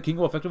parliament, the king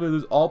will effectively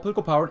lose all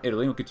political power in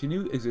Italy and will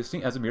continue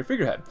existing as a mere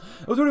figurehead.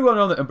 It was already well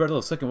known that Umberto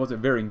II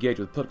wasn't very engaged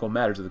with political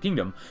matters of the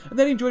kingdom, and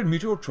that he enjoyed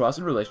mutual trust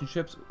and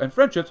relationships and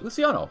friendships with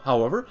Ciano.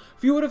 However,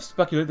 few would have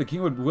speculated the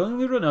king would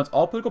willingly renounce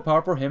all political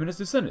power for him and his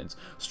descendants.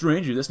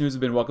 Strangely, this news has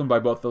been welcomed by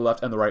both the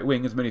left and the right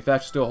wing, as many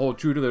fascists still hold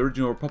true to the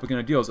original Republican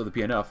ideals of the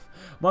PNF.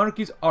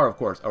 Monarchies are, of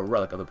course, a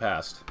relic of the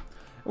past.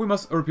 We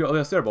must repeal the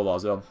Acerbo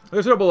laws, though. The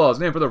Acerbo laws,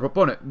 named for their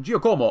proponent,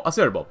 Giacomo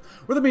Acerbo,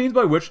 were the means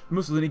by which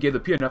Mussolini gave the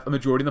PNF a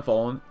majority in the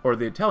following, or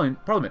the Italian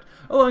parliament,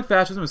 allowing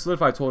fascism to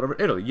solidify its hold over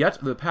Italy. Yet,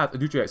 the path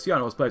Duce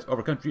Ciano has placed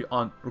over country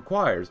on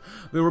requires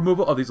the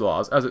removal of these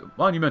laws as a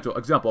monumental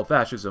example of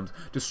fascism's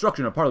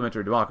destruction of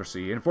parliamentary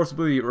democracy, and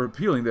forcibly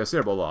repealing the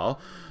Acerbo law,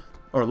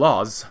 or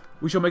laws.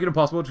 We shall make it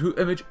impossible to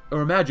image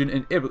or imagine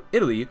in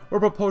Italy where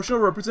proportional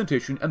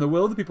representation and the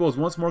will of the people is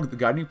once more the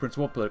guiding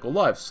principle of political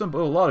life.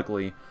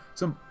 Symbolically,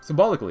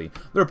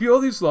 the repeal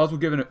of these laws will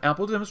give an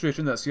ample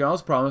demonstration that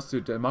Ciano's promise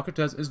to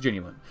democratize is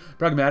genuine.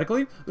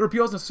 Pragmatically, the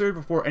repeal is necessary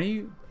before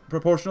any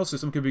proportional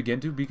system can begin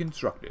to be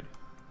constructed.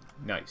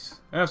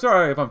 Nice. And I'm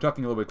sorry if I'm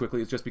talking a little bit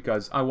quickly, it's just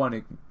because I want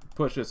to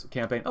push this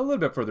campaign a little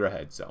bit further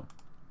ahead, so.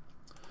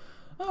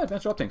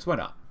 Advance drop things, why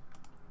not?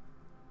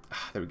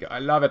 There we go. I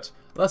love it.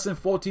 Less than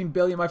 14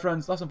 billion, my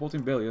friends. Less than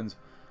 14 billions.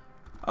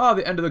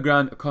 The end of the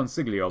Grand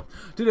Consiglio.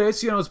 Today,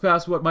 Ciano has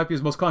passed what might be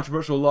his most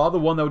controversial law, the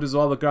one that would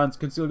dissolve the Grand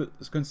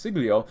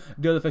Consiglio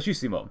del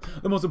Fascismo,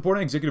 the most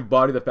important executive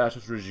body of the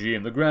fascist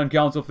regime. The Grand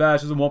Council of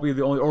Fascism won't be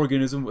the only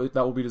organism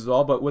that will be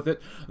dissolved, but with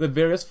it, the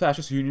various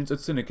fascist unions and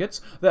syndicates,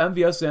 the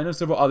MVSN, and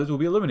several others will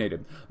be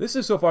eliminated. This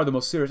is so far the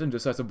most serious and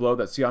decisive blow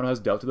that Ciano has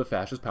dealt to the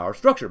fascist power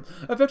structure,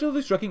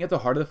 effectively striking at the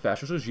heart of the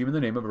fascist regime in the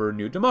name of a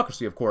renewed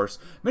democracy, of course.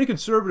 Many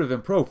conservative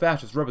and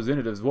pro-fascist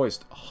representatives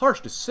voiced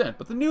harsh dissent,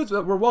 but the news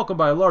that were welcomed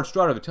by a large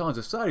strata of Italian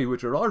society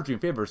which are largely in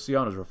favor of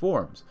Ciano's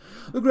reforms.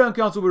 The Grand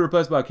Council will be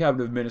replaced by a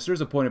cabinet of ministers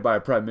appointed by a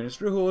prime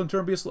minister who will in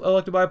turn be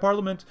elected by a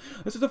parliament.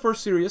 This is the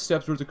first serious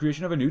step towards the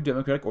creation of a new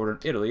democratic order in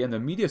Italy, and the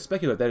media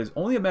speculate that it is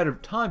only a matter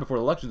of time before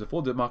elections of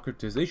full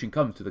democratization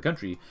comes to the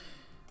country.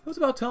 It was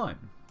about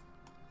time.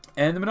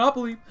 And the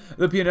monopoly.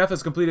 The PNF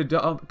has completely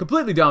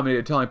dominated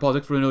Italian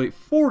politics for nearly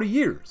 40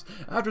 years.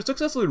 After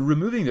successfully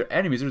removing their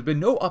enemies, there has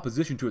been no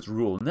opposition to its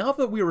rule. Now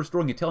that we are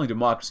restoring Italian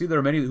democracy, there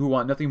are many who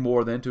want nothing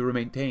more than to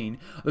maintain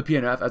the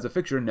PNF as a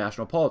fixture in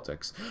national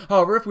politics.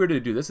 However, if we were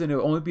to do this, then it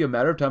will only be a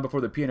matter of time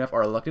before the PNF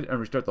are elected and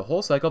restart the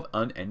whole cycle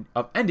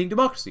of ending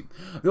democracy.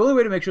 The only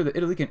way to make sure that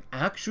Italy can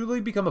actually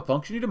become a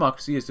functioning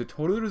democracy is to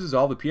totally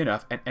dissolve the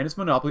PNF and end its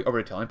monopoly over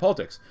Italian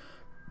politics.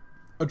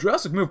 A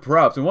drastic move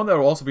perhaps, and one that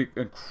will also be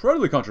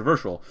incredibly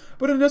controversial,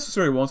 but a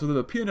necessary one so that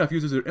the PNF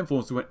uses their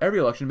influence to win every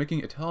election,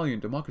 making Italian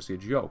democracy a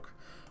joke.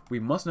 We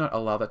must not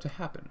allow that to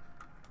happen.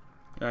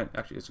 And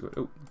actually, it's good.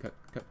 Oh,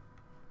 cut.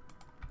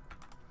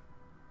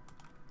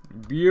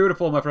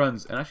 Beautiful, my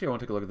friends. And actually, I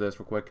want to take a look at this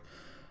real quick.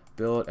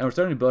 Build, and we're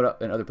starting to build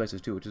up in other places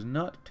too, which is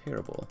not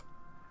terrible.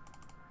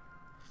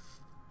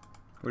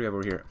 What do we have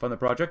over here? Fund the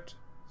project.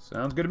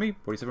 Sounds good to me.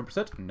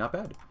 47%, not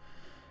bad.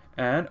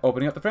 And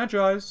opening up the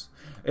franchise.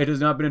 It has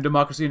not been a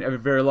democracy in a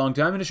very long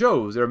time, and it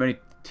shows. There are many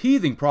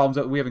teething problems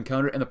that we have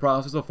encountered in the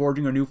process of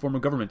forging a new form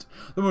of government.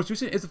 The most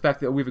recent is the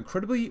fact that we have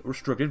incredibly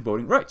restricted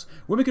voting rights.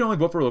 Women can only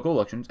vote for local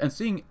elections, and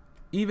seeing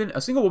even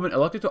a single woman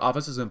elected to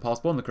office is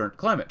impossible in the current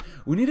climate.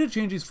 We need to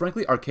change these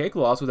frankly archaic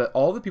laws so that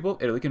all the people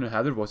of Italy can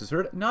have their voices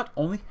heard, not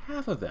only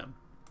half of them.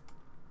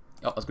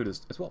 Oh, let's go to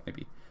this as well,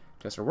 maybe.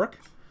 Test our work.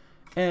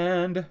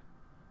 And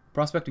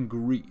prospect in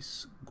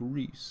Greece.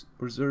 Greece.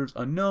 Reserves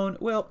unknown.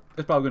 Well,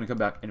 it's probably going to come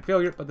back in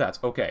failure, but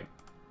that's okay.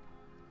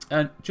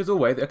 And chisel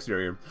away the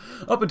exterior.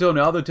 Up until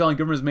now, the Italian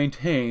government has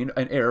maintained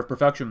an air of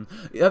perfection.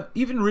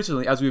 Even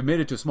recently, as we have made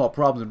it to small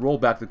problems and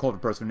rolled back the cult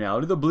of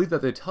personality, the belief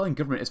that the Italian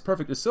government is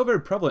perfect is still very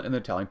prevalent in the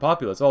Italian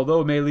populace.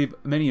 Although it may leave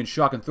many in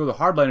shock and throw the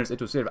hardliners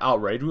into a state of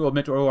outrage, we will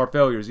admit to our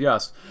failures,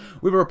 yes.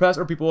 We've repressed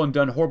our people and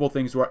done horrible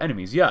things to our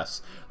enemies,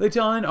 yes. The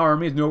Italian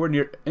army is nowhere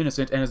near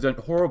innocent and has done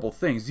horrible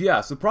things,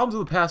 yes. The problems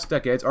of the past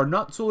decades are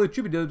not solely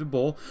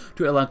attributable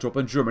to Elantropa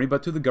in Germany,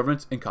 but to the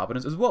government's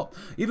incompetence as well.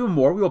 Even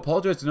more, we will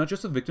apologize to not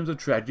just the victims of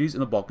tragedies in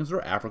the Balkans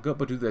or Africa,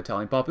 but to the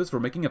Italian populace for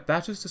making a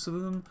fascist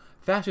system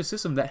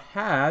that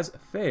has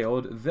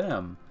failed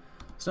them.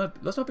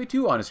 Let's not be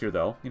too honest here,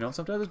 though. You know,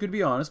 sometimes it's good to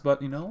be honest,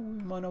 but, you know,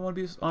 we might not want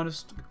to be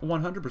honest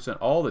 100%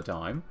 all the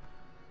time.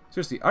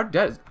 Seriously, our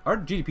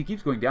GDP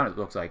keeps going down, it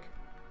looks like.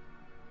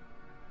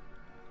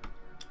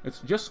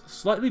 It's just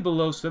slightly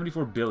below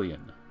 74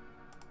 billion.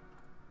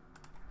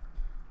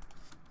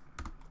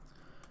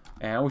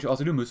 And we should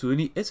also do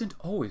Mussolini isn't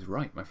always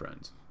right, my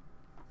friends.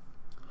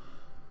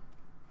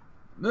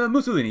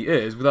 Mussolini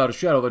is, without a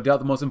shadow of a doubt,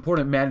 the most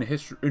important man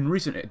in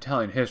recent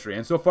Italian history,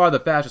 and so far the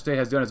fascist state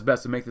has done its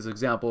best to make this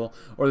example,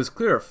 or this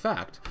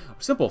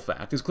simple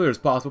fact, as clear as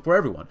possible for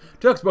everyone.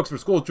 Textbooks for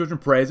school children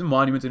praise and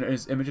monuments in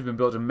his image have been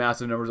built in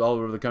massive numbers all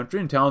over the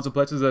country, and towns and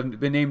places have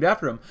been named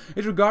after him.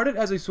 He's regarded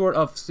as a sort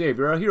of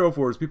savior, a hero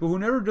for his people who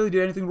never really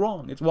did anything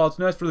wrong. While it's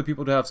nice for the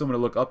people to have someone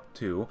to look up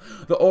to,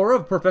 the aura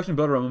of perfection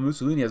built around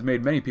Mussolini has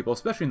made many people,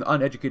 especially in the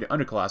uneducated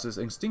underclasses,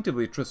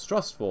 instinctively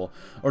distrustful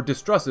or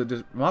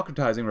distrusted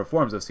democratizing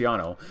reforms of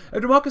Ciano.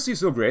 If democracy is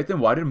so great, then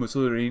why did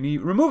Mussolini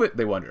remove it,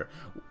 they wonder.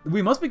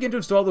 We must begin to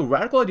install the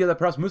radical idea that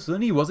perhaps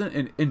Mussolini wasn't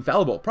an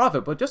infallible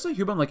prophet, but just a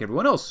human like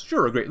everyone else.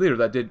 Sure, a great leader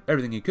that did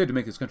everything he could to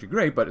make this country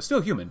great, but it's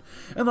still human.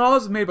 And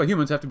laws made by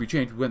humans have to be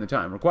changed when the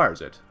time requires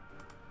it.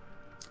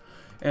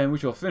 And we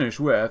shall finish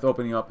with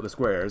opening up the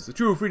squares. The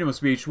true freedom of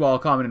speech, while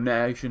common in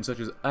a nation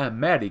such as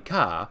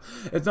America,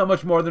 is not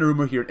much more than a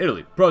rumor here in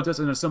Italy. Protests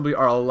and assembly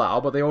are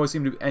allowed, but they always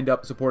seem to end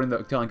up supporting the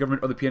Italian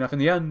government or the PNF in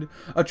the end.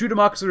 A true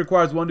democracy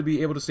requires one to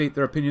be able to state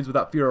their opinions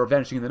without fear of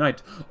vanishing in the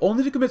night,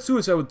 only to commit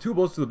suicide with 2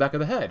 bullets to the back of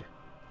the head.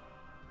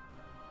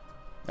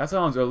 That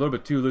sounds a little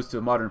bit too loose to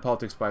modern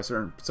politics by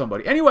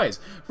somebody. Anyways,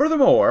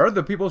 furthermore,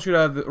 the people should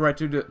have the right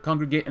to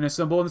congregate and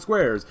assemble in the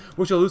squares,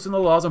 which will loosen the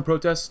laws on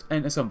protest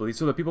and assembly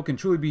so that people can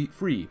truly be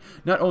free,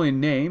 not only in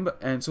name,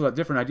 and so that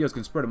different ideas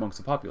can spread amongst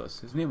the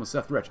populace. His name was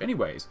Seth Rich.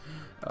 Anyways,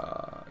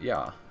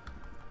 yeah.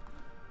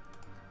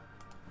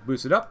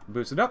 Boost it up,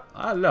 boost it up.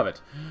 I love it.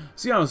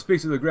 Ciano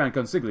speaks to the Grand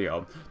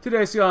Consiglio.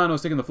 Today, Ciano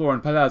is taking the floor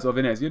in Palazzo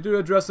Venezia to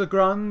address the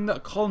Grand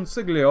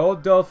Consiglio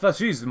del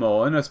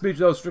Fascismo in a speech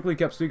that was strictly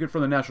kept secret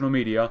from the national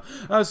media.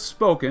 As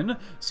spoken,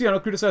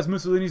 Ciano criticized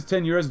Mussolini's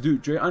tenure as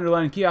Duce,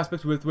 underlining key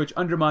aspects with which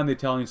undermine the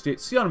Italian state.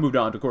 Ciano moved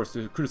on, of course,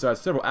 to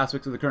criticize several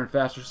aspects of the current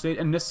fascist state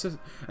and the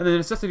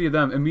necessity of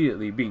them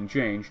immediately being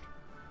changed.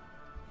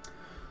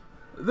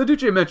 The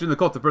Duce mentioned the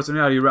cult of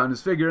personality around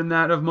his figure and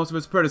that of most of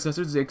his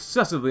predecessors, the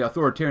excessively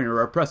authoritarian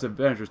or oppressive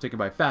measures taken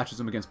by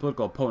fascism against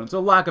political opponents, a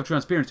lack of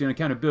transparency and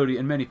accountability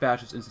in many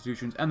fascist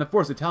institutions, and the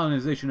forced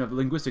Italianization of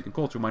linguistic and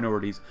cultural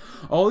minorities.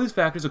 All these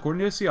factors,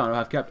 according to Ciano,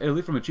 have kept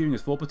Italy from achieving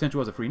its full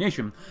potential as a free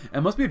nation,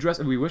 and must be addressed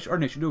if we wish our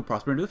nation to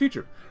prosper into the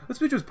future. The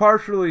speech was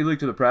partially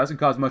leaked to the press and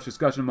caused much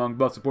discussion among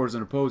both supporters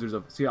and opposers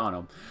of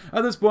Ciano.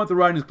 At this point, the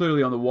writing is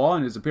clearly on the wall,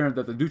 and it is apparent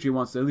that the Duce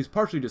wants to at least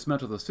partially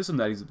dismantle the system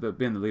that he's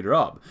been the leader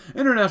of.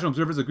 International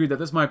observers agreed that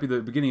this might be the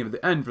beginning of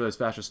the end for this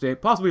fascist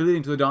state, possibly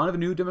leading to the dawn of a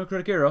new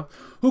democratic era.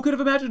 Who could have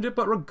imagined it?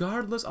 But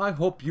regardless, I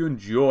hope you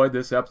enjoyed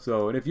this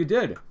episode. And if you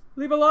did,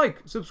 leave a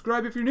like,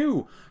 subscribe if you're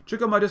new,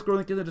 check out my Discord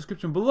link in the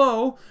description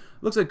below.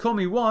 Looks like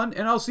Comey won,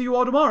 and I'll see you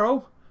all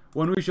tomorrow,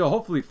 when we shall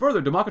hopefully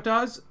further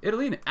democratize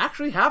Italy and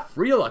actually have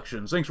free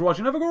elections. Thanks for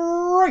watching. Have a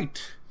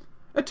great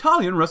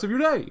Italian rest of your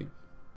day.